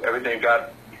 You know, everything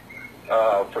got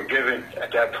forgiven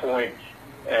at that point.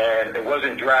 And it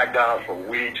wasn't dragged down for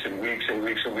weeks and weeks and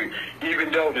weeks and weeks.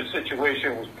 Even though the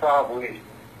situation was probably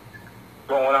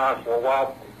going on for a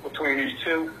while between these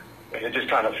two, and it just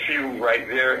kind of fueled right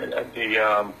there at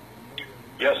the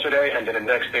yesterday, and then the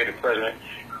next day the president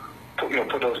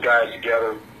put those guys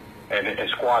together and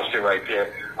squashed it right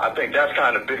there. I think that's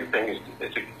kind of the big thing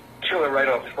is to kill it right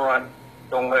up front.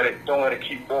 Don't let it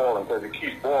keep boiling, because if it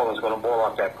keeps boiling, it's going to boil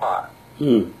off that pot.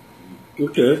 Okay.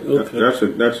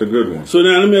 That's a good one. So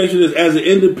now let me ask you this: as an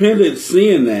independent,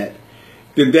 seeing that,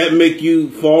 did that make you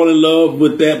fall in love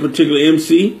with that particular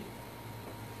MC?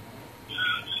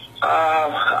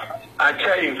 I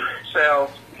tell you, Sal,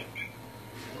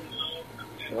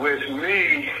 with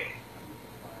me,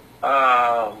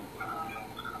 I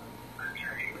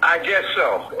guess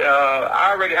so.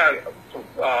 I already had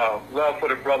love for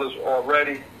the brothers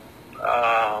already.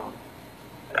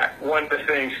 One of the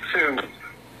things, too,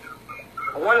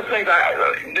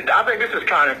 I think this is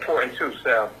kind of important, too,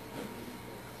 Sal.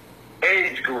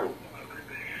 Age group.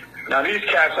 Now, these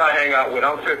cats I hang out with,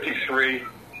 I'm 53,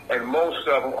 and most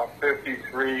of them are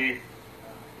 53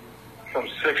 from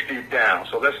 60 down.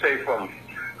 So let's say from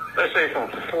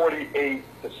 48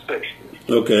 to 60.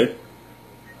 Okay.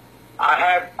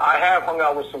 I have hung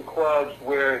out with some clubs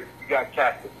where you got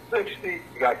capped at 60,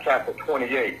 you got capped at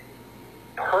 28.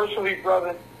 Personally,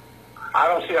 brother, I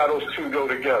don't see how those two go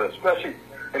together, especially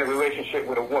in a relationship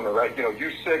with a woman, right? You know,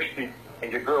 you 60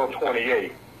 and your girl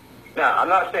 28. Now, I'm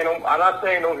not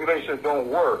saying those relationships don't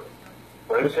work,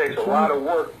 but it takes a lot of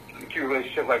work to keep a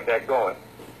relationship like that going.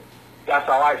 That's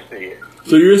how I see it.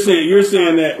 So you're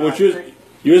saying that what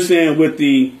you're saying with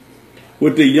the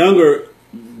younger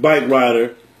bike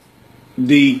rider,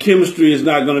 the chemistry is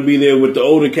not going to be there with the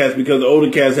older cats because the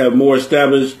older cats have more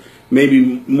established,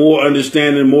 maybe more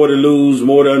understanding, more to lose,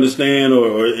 more to understand,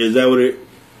 or is that what it?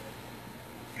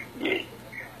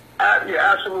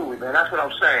 Yeah, absolutely, man. That's what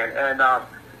I'm saying. And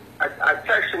I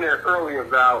texted it earlier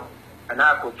about an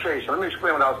application. Let me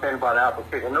explain what I was saying about an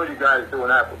application. I know you guys do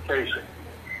an application,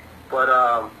 but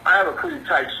I have a pretty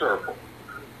tight circle.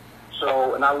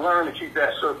 So, and I learned to keep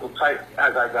that circle tight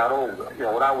as I got older. You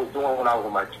know, what I was doing when I was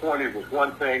in my 20s was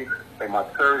one thing. In my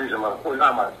 30s and my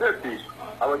 50s,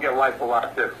 I look at life a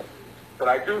lot different. But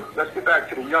I do, let's get back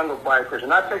to the younger bikers. And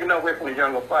not taking that away from the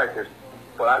younger bikers,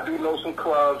 but I do know some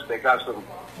clubs. They got some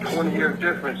 20-year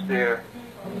difference there.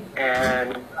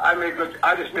 And I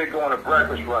just may go on a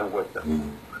breakfast run with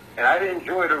them. And I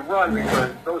enjoy the run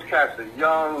because those cats are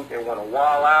young. They want to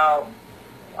wild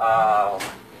out.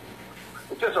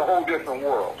 It's just a whole different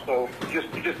world. So you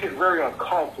just get very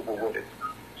uncomfortable with it.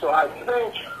 So I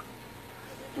think,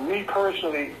 me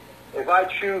personally, if I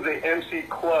choose an MC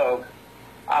club,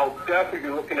 I'll definitely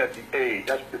be looking at the age.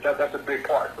 That's a big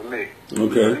part for me. Okay. You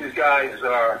know, these guys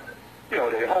are, you know,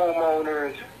 they're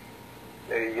homeowners.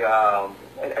 They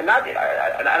and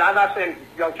I'm not saying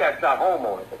young cats not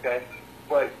homeowners, okay?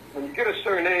 But when you get a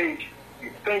certain age,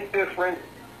 you think different.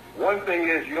 One thing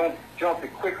is you don't jump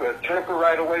it quick with a temper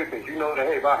right away because you know that,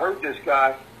 hey, if I hurt this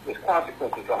guy, there's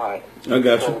consequences behind it. I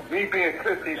got you. So me being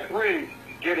 53,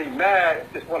 getting mad,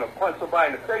 just want to punch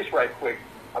somebody in the face right quick,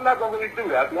 I'm not going to really do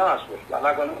that, I'll be honest with you. I'm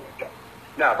not going to do that.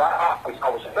 Now, if I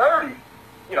was 30,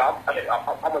 you know,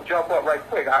 I'm going to jump up right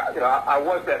quick. I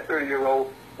was that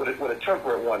 30-year-old with a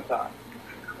temper at one time.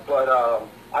 But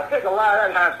I think a lot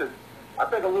of that has to, I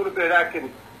think a little bit of that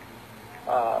can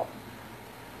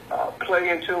play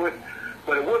into it.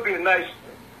 But it would be a nice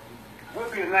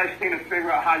thing to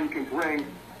figure out how you can bring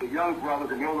the young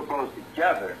brothers and the older brothers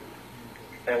together.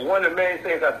 And one of the main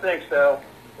things I think, Sal,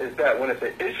 is that when it's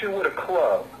an issue with a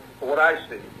club, for what I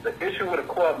see, the issue with a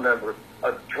club member,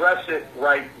 address it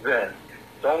right then.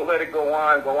 Don't let it go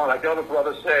on. Like the other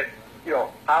brother said, you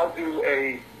know, how do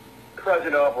a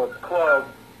president of a club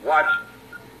watch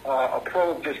a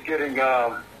pro just getting,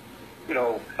 hurt,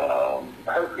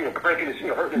 breaking his,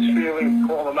 hurting his feelings,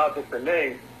 calling him out different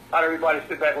names? Not everybody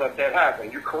sit back and let that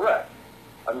happen. You're correct.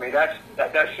 I mean, that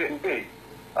shouldn't be.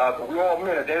 But we're all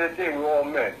men. At the end of the day, we're all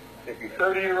men. If you're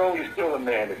 30-year-old, you're still a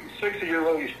man. If you're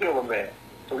 60-year-old, you're still a man.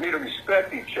 So we need to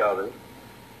respect each other.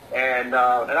 And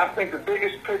I think the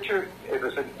biggest picture, if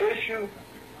it's an issue,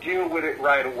 deal with it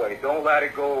right away. Don't let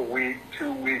it go a week,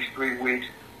 2 weeks, 3 weeks.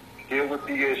 Deal with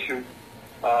the issue.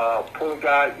 Pull a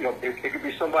guy, it could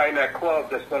be somebody in that club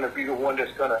that's going to be the one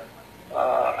that's going to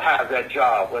have that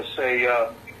job. Let's say,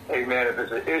 hey, man, if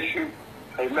it's an issue,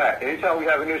 hey, Matt, anytime we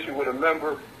have an issue with a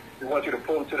member, we want you to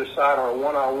pull them to the side on a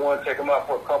one-on-one, take them out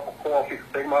for a cup of coffee,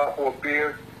 take them out for a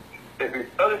beer. If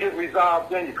it doesn't get resolved,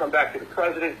 then you come back to the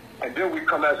president, and then we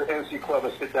come as an MC club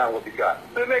and sit down with the guy.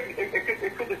 So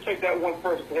it could just take that one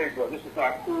person to, hey, bro, this is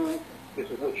not cool. This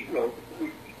is what,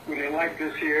 we didn't like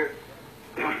this here.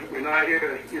 We're not here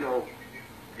to,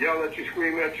 yell at you,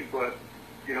 scream at you, but,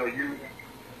 you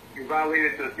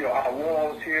violated our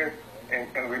laws here.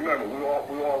 And remember, we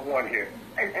all one here.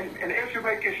 And the issue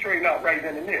may get straightened out right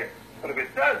then and there. But if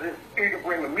it doesn't, you can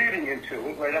bring a meeting into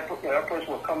it. Right? That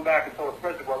person will come back and tell the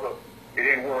president, well, look, it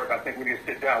didn't work. I think we need to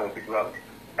sit down with the brother.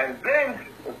 And then,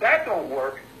 if that don't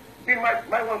work, you might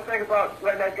want to think about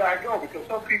letting that guy go, because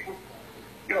some people,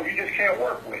 you just can't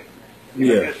work with.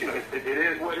 Yeah. It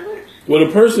is what it is. Well,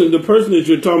 the person that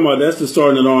you're talking about, that's the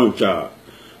sergeant at arms job.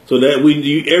 So that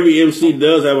every MC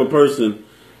does have a person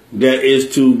that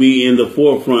is to be in the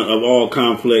forefront of all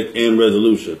conflict and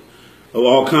resolution.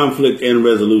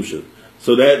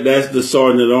 So that's the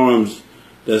sergeant at arms.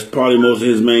 That's probably most of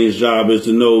his main job is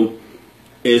to know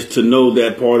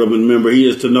that part of him. Remember, he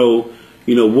is to know,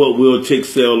 what will tick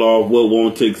Cell off, what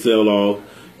won't tick Cell off,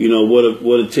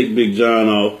 what'll tick Big John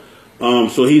off.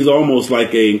 So he's almost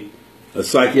like a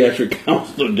psychiatric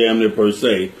counselor, damn near, per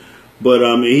se. But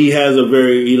he has a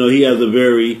very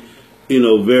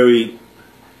very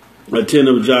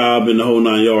attentive job in the whole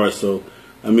 9 yards. So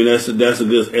that's a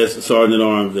good sergeant at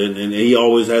arms, and he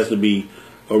always has to be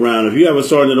around. If you have a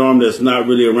sergeant at arms that's not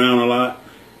really around a lot,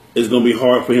 it's going to be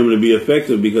hard for him to be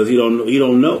effective because he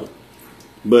don't know.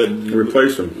 But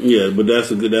Replace him. yeah, but that's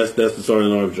the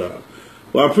sergeant arms job.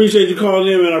 Well, I appreciate you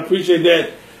calling in, man. I appreciate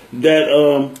that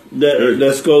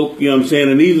scope. You know what I'm saying?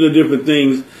 And these are the different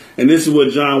things. And this is what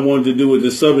John wanted to do with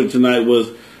the subject tonight was,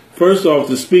 first off,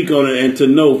 to speak on it and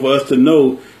for us to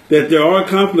know that there are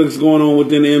conflicts going on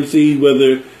within the MCs,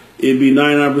 whether it be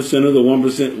 99% of the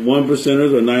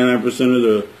 1%ers or 99% of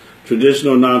the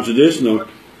traditional, non-traditional.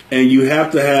 And you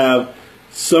have to have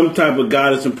some type of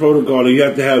guidance and protocol, and you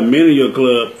have to have men in your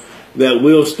club that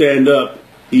will stand up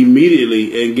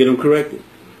immediately and get them corrected.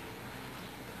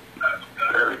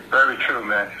 Very, very true,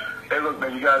 man. Hey, look,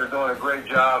 man, you guys are doing a great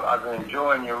job. I've been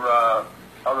enjoying your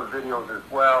other videos as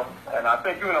well. And I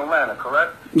think you're in Atlanta,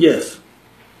 correct? Yes.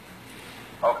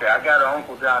 Okay, I got an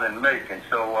uncle down in Macon,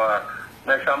 so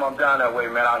next time I'm down that way,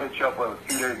 man, I'll hit you up a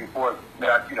few days before. We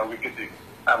get to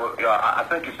have a. I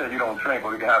think you said you don't drink,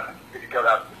 but we can have some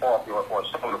coffee or a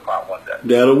soda pop one day.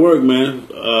 That'll work, man.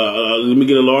 Let me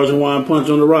get a large Hawaiian punch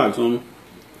on the rocks, homie.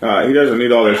 He doesn't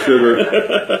need all that sugar.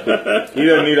 He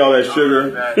doesn't need all that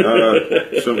sugar.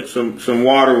 Some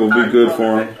water will be good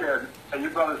for him. And you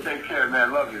brothers take care,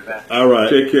 man. Love you, man. All right.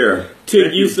 Take care.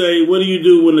 Tick, you say, what do you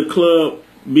do when the club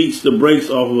beats the brakes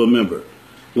off of a member?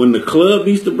 When the club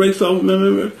beats the brakes off of a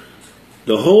member?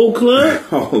 The whole club?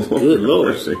 Oh, Lord. Good Lord.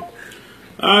 Mercy.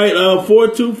 All right,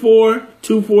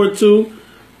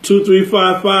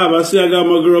 424-242-2355. I see I got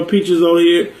my girl Peaches on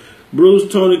here. Bruce,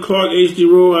 Tony Clark, HD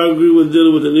Rowe. I agree with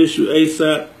dealing with an issue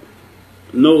ASAP.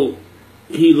 No,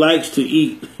 he likes to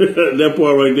eat. That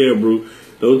part right there, Bruce.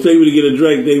 Don't take me to get a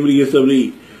drink, take me to get something to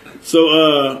eat.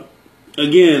 So,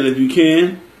 again, if you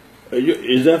can,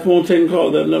 is that phone taking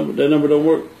calls? That number don't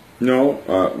work? No,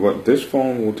 but this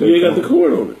phone will take. You ain't got the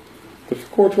cord on it. The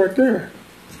cord's right there.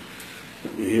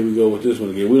 Here we go with this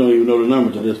one again. We don't even know the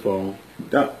number to this phone.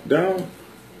 Down.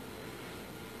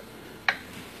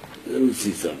 Let me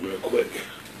see something real quick.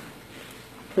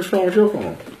 What's wrong with your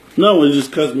phone? No, it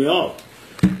just cuts me off.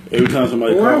 Every time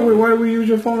somebody calls me. Why do we use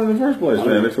your phone in the first place,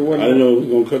 man? If it wasn't, I didn't know it was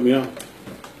going to cut me off.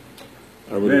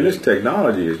 Man, this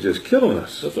technology is just killing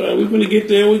us. That's all right. We're going to get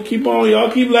there. We keep on.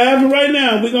 Y'all keep laughing right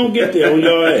now. We're going to get there on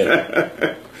y'all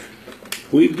at.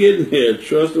 We're getting there.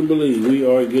 Trust and believe. We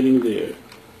are getting there.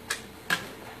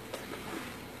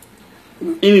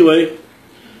 Anyway,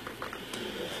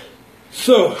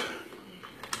 so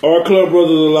are club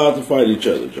brothers allowed to fight each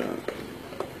other, John?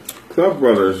 Club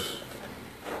brothers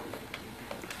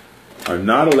are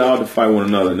not allowed to fight one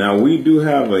another. Now, we do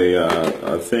have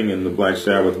a thing in the Black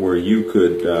Sabbath where you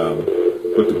could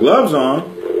put the gloves on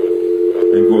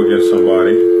and go against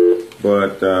somebody,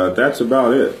 but that's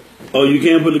about it. Oh, you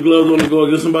can't put the gloves on and go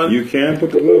against somebody? You can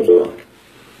put the gloves on.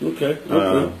 Okay.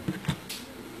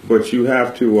 But you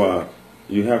have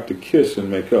to kiss and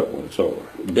make up when it's over.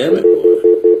 Damn it, boy.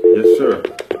 Yes, sir.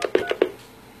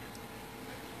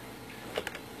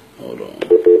 Hold on.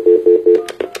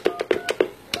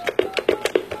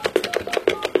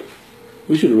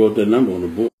 We should have wrote that number on the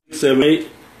board. 78.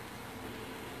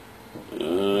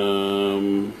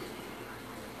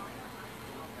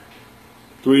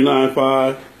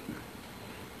 395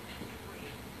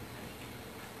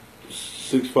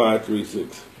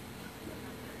 6536.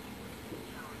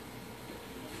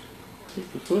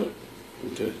 What the fuck?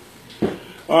 Okay.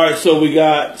 All right, so we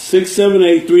got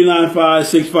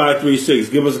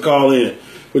 678-395-6536. Give us a call in.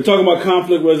 We're talking about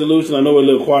conflict resolution. I know we're a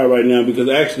little quiet right now because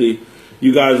actually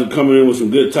you guys are coming in with some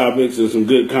good topics and some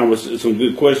good some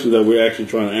good questions that we're actually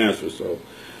trying to answer. So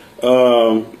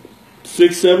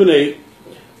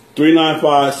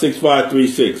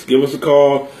 678-395-6536. Give us a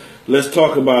call. Let's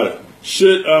talk about it.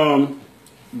 Should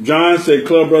John said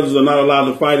club brothers are not allowed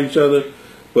to fight each other,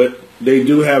 but they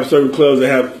do have certain clubs that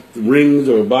have rings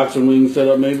or boxing rings set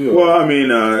up, maybe? Or? Well, I mean,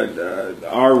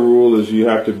 our rule is you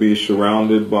have to be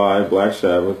surrounded by Black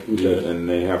Sabbath, okay. And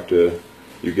they have to.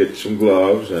 You get some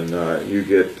gloves, and you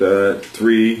get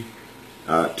 3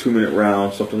 2-minute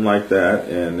rounds, something like that.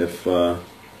 And if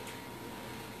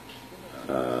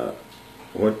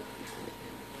what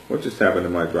just happened to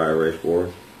my dry erase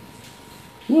board?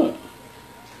 What?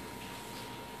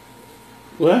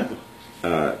 What happened?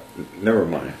 Never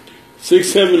mind.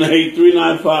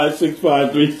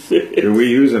 678-395-6536. Did we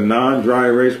use a non-dry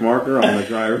erase marker on the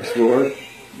dry erase board?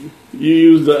 You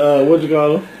use the, what you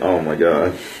call it? Oh, my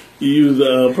God. You use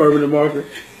the permanent marker?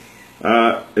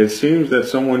 It seems that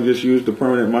someone just used the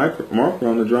permanent marker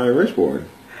on the dry erase board.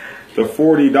 The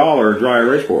 $40 dry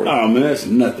erase board. Oh, man, that's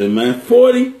nothing, man.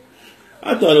 40?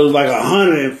 I thought it was like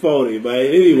 140, man.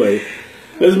 Anyway,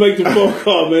 let's make the phone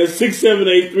call, man.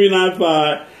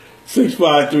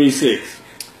 678-395-6536.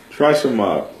 Try some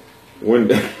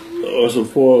window. or some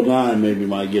 409 maybe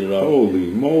might get it off.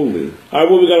 Holy moly. All right,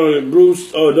 what we got on it?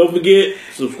 Bruce, don't forget,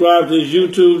 subscribe to his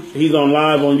YouTube. He's on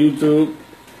live on YouTube.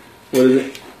 What is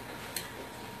it?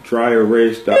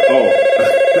 Dryerrace.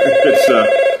 It's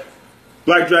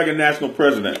Black Dragon National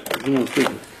President. Come on,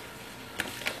 speaker.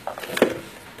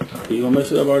 You gonna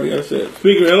mess it up already? I said.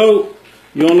 Speaker, hello.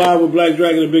 You on live with Black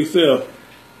Dragon and Big Cell.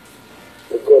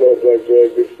 What's going on, Black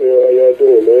Dragon, Big Cell? How y'all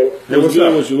doing, man? Hey, What's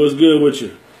good with you? What's good with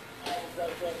you?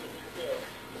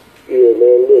 Yeah,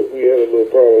 man, look, we had a little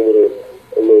problem with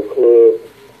a little club.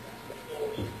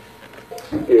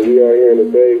 Yeah, we out here in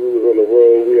the Bay. We was on the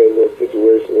road. We had a little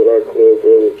situation with our club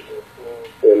brothers.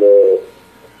 And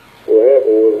what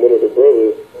happened was one of the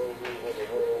brothers,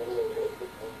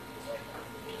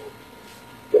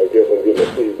 I guess I'm getting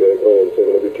my feedback on, so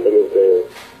let me turn this down.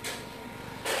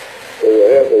 And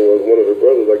what happened was one of the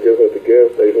brothers, I guess at the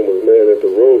gas station, was mad at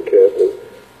the road captain,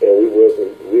 and we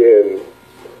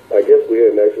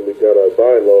hadn't actually got our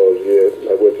bylaws yet,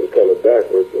 which is kind of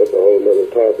backwards. That's a whole nother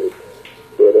topic.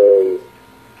 But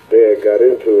they had got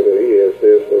into it, and he had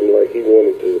said something like he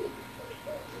wanted to,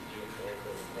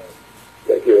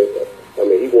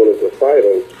 he wanted to fight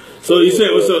him. So you said,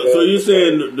 so you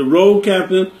saying the road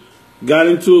captain got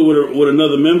into it with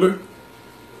another member?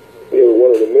 Yeah, with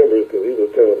one of the members, because he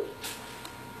was telling.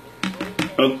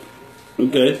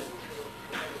 Okay.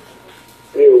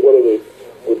 Yeah, with one of the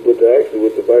with the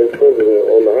vice president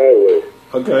on the highway.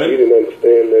 Okay. He didn't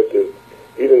understand that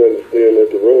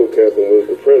the road captain was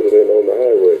the president on the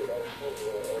highway.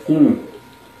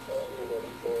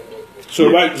 So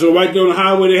right there on the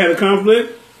highway they had a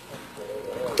conflict?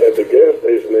 At the gas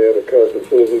station they had a conflict. As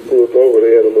soon as we pulled over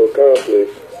they had a little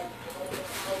conflict.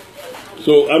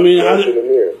 So I mean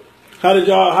how did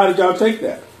y'all take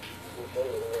that?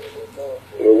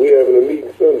 Well, we having a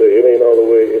meeting Sunday. It ain't all the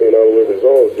way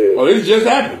resolved yet. Oh, this just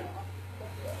happened.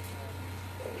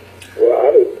 Well,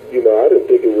 I didn't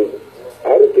think it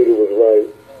was right.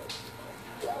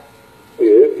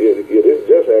 Yeah, this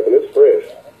just happened. It's fresh.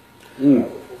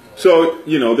 So,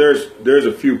 there's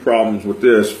a few problems with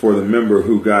this for the member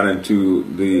who got into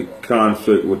the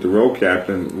conflict with the road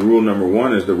captain. Rule number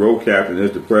one is the road captain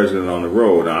is the president on the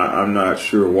road. I'm not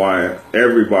sure why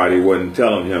everybody wasn't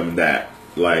telling him that.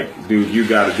 Like, dude, you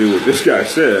got to do what this guy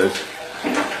says.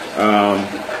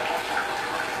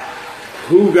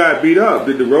 Who got beat up?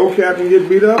 Did the road captain get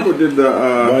beat up, or did the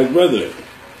vice president?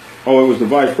 Oh, it was the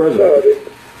vice president.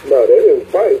 No, they didn't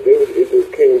fight. It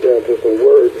just came down to some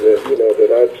words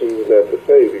that I choose not to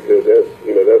say because that's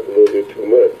a little bit too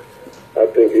much.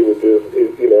 I think it was just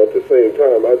at the same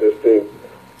time I just think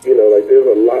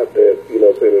there's a lot that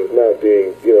is not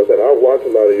being that I watch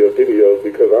a lot of your videos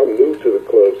because I'm new to the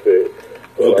club set.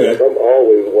 So okay. I'm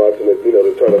always watching it,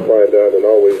 to try to find out and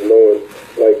always knowing.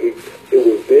 It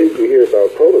was big to hear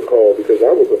about protocol because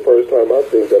that was the first time I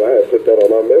think that I had put that on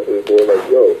my message board. Like,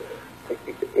 yo,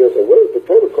 so what is the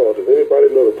protocol? Does anybody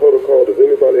know the protocol? Does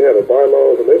anybody have the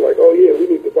bylaws? And they're like, oh yeah,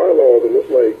 we need the bylaws. And it's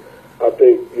like, I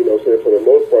think, for the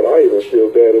most part, I even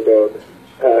feel bad about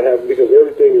how it happened because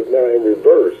everything is now in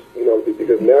reverse.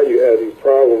 Because now you have these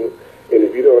problems, and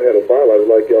if you don't have the bylaws,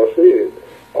 like y'all said,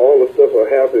 all the stuff will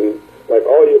happen. Like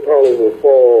all your problems will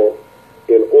fall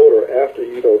in order after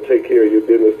you don't take care of your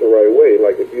business the right way.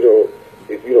 Like if you don't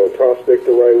prospect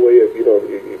the right way, if you don't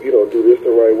do this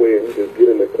the right way, and you just get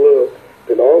in the club,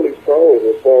 then all these problems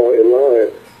will fall in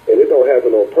line. And it don't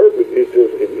happen on purpose. It's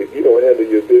just if you don't handle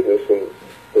your business from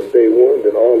day one,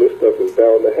 then all this stuff is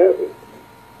bound to happen.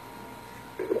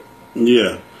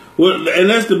 Yeah. Well, and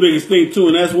that's the biggest thing too,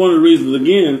 and that's one of the reasons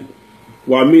again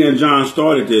why me and John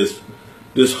started this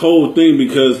whole thing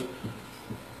because.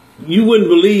 You wouldn't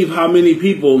believe how many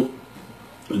people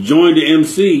joined the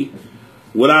MC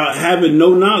without having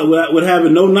no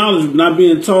knowledge, not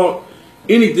being taught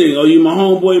anything. Oh, you my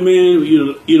homeboy, man.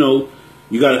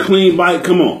 You got a clean bike.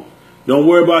 Come on, don't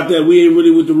worry about that. We ain't really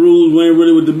with the rules. We ain't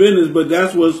really with the business. But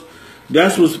that's what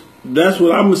I'm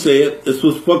gonna say. It's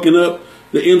what's fucking up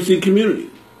the MC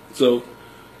community. So,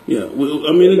 yeah.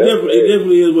 It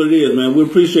definitely is what it is, man. We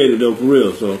appreciate it though, for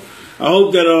real. So,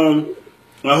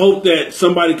 I hope that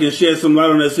somebody can shed some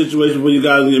light on that situation when you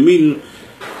guys in the meeting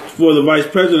for the vice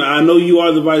president. I know you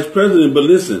are the vice president, but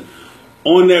listen,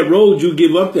 on that road, you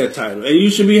give up that title. And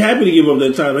you should be happy to give up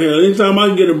that title. Hell, anytime I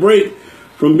can get a break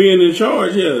from being in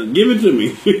charge, give it to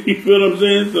me. You feel what I'm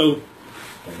saying? So.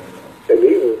 And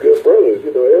these are good brothers.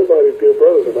 Everybody's good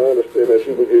brothers, and I understand that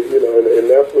you would and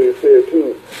that's what he said,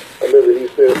 too. I remember he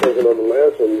said something on the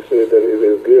last one. He said that it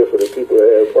is good for the people that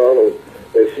have problems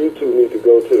that you two need to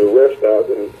go to the rest stop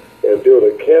and build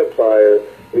a campfire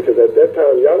Because at that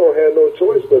time, y'all don't have no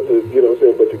choice but to, you know what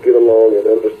I'm saying, but to get along and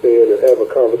understand and have a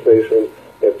conversation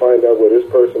and find out where this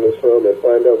person is from and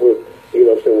find out what, you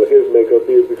know what I'm saying, what his makeup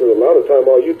is. Because a lot of time,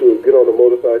 all you do is get on the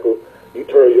motorcycle, you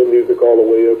turn your music all the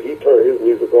way up, he turn his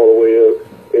music all the way up,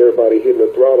 everybody hitting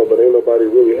the throttle, but ain't nobody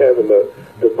really having the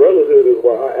brotherhood is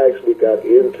why I actually got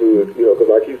into it, you know, because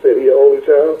like he said, he an only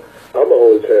child. I'm an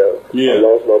only child. Yeah. I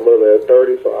lost my mother at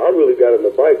 30, so I really got in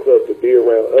the bike club to be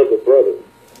around other brothers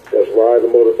that's riding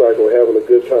the motorcycle, having a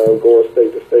good time, going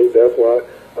state to state. That's why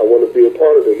I want to be a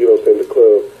part of the, you know, the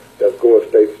club that's going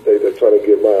state to state, that's trying to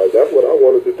get miles. That's what I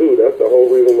wanted to do. That's the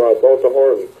whole reason why I bought the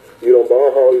Harley. You don't buy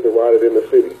a Harley to ride it in the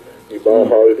city. You buy a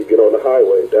Harley to get on the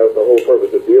highway. That's the whole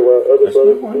purpose, to be around other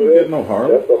brothers to do that. No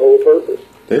Harley. That's the whole purpose.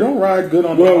 They don't ride good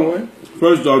on the highway.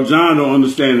 First off, John don't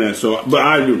understand that, so but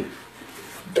I do.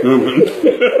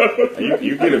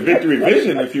 You get a victory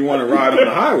vision if you want to ride on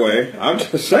the highway. I'm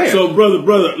just saying. So, brother,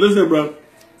 listen, brother.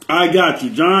 I got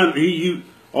you, John. You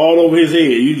all over his head.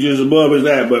 You just above his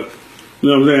head, but you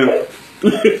know what I'm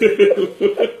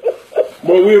saying.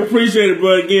 But we appreciate it,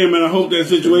 brother. Again, man. I hope that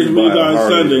situation with you guys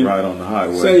Sunday. Ride on the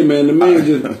highway. Say, man, the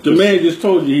man just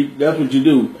told you that's what you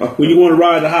do. When you want to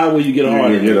ride the highway, you get a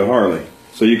Harley. You get a Harley,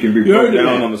 so you can be put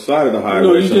down on the side of the highway.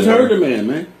 No, you just heard the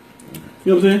man.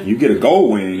 You know what I'm saying? You get a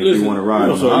gold wing if you want to ride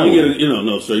on the highway.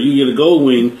 You get a gold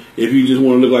wing if you just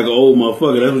want to look like an old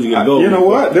motherfucker. That's what you get a gold wing. You know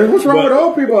what? What's wrong with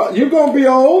old people? You're going to be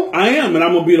old. I am, and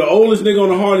I'm going to be the oldest nigga on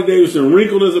the Harley Davidson,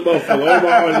 wrinkled as a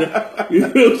motherfucker. You know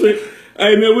what I'm saying?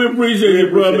 Hey, man, we appreciate you,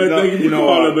 bro, man. Thank you for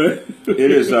calling, man.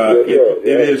 It is,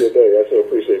 it is. I so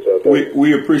appreciate y'all.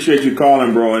 We appreciate you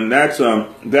calling, bro. And that's,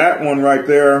 that one right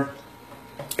there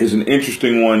is an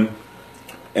interesting one.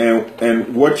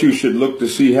 And what you should look to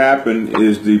see happen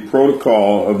is the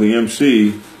protocol of the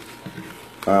MC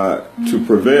to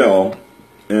prevail,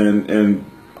 and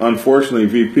unfortunately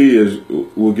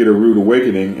VP will get a rude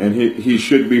awakening, and he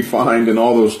should be fined and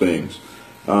all those things.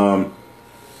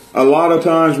 A lot of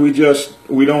times we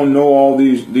don't know all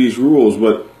these rules,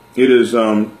 but it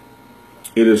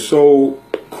is so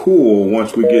cool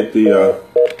once we get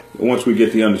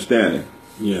the understanding.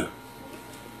 Yeah.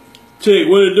 Chick,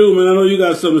 what it do, man? I know you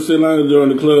got something to say like during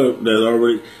the club that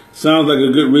already sounds like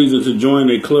a good reason to join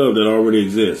a club that already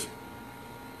exists.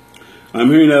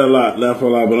 I'm hearing that a lot,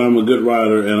 but I'm a good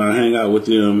rider and I hang out with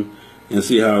them and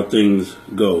see how things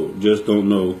go. Just don't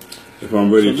know if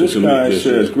I'm ready to commit this.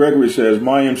 This guy Gregory says,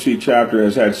 my MC chapter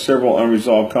has had several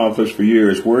unresolved conflicts for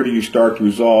years. Where do you start to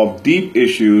resolve deep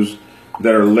issues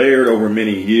that are layered over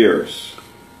many years?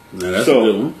 Now that's a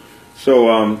good one.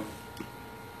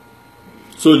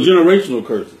 So generational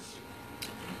curses.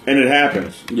 And it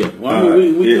happens. Yeah. Well,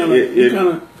 we kind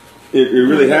of. It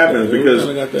really happens because,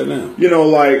 got that now. You know,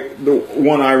 like the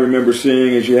one I remember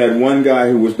seeing is you had one guy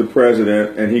who was the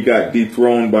president and he got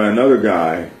dethroned by another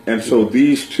guy. And so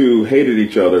these two hated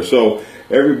each other. So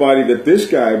everybody that this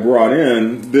guy brought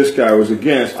in, this guy was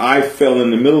against. I fell in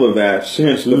the middle of that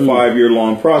since the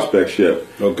 5-year-long prospectship.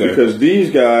 Okay. Because these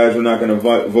guys are not going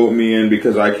to vote me in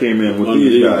because I came in with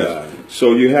these guys.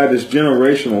 So you had this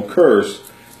generational curse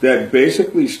that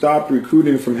basically stopped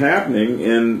recruiting from happening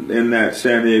in that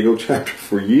San Diego chapter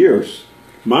for years.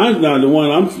 Mine's not the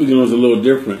one I'm speaking of is a little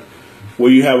different,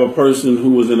 where you have a person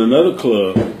who was in another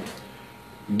club,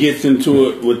 gets into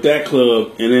it with that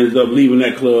club, and ends up leaving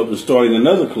that club and starting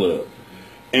another club.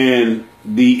 And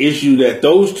the issue that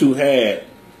those two had,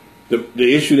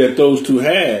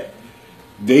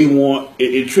 they want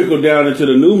it trickled down into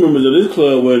the new members of this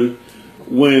club when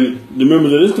the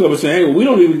members of this club are saying, hey, well, we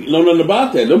don't even know nothing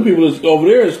about that. Them people over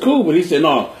there is cool. But he said,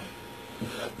 no,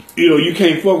 you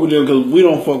can't fuck with them because we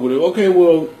don't fuck with them. Okay,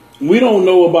 well, we don't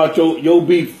know about your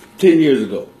beef 10 years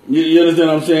ago. You understand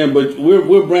what I'm saying? But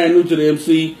we're brand new to the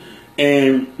MC,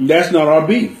 and that's not our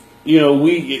beef.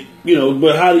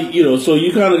 But how do you, so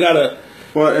you kind of got to.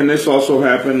 Well, and this also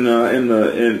happened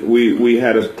we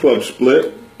had a club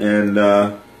split, and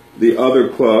the other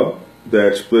club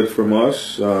that split from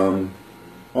us,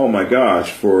 oh my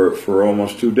gosh, for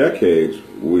almost 2 decades,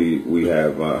 we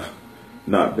have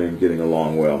not been getting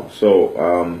along well.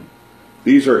 So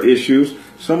these are issues.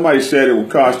 Somebody said it would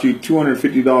cost you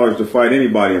 $250 to fight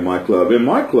anybody in my club. In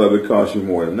my club, it costs you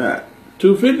more than that.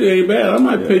 $250 ain't bad. I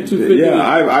might pay $250. Yeah,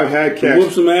 I've had cats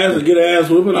whoop some ass and get an ass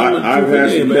whooping. I've had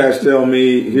some cats tell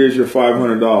me, "Here's your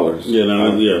 $500." Yeah,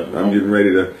 I'm getting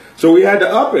ready to. So we had to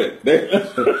up it.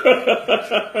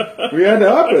 We had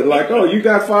to up it. Like, oh, you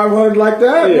got 500 like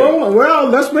that? Yeah. Well,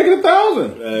 let's make it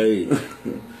 1,000. Hey,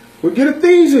 we'll get a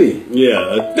Theezy.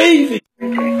 Yeah, a Theezy.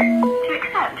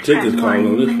 Check this calling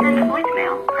on this one. phone.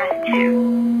 Voicemail, press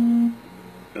 2.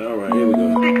 All right, here we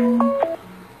go.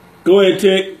 Go ahead,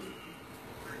 Tick.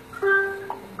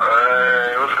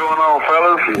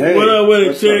 Hey, what up with it,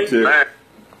 what's up, Chick? Chick?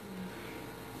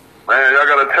 Man, y'all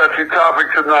got a touchy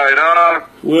topic tonight, huh?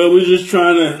 Well, we're just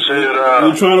trying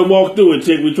to walk through it,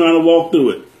 Chick. We're trying to walk through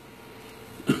it.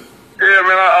 Yeah,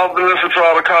 man, I've been listening to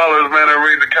all the callers, man, and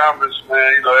reading the comments,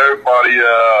 man. You know, everybody, you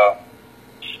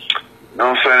know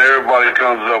what I'm saying? Everybody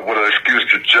comes up with an excuse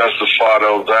to justify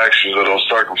those actions or those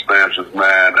circumstances,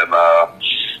 man. And,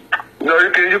 you know,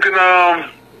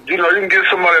 you can get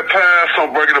somebody a pass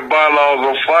on breaking the bylaws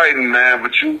or fighting, man,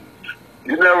 but you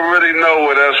never really know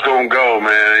where that's going to go,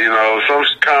 man. You know, some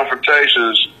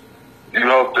confrontations, you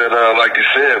hope that, like you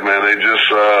said, man, they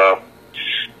just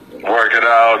work it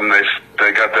out and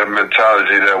they got that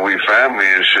mentality that we family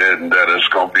and shit and that it's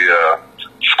going to be a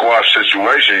squash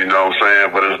situation, you know what I'm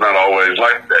saying? But it's not always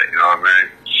like that, you know what I mean?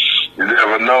 You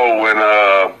never know when,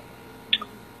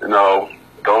 you know,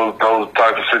 those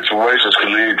type of situations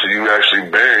can lead to you actually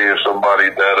burying somebody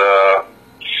that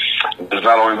is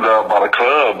not only loved by the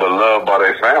club, but loved by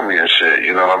their family and shit,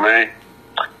 you know what I mean?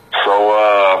 So,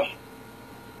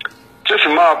 just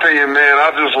in my opinion, man,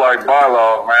 I just like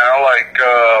bylaws, man.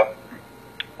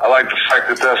 I like the fact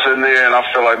that that's in there, and I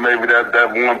feel like maybe that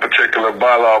one particular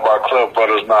bylaw about Club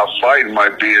Brothers Not Fighting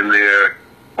might be in there,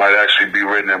 might actually be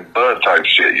written in blood type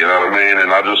shit, you know what I mean?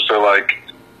 And I just feel like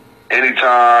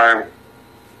anytime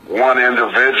one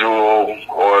individual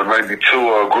or maybe two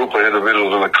or a group of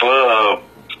individuals in a club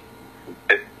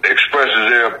expresses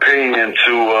their opinion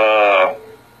to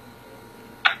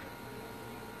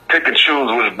pick and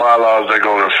choose which bylaws they're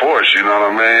going to enforce, you know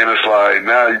what I mean? It's like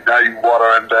now you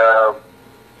watering down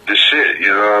the shit, you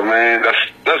know what I mean?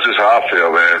 That's just how I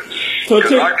feel, man. So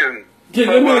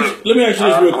let me ask you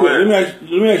this real quick. Let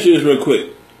me ask you this real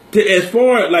quick. As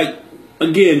far like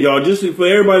again, y'all, just for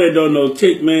everybody that don't know,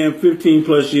 Tick, man, 15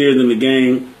 plus years in the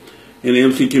game, in the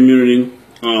MC community,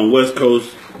 West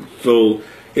Coast. So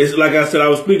it's like I said, I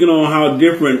was speaking on how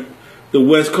different the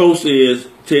West Coast is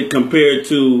compared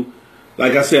to,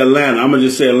 like I said, Atlanta. I'm gonna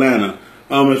just say Atlanta.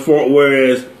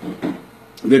 Whereas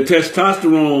the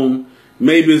testosterone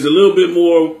maybe is a little bit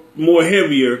more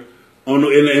heavier on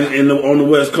the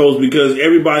West Coast because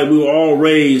we were all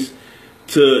raised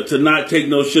to not take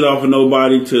no shit off of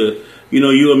nobody. To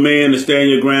you a man to stand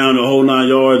your ground the whole 9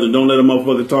 yards and don't let a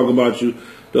motherfucker talk about you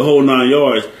the whole 9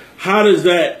 yards. How does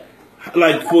that,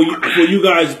 like for you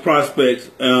guys prospects?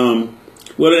 Well,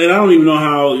 and I don't even know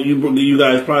how you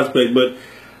guys prospect, but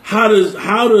how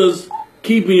does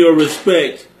keeping your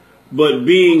respect but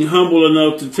being humble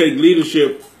enough to take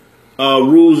leadership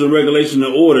rules and regulations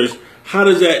and orders, how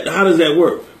does that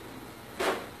work?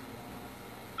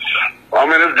 I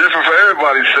mean, it's different for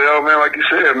everybody, Sal, man. Like you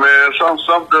said, man,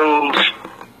 some dudes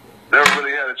never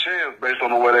really had a chance based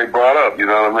on the way they brought up. You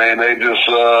know what I mean? They just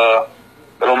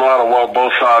they don't know how to walk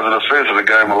both sides of the fence in the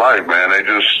game of life, man. They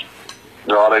just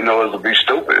all they know is to be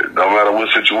stupid, no matter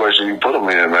what situation you put them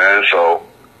in, man. So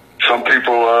some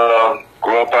people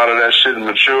grow up out of that shit and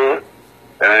mature.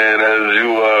 And as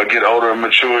you get older and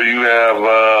mature, you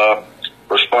have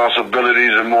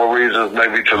responsibilities and more reasons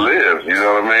maybe to live, you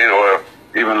know what I mean? Or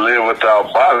even live without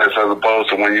violence as opposed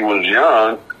to when you was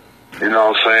young, you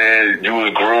know what I'm saying? You was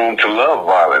groomed to love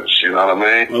violence, you know what I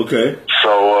mean? Okay.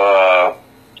 So,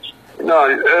 no, I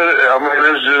mean,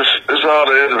 it's all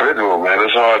the individual, man.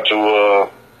 It's hard to,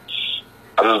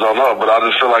 I just don't know, but I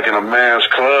just feel like in a man's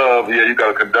club, yeah, you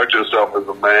got to conduct yourself as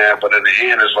a man, but in the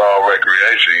end, it's all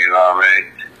recreation, you know what I mean?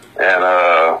 And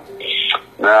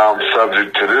now I'm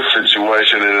subject to this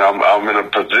situation, and I'm in a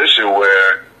position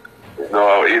where,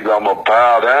 either I'm going to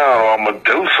bow down or I'm going to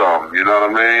do something, you know what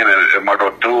I mean? And am I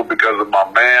going to do it because of my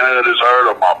manhood is hurt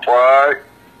or my pride?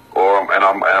 Or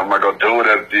am I going to do it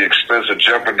at the expense of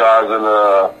jeopardizing,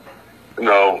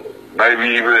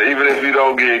 maybe even if you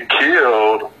don't get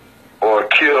killed, or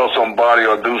kill somebody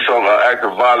or do some act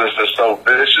of violence that's so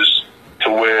vicious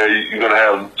to where you're going to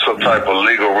have some type of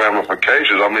legal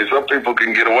ramifications. I mean, some people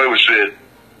can get away with shit,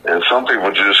 and some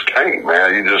people just can't,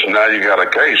 man. Now you got a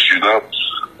case,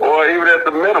 Or even at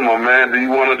the minimum, man, do you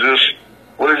want to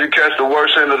what if you catch the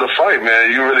worst end of the fight,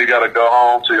 man? You really got to go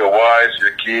home to your wife,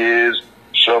 your kids,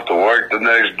 show up to work the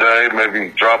next day, maybe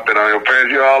drop it on your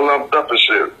parents. You're all lumped up and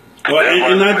shit. Well,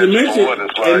 and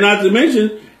not to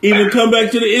mention, even come back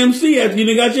to the MC after you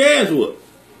done got your ass whooped.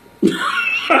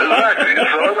 Exactly.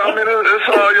 So I mean, it's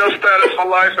all your status for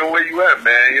life and where you at,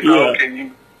 man. Yeah.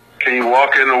 Can you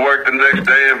walk into work the next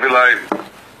day and be like,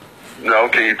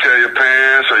 can you tell your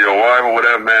parents or your wife or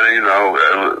whatever, man?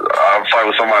 I'll fight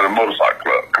with somebody in a motorcycle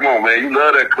club. Come on, man. You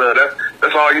love that club.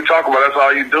 That's all you talk about. That's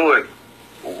all you do it.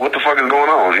 What the fuck is going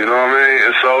on? You know what I mean?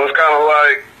 And so it's kind of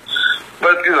like,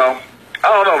 but I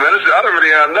don't know, man. I didn't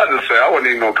really have nothing to say. I wasn't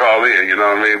even going to call in, you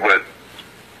know what I mean? But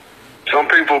some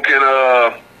people can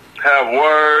have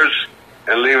words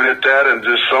and leave it at that, and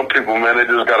just some people, man, they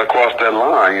just got to cross that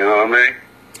line. You know what I mean?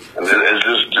 And it's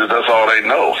just that's all they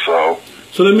know.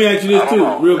 So let me ask you this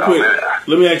too, real quick.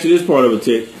 Let me ask you this part of it,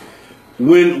 Tick.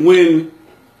 When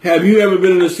have you ever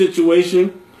been in a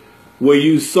situation where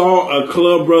you saw a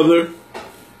club brother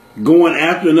going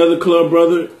after another club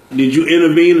brother? Did you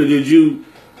intervene, or did you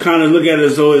kind of look at it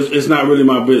as though it's not really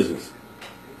my business?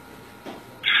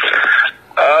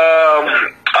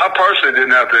 I personally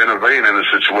didn't have to intervene in the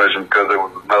situation because there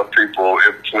was enough people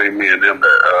in between me and them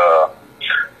that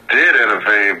did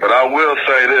intervene. But I will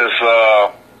say this,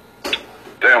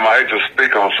 damn, I hate to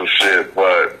speak on some shit,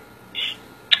 but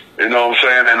you know what I'm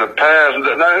saying, in the past,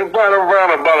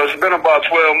 it's been about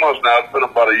 12 months now, it's been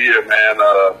about a year, man.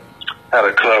 Had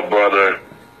a club brother,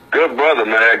 good brother,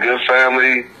 man, good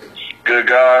family, good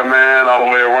guy, man, all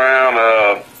the way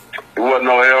around. He wasn't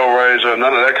no hellraiser,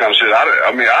 none of that kind of shit.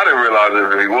 I didn't realize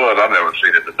if he was. I never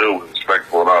seen it to do with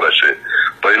respectful and all that shit.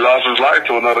 But he lost his life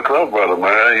to another club brother,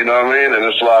 man. You know what I mean? And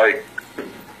it's like,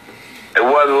 it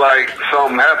wasn't like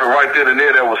something happened right then and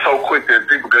there that was so quick that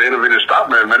people could intervene and stop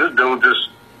him. Man, this dude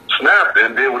just snapped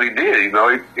and did what he did. You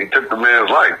know, he took the man's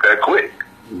life that quick.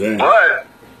 Damn. But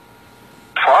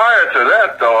prior to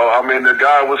that, though, I mean, the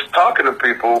guy was talking to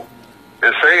people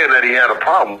and saying that he had a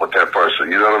problem with that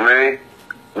person. You know what I mean?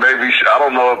 Maybe, I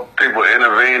don't know if people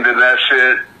intervened in that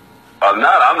shit or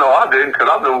not. I know I didn't, because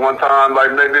I knew one time,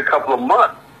 like maybe a couple of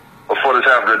months before this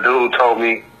happened, the dude told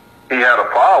me he had a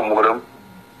problem with him.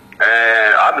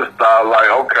 And I just thought,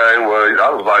 like, okay, well, I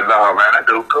was like, nah, man, that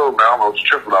dude cool, man. I don't know what you're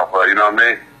tripping off of, you know what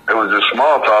I mean? It was just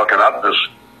small talk, and I just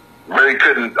really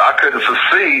couldn't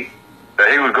foresee that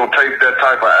he was going to take that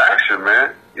type of action,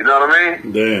 man. You know what I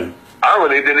mean? Damn. I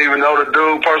really didn't even know the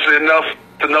dude personally enough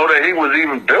to know that he was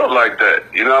even built like that.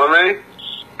 You know what I mean?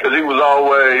 Because he was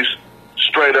always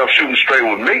straight up shooting straight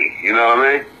with me. You know what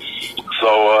I mean?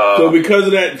 So because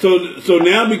of that, so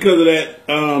now because of that,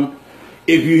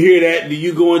 if you hear that, do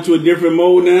you go into a different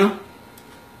mode now?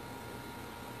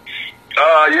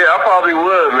 Yeah, I probably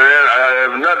would, man.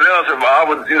 If nothing else, if I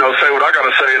would, say what I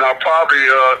gotta say, and I'll probably,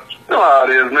 you know how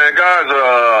it is, man. Guys,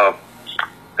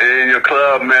 in your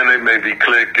club, man, they may be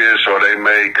cliquish, or they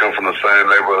may come from the same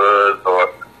neighborhoods,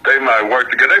 or they might work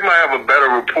together. They might have a better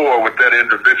rapport with that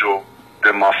individual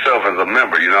than myself as a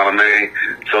member, you know what I mean?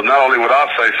 So not only would I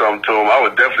say something to them, I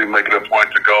would definitely make it a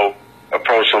point to go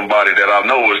approach somebody that I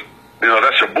know is,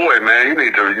 that's your boy, man. You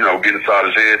need to, get inside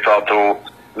his head, talk to him,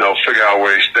 figure out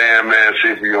where he stand, man, see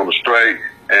if he's on the straight.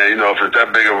 And, if it's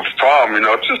that big of a problem,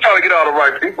 just try to get all the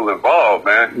right people involved,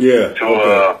 man. Yeah.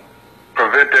 To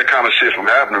prevent that kind of shit from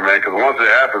happening, man. Because once it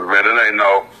happens, man, it ain't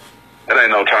no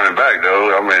turning back,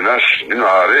 though. I mean, that's,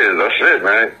 how it is. That's it,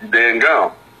 man. You're dead and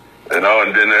gone. And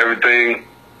then everything,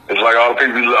 it's like all the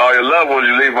people, all your loved ones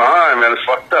you leave behind, man, it's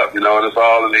fucked up, and it's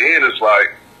all in the end, it's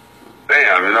like,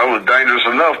 damn, it was dangerous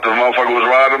enough. The motherfucker was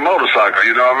riding a motorcycle,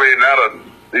 you know what I mean? Now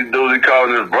these dudes, he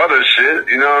calling his brother shit,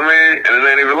 you know what I mean? And it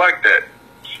ain't even like that.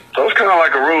 So it's kind of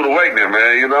like a rude awakening,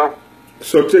 man,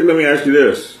 So, Tick, let me ask you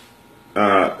this.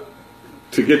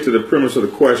 To get to the premise of the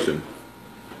question,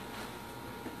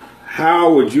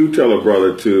 how would you tell a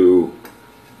brother to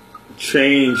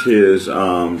change his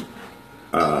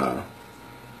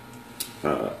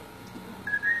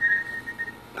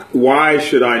why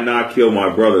should I not kill my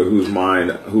brother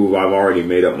who I've already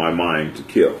made up my mind to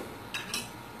kill?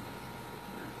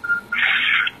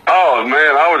 Oh,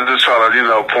 man, I was just trying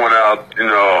to, point out,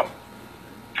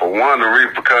 for one, the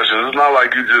repercussions. It's not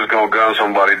like you just going to gun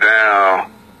somebody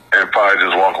down and probably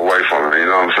just walk away from it,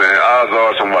 you know what I'm saying? Odds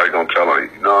are somebody going to tell on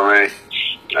you, you know what I mean?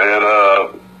 And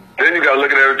then you got to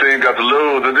look at everything you got to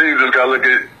lose, and then you just got to look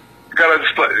at, if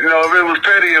it was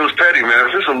petty, it was petty,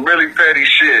 man. If it's some really petty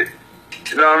shit,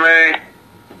 you know what I mean?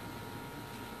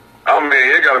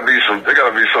 It gotta be something, you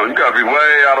gotta be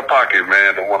way out of pocket,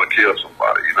 man, to want to kill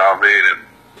somebody, you know what I mean?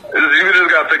 And you just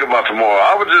gotta think about tomorrow.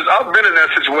 I've been in that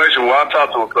situation where I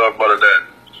talked to a club brother that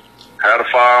had a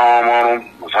firearm on him,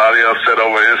 was highly upset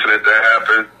over an incident that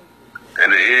happened.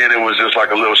 In the end, it was just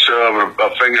like a little shove and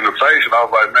a finger in the face, and I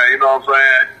was like, man, you know what I'm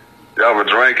saying? Y'all were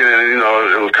drinking, and,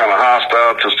 it was kind of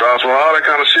hostile, testosterone, all that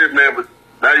kind of shit, man, but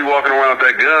now you walking around with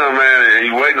that gun, man, and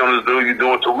you waiting on this dude, you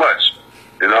doing too much.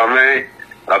 You know what I mean?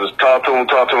 I just talked to him.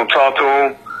 I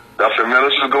said, man,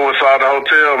 let's just go inside the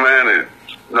hotel, man. And,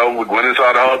 we went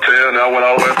inside the hotel, and I went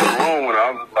all the way up to the room, and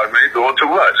I was just like, man, you're doing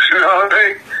too much. You know what I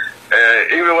mean?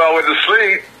 And even when I went to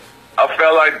sleep, I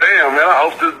felt like, damn, man, I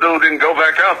hope this dude didn't go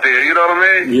back out there. You know what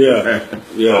I mean? Yeah.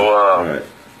 So, right.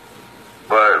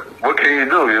 But what can you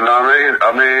do? You know what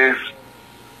I mean?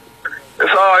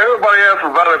 it's all, everybody has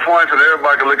some valid points and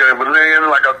everybody can look at it, but then,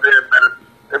 like I said, man,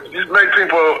 if you make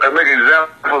people, and make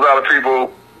examples out of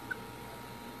people,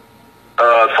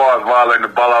 as far as violating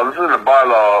the bylaws, this is in the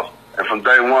bylaws, and from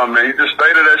day one, man, you just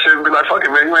stated that shit and be like, fuck it,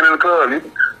 man, you ain't in the club. You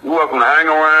welcome to hang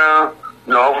around,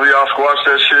 you know, hopefully y'all squash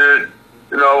that shit.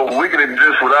 You know, we can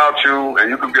exist without you, and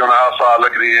you can be on the outside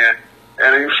looking in,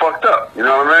 and then you fucked up, you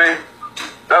know what I mean?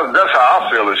 That's how I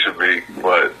feel it should be,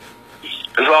 but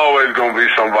it's always gonna be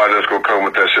somebody that's gonna come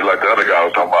with that shit like the other guy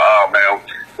was talking about. Oh man,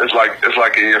 it's like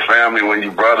in your family when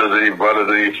you brothers and you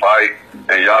fight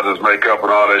and y'all just make up and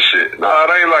all that shit. No,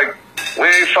 it ain't like, we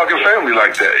ain't fucking family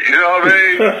like that. You know what I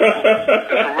mean?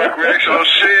 It's some recreational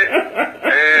shit,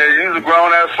 and you's a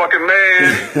grown ass fucking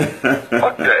man.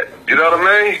 Fuck that. You know what I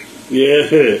mean? Yeah.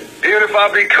 Even if I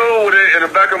be cool with it, in the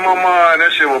back of my mind,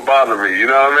 that shit will bother me. You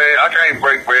know what I mean? I can't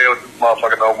break bread with this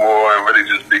motherfucker no more and really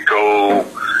just be cool.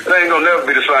 It ain't gonna never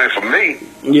be the same for me.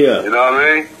 Yeah. You know what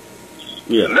I mean?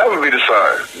 Yeah. It'll never be the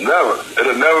same. Never.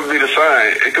 It'll never be the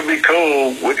same. It could be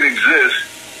cool, we could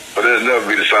exist, but it'll never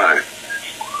be the same.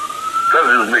 That's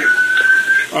just me.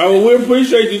 All right, well, we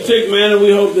appreciate you, Tick, man, and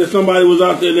we hope that somebody was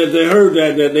out there that they heard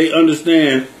that they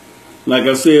understand. Like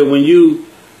I said, when you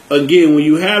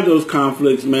have those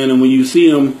conflicts, man, and when you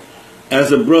see them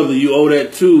as a brother, you owe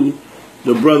that to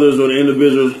the brothers or the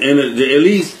individuals, and at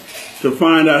least to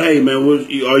find out, hey, man,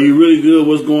 are you really good?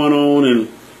 What's going on, and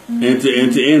to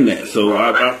end that. So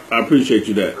I appreciate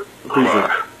you that. Appreciate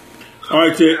it. All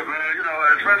right, Tick. Yeah, man, you know,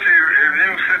 especially if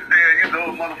you sit there and you know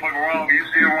the motherfucker wrong, you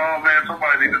see him wrong, man,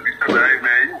 somebody needs to be saying, hey,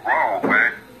 man, you wrong,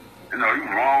 man. You know, you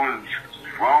wrong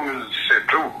as shit,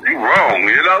 too. You wrong,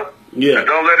 you know? Yeah. And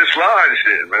don't let it slide and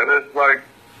shit, man. It's like,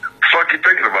 fuck you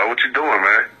thinking about? What you doing,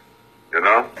 man? You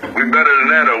know? We better than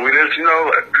that, though. We just, you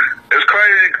know, it's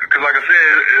crazy, because like I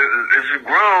said, if you're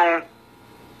grown,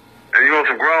 and you want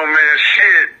some grown man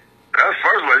shit, that's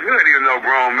first place. You ain't even no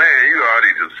grown man. You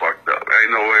already just fucked up.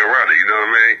 Ain't no way around it. You know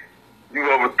what I mean? You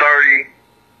over 30,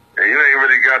 and you ain't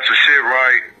really got your shit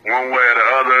right one way or the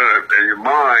other in your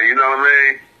mind. You know what I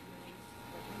mean?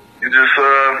 You just,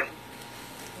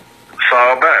 it's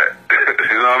all bad.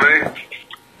 You know what I mean?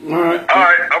 All right. All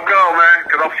right, I'm gone, man,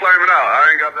 because I'm flaming out.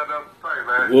 I ain't got nothing else to say,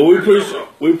 man. Well,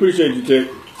 we appreciate you, Tick.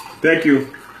 Thank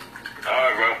you. All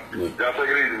right, bro. Y'all take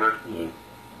it easy, man. Yeah.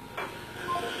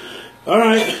 All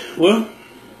right. Well,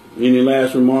 any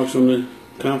last remarks on the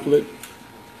conflict?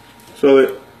 So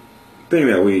the thing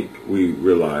that we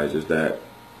realize is that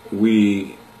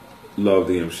we love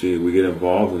the MC, we get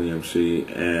involved in the MC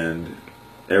and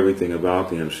everything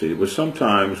about the MC, but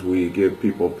sometimes we give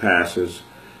people passes.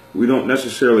 We don't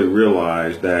necessarily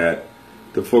realize that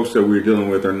the folks that we're dealing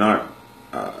with are not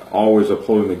always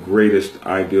upholding the greatest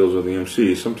ideals of the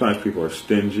MC. Sometimes people are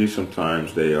stingy,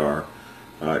 sometimes they are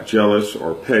jealous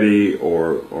or petty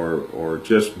or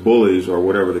just bullies or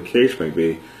whatever the case may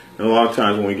be. And a lot of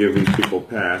times when we give these people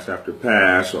pass after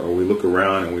pass, or we look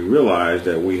around and we realize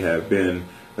that we have been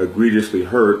egregiously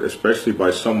hurt, especially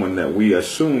by someone that we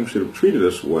assume should have treated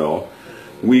us well,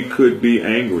 we could be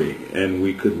angry and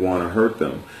we could want to hurt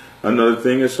them. Another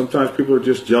thing is sometimes people are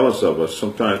just jealous of us.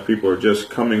 Sometimes people are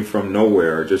just coming from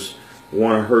nowhere, just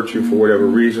want to hurt you for whatever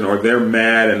reason, or they're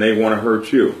mad and they want to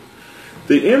hurt you.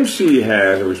 The MC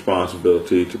has a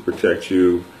responsibility to protect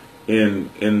you in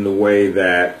the way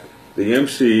that the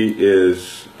MC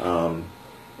is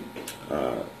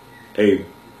a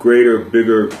greater,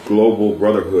 bigger global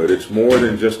brotherhood. It's more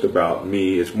than just about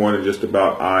me. It's more than just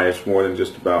about I. It's more than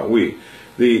just about we.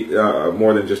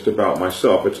 More than just about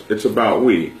myself. It's about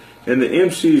we. And the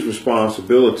MC's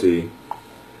responsibility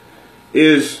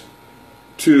is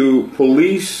to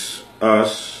police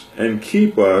us and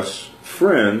keep us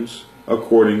friends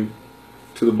according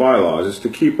to the bylaws. It's to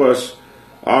keep us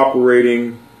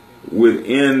operating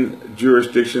within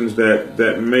jurisdictions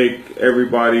that make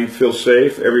everybody feel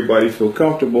safe, everybody feel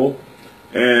comfortable,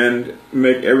 and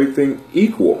make everything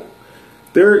equal.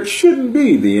 There shouldn't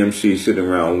be the MC sitting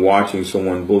around watching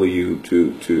someone bully you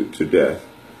to death.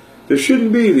 There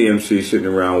shouldn't be the MC sitting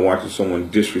around watching someone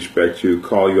disrespect you,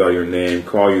 call you out of your name,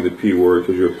 call you the P word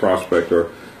because you're a prospect,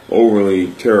 or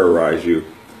overly terrorize you.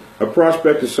 A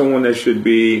prospect is someone that should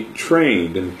be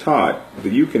trained and taught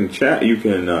that you can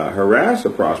harass a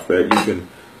prospect,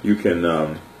 you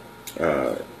can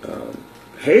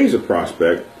haze a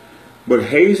prospect, but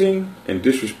hazing and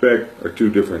disrespect are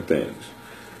two different things.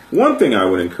 One thing I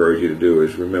would encourage you to do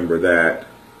is remember that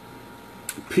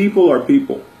people are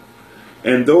people.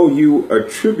 And though you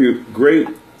attribute great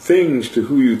things to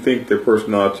who you think their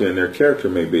personality and their character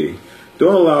may be,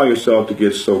 don't allow yourself to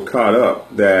get so caught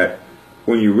up that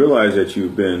when you realize that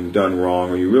you've been done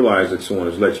wrong, or you realize that someone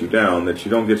has let you down, that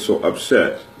you don't get so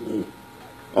upset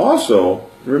Also,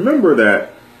 remember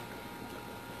that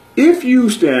if you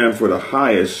stand for the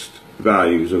highest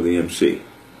values of the MC,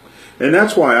 and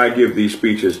that's why I give these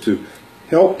speeches, to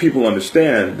help people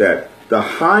understand that the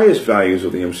highest values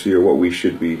of the MC are what we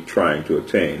should be trying to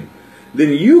attain,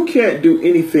 then you can't do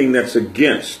anything that's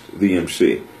against the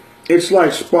MC. It's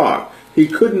like Spock. He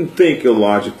couldn't think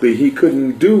illogically. He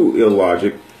couldn't do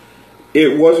illogic.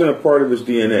 It wasn't a part of his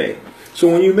DNA. So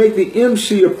when you make the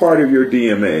MC a part of your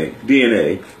DNA,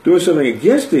 doing something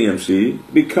against the MC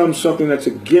becomes something that's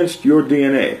against your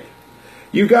DNA.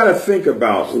 You got to think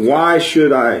about, why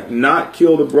should I not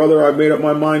kill the brother I've made up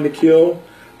my mind to kill?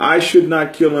 I should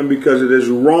not kill him because it is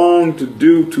wrong to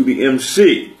do to the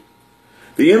MC.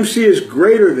 The MC is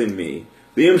greater than me.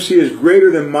 The MC is greater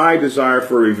than my desire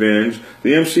for revenge.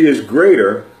 The MC is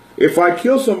greater. If I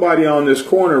kill somebody on this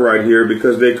corner right here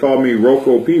because they call me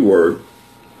Rocco P-word,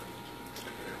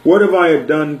 what have I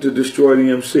done to destroy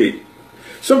the MC?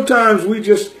 Sometimes we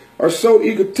just are so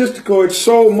egotistical. It's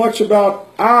so much about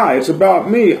I. It's about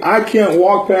me. I can't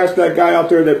walk past that guy out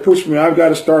there that pushed me. I've got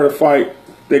to start a fight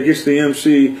that gets the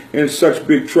MC in such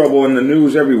big trouble in the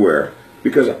news everywhere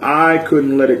because I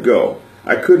couldn't let it go.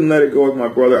 I couldn't let it go with my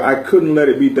brother. I couldn't let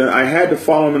it be done. I had to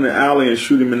follow him in the alley and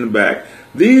shoot him in the back.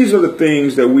 These are the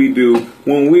things that we do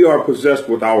when we are possessed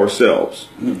with ourselves.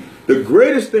 The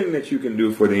greatest thing that you can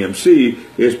do for the MC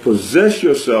is possess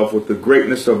yourself with the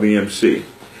greatness of the MC.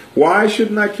 Why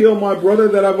shouldn't I kill my brother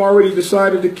that I've already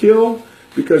decided to kill?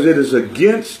 Because it is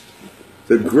against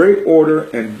the great order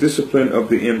and discipline of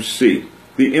the MC.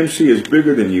 The MC is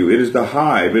bigger than you. It is the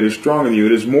hive. It is stronger than you.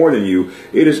 It is more than you.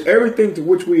 It is everything to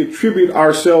which we attribute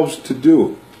ourselves to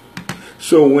do.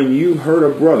 So when you hurt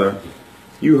a brother,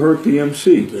 you hurt the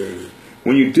MC.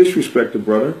 When you disrespect a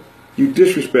brother, you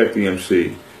disrespect the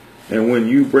MC. And when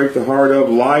you break the heart of,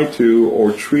 lie to,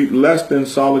 or treat less than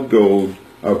solid gold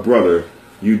a brother,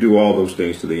 you do all those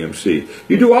things to the MC.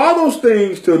 You do all those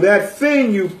things to that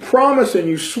thing you promise and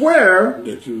you swear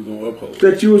that you was going to uphold.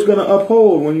 That you was going to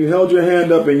uphold when you held your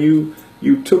hand up and you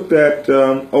took that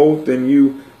oath and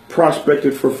you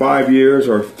prospected for 5 years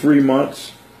or 3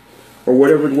 months or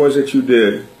whatever it was that you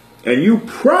did, and you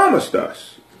promised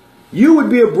us you would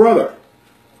be a brother.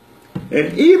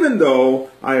 And even though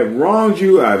I have wronged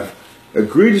you, I've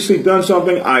egregiously done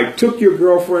something, I took your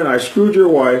girlfriend, I screwed your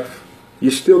wife, you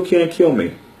still can't kill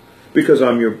me because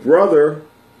I'm your brother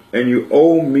and you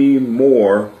owe me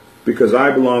more because I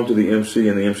belong to the MC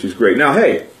and the MC's great. Now,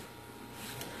 hey,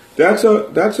 that's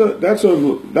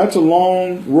a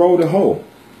long road to hoe.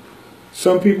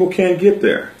 Some people can't get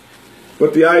there.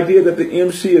 But the idea that the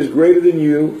MC is greater than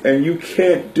you and you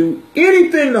can't do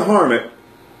anything to harm it,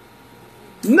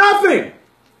 nothing,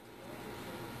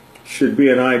 should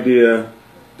be an idea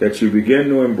that you begin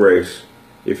to embrace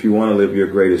if you want to live your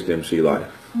greatest MC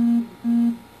life.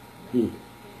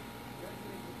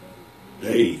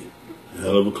 Hey,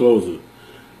 hell of a closer.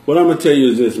 What I'm going to tell you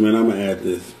is this, man. I'm going to add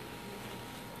this.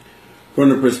 From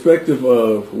the perspective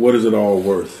of what is it all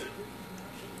worth?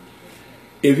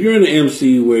 If you're in an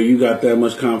MC where you got that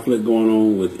much conflict going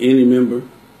on with any member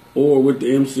or with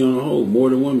the MC on the whole,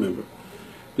 more than one member,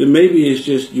 then maybe it's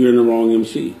just you're in the wrong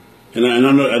MC. And I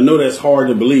know that's hard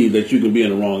to believe that you can be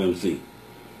in the wrong MC.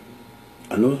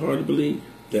 I know it's hard to believe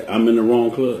that I'm in the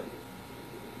wrong club.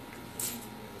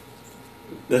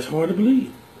 That's hard to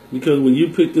believe. Because when you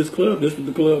picked this club, this was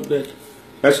the club that...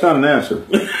 That's not an answer.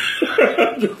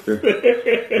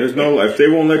 There's no... If they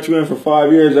won't let you in for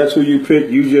 5 years, that's who you pick.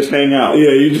 You just hang out.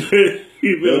 Yeah,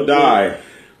 you'll die.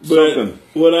 But Something.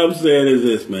 What I'm saying is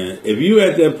this, man. If you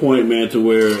at that point, man, to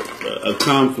where a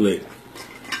conflict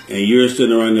and you're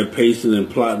sitting around there pacing and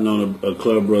plotting on a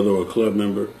club brother or a club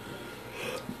member,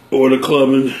 or the club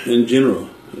in general,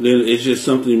 then it's just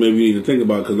something maybe you need to think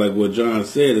about. Because like what John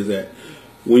said is that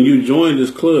when you joined this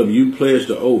club, you pledged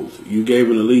the oath. You gave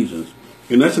an allegiance.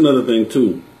 And that's another thing,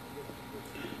 too.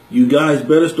 You guys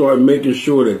better start making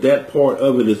sure that that part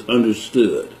of it is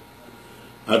understood.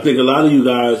 I think a lot of you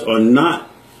guys are not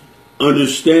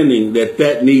understanding that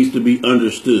that needs to be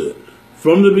understood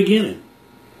from the beginning.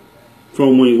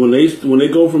 From when they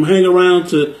go from hang around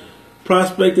to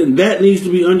prospecting, that needs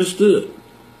to be understood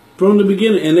from the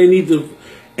beginning, and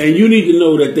you need to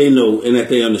know that they know and that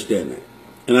they understand that.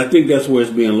 And I think that's where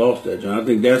it's being lost at, John. I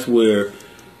think that's where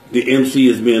the MC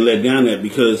is being let down at,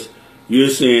 because you're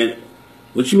saying,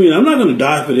 what you mean? I'm not going to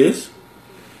die for this.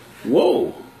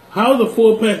 Whoa. How's a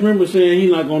full patch member saying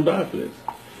he's not going to die for this?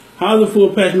 How's a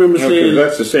full patch member saying...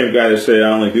 That's the same guy that said,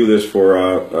 I only do this for...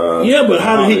 yeah, but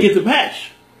how did he get the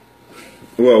patch?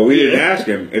 Well, we didn't ask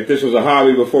him if this was a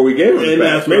hobby before we gave him the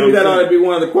patch. Maybe that ought to be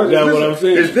one of the questions. That's what I'm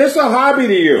saying. Is this a hobby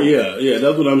to you? Yeah,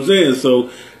 that's what I'm saying.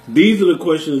 So these are the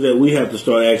questions that we have to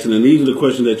start asking, and these are the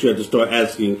questions that you have to start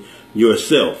asking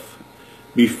yourself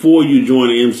before you join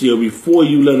the MC or before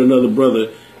you let another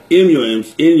brother in your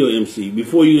MC,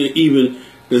 before you even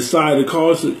decide to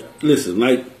call. Listen,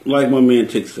 like my man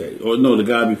Tick said, or no, the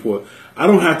guy before, I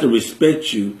don't have to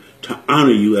respect you to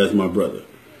honor you as my brother.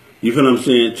 You feel what I'm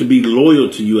saying? To be loyal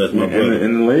to you as my brother.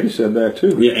 And the lady said that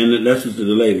too. Yeah, and that's just the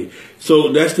lady.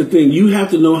 So that's the thing. You have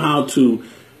to know how to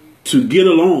get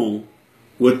along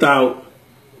without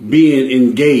being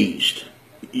engaged.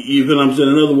 You feel what I'm saying?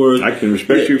 In other words, I can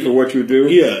respect you for what you do.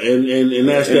 Yeah, and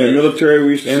that's in that. In the military,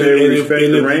 we used to say we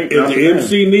respect the rank. If the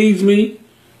MC needs me,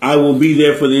 I will be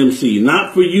there for the MC.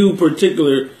 Not for you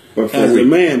particular as a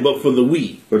man, but for the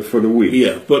we. But for the we.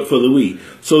 Yeah, but for the we.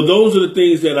 So those are the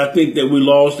things that I think that we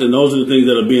lost, and those are the things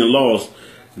that are being lost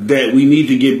that we need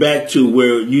to get back to,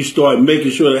 where you start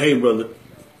making sure that, hey, brother,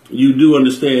 you do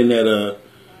understand that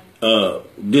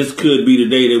this could be the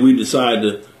day that we decide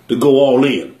to go all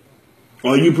in.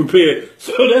 Are you prepared?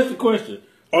 So that's the question.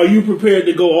 Are you prepared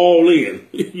to go all in?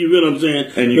 You know what I'm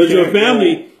saying? And does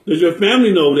your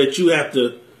family know that you have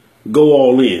to go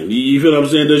all in? You feel what I'm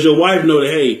saying? Does your wife know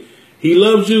that, hey, he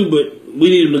loves you, but we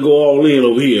need him to go all in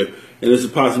over here? And there's a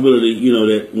possibility, you know,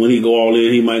 that when he go all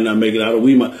in, he might not make it out, or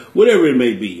we might, whatever it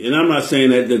may be. And I'm not saying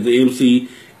that the MC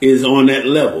is on that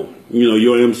level. You know,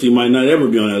 your MC might not ever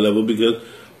be on that level, because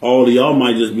all of y'all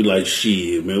might just be like,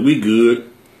 shit, man, we good.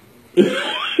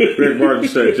 Greg Martin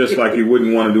said, just like you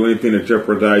wouldn't want to do anything to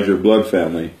jeopardize your blood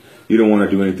family, you don't want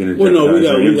to do anything to jeopardize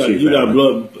your MC family. You got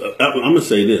blood. I'm gonna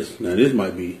say this. Now, this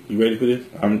might be. You ready for this?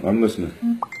 I'm listening.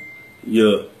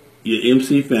 Your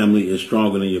MC family is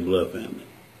stronger than your blood family.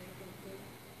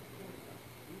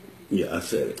 Yeah, I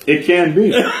said it. It can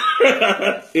be.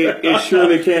 it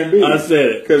surely can be. I said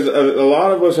it. Because a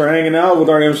lot of us are hanging out with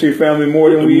our MC family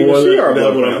more than we even see our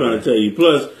blood family. That's what I'm trying to tell you.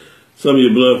 Plus, some of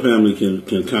your blood family can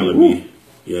kind of be,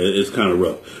 it's kind of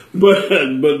rough. But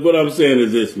what I'm saying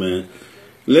is this, man.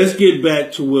 Let's get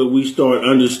back to where we start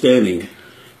understanding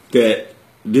that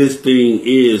this thing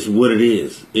is what it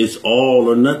is. It's all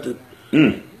or nothing.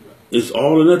 It's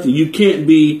all or nothing. You can't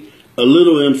be a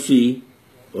little MC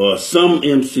or some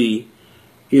MC,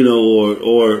 you know,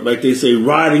 or like they say,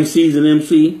 riding season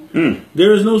MC.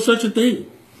 There is no such a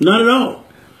thing. Not at all.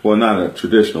 Well, not a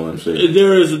traditional MC.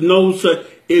 There is no such.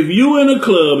 If you in a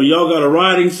club and y'all got a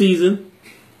riding season,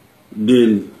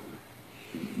 then,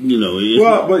 you know.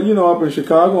 Well, but you know, up in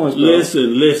Chicago and stuff.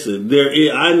 Listen.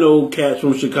 I know cats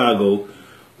from Chicago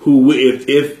who, if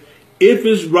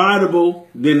it's rideable,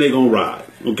 then they gonna ride.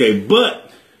 Okay,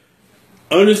 but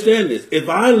understand this: if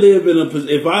I live in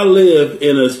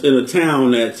a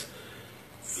town that's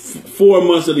 4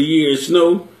 months of the year is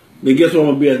snow, then guess what I'm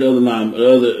gonna be at the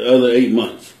other 8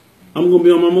 months? I'm gonna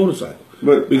be on my motorcycle.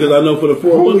 But because I know for the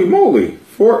 4 months. Holy moly!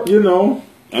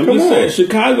 I'm just saying,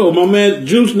 Chicago, my man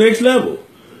Juice Next Level.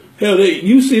 Hell,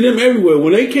 you see them everywhere.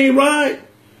 When they can't ride,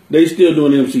 they still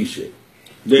doing MC shit.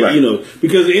 Right. You know,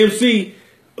 because the MC,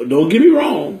 don't get me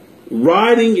wrong,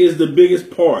 riding is the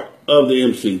biggest part of the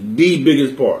MC, the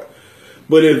biggest part.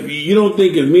 But if you don't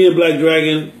think if me and Black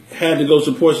Dragon had to go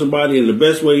support somebody in the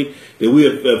best way that we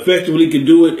effectively could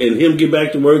do it, and him get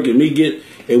back to work and me get,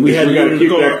 and we had to keep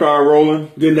that car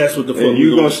rolling, then that's what the fuck. And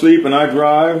you gonna sleep and I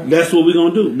drive. That's what we're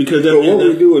gonna do, because that's what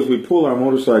we do is we pull our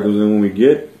motorcycles, and when we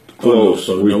get close,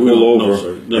 we pull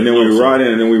over, and then we ride in,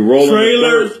 and then we roll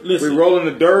trailers. In the dirt. We roll in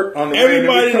the dirt on the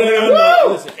everybody that I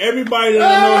know. Listen, everybody that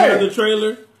I know has a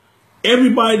trailer.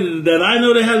 Everybody that I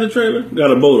know that has a trailer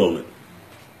got a boat on it.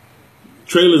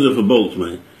 Trailers are for boats,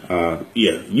 man.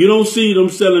 Yeah, you don't see them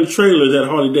selling trailers at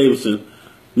Harley Davidson.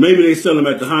 Maybe they sell them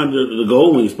at the Honda, the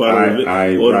Goldwing spot, or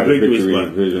the Victory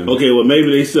spot. Okay, well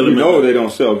maybe they sell them. They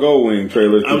don't sell Goldwing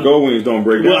trailers. The Goldwings don't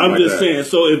break down. Well, I'm just saying.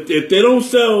 So if they don't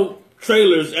sell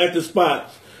trailers at the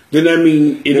spots, then that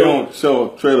means they don't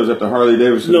sell trailers at the Harley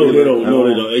Davidson. No, they don't. No,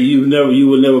 they don't. You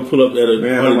would never pull up at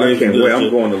a Harley Davidson. I'm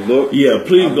going to look. Yeah,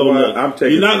 please go look.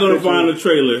 You're not going to find a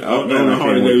trailer on the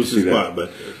Harley Davidson spot,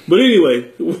 but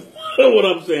anyway, what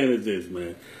I'm saying is this,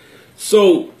 man.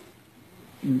 So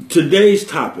today's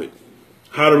topic,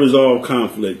 how to resolve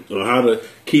conflict or how to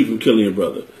keep from killing your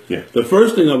brother. Yeah. The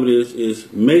first thing of it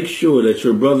is make sure that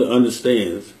your brother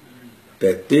understands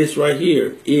that this right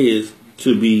here is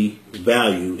to be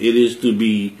valued. It is to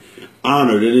be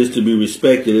honored. It is to be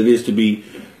respected. It is to be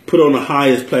put on the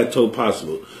highest plateau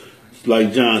possible.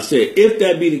 Like John said, if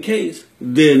that be the case,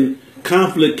 then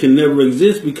conflict can never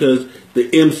exist, because the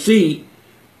MC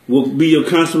will be your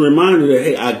constant reminder that,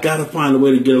 hey, I got to find a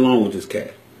way to get along with this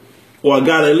cat. Or I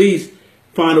got to at least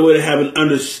find a way to have an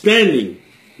understanding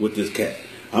with this cat.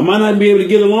 I might not be able to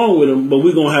get along with him, but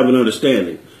we're going to have an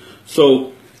understanding.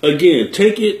 So again,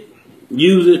 take it,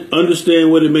 use it,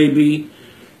 understand what it may be,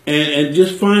 and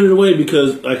just find a way,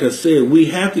 because, like I said, we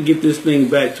have to get this thing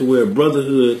back to where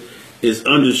brotherhood is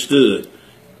understood,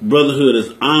 brotherhood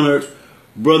is honored,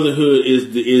 brotherhood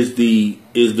is the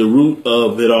root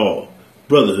of it all.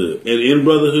 Brotherhood. And in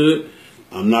brotherhood,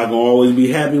 I'm not gonna always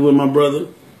be happy with my brother,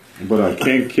 but I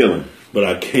can't kill him. But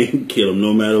I can't kill him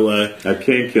no matter what. I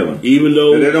can't kill him. Even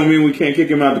though... And that don't mean we can't kick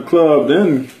him out the club,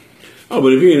 then... Oh,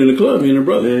 but if he ain't in the club, he ain't a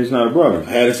brother. Then he's not a brother. I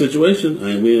had a situation.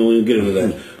 We don't even get into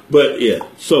that. But, yeah.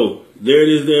 So, there it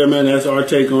is there, man. That's our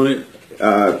take on it.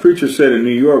 Preacher said in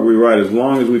New York, we ride as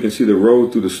long as we can see the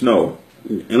road through the snow.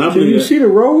 And I Can you see the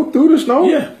road through the snow?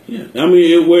 Yeah, yeah. I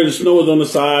mean, where the snow is on the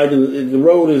side and the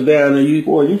road is down, and you...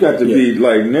 Boy, you got to be,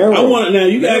 like, narrow. I want it now.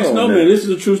 You can ask Snowman. This is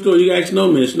a true story. You can ask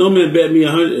Snowman. Snowman bet me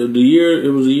 $100. It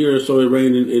was a year or so it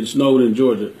rained and it snowed in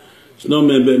Georgia.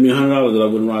 Snowman bet me $100 that I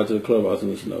wouldn't ride to the clubhouse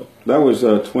in the snow. That was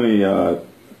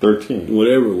 2013.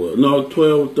 Whatever it was. No,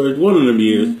 12, 13, one of them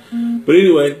years. Mm-hmm. But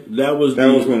anyway, that was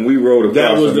when we rode across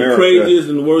America. That was the craziest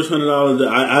and the worst $100 that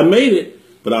I made it.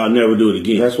 But I'll never do it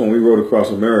again. That's when we rode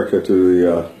across America to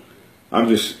the.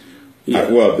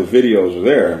 The videos are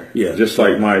there. Yeah. Just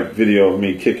like my video of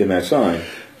me kicking that sign.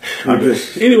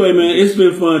 Anyway, man, it's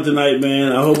been fun tonight,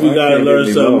 man. I hope you guys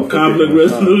learned some conflict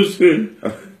resolution.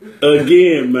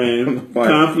 Again, man.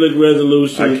 Conflict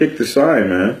resolution. I kicked the sign,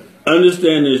 man.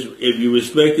 Understand this: if you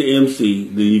respect the MC,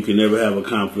 then you can never have a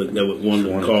conflict that would want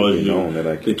to cause you.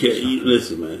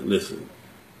 Listen, man. Listen.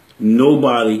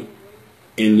 Nobody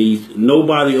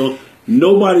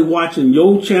watching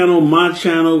your channel, my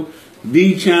channel,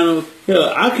 the channel.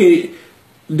 Hell,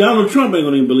 Donald Trump ain't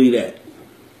gonna even believe that.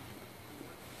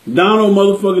 Donald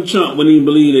motherfucking Trump wouldn't even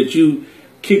believe that you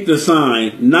kicked a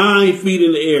sign 9 feet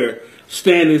in the air,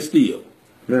 standing still.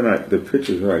 Man, the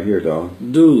picture's right here, dog.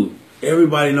 Dude,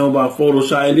 everybody know about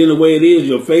Photoshop, and then the way it is,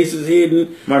 your face is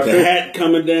hidden, hat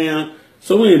coming down.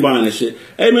 So we ain't buying this shit.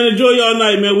 Hey, man, enjoy y'all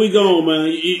night, man. We gone, man.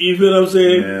 You feel what I'm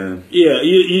saying? Man. Yeah,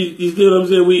 you feel what I'm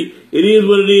saying? It is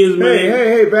what it is, man.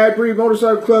 Hey, Bad Breed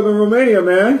Motorcycle Club in Romania,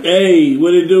 man. Hey,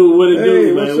 what it do,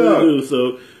 man? What's up? What it do?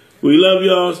 So, we love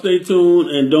y'all. Stay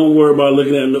tuned, and don't worry about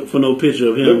looking for no picture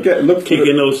of him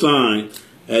kicking no sign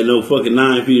at no fucking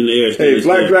 9 feet in the air. Hey,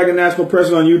 Black Dragon National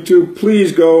President on YouTube,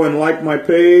 please go and like my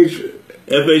page.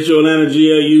 FHO Atlanta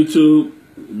GA YouTube.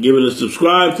 Give it a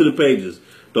subscribe to the pages.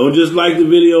 Don't just like the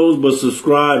videos, but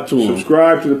subscribe to them.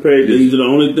 Subscribe to the pages. These are the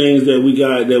only things that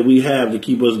we have to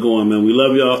keep us going, man. We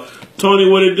love y'all. Tony,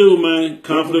 what it do, man?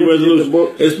 Conflict resolution.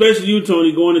 Especially you,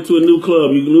 Tony, going into a new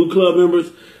club. You new club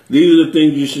members, these are the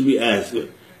things you should be asking.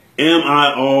 Am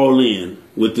I all in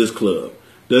with this club?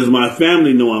 Does my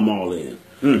family know I'm all in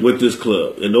with this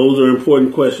club? And those are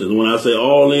important questions. When I say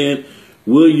all in,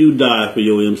 will you die for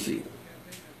your MC?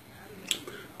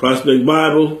 Prospect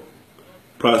Bible.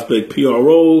 Prospect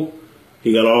PRO,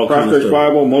 he got all kinds of stuff.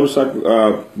 Bible,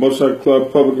 Motorcycle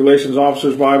Club Public Relations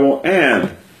Officers Bible,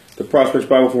 and the Prospects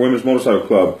Bible for Women's Motorcycle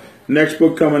Club. Next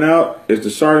book coming out is the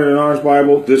Sergeant at Arms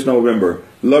Bible this November.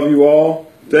 Love you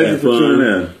all. Thank you for tuning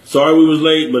in. Sorry we was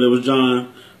late, but it was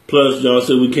John. Plus, y'all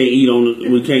said we can't eat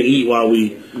while we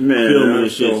filming and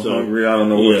shit. So hungry, I don't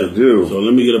know what to do. So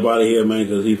let me get up out of here, man,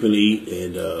 because he finna eat,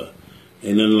 and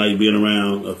ain't nothing like being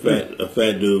around a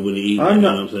fat dude when he eat. You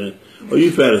know what I'm saying? Oh,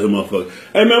 you fat as a motherfucker.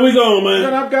 Hey, man, we going,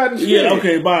 man. I've gotten skinny. Yeah,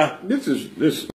 okay, bye. This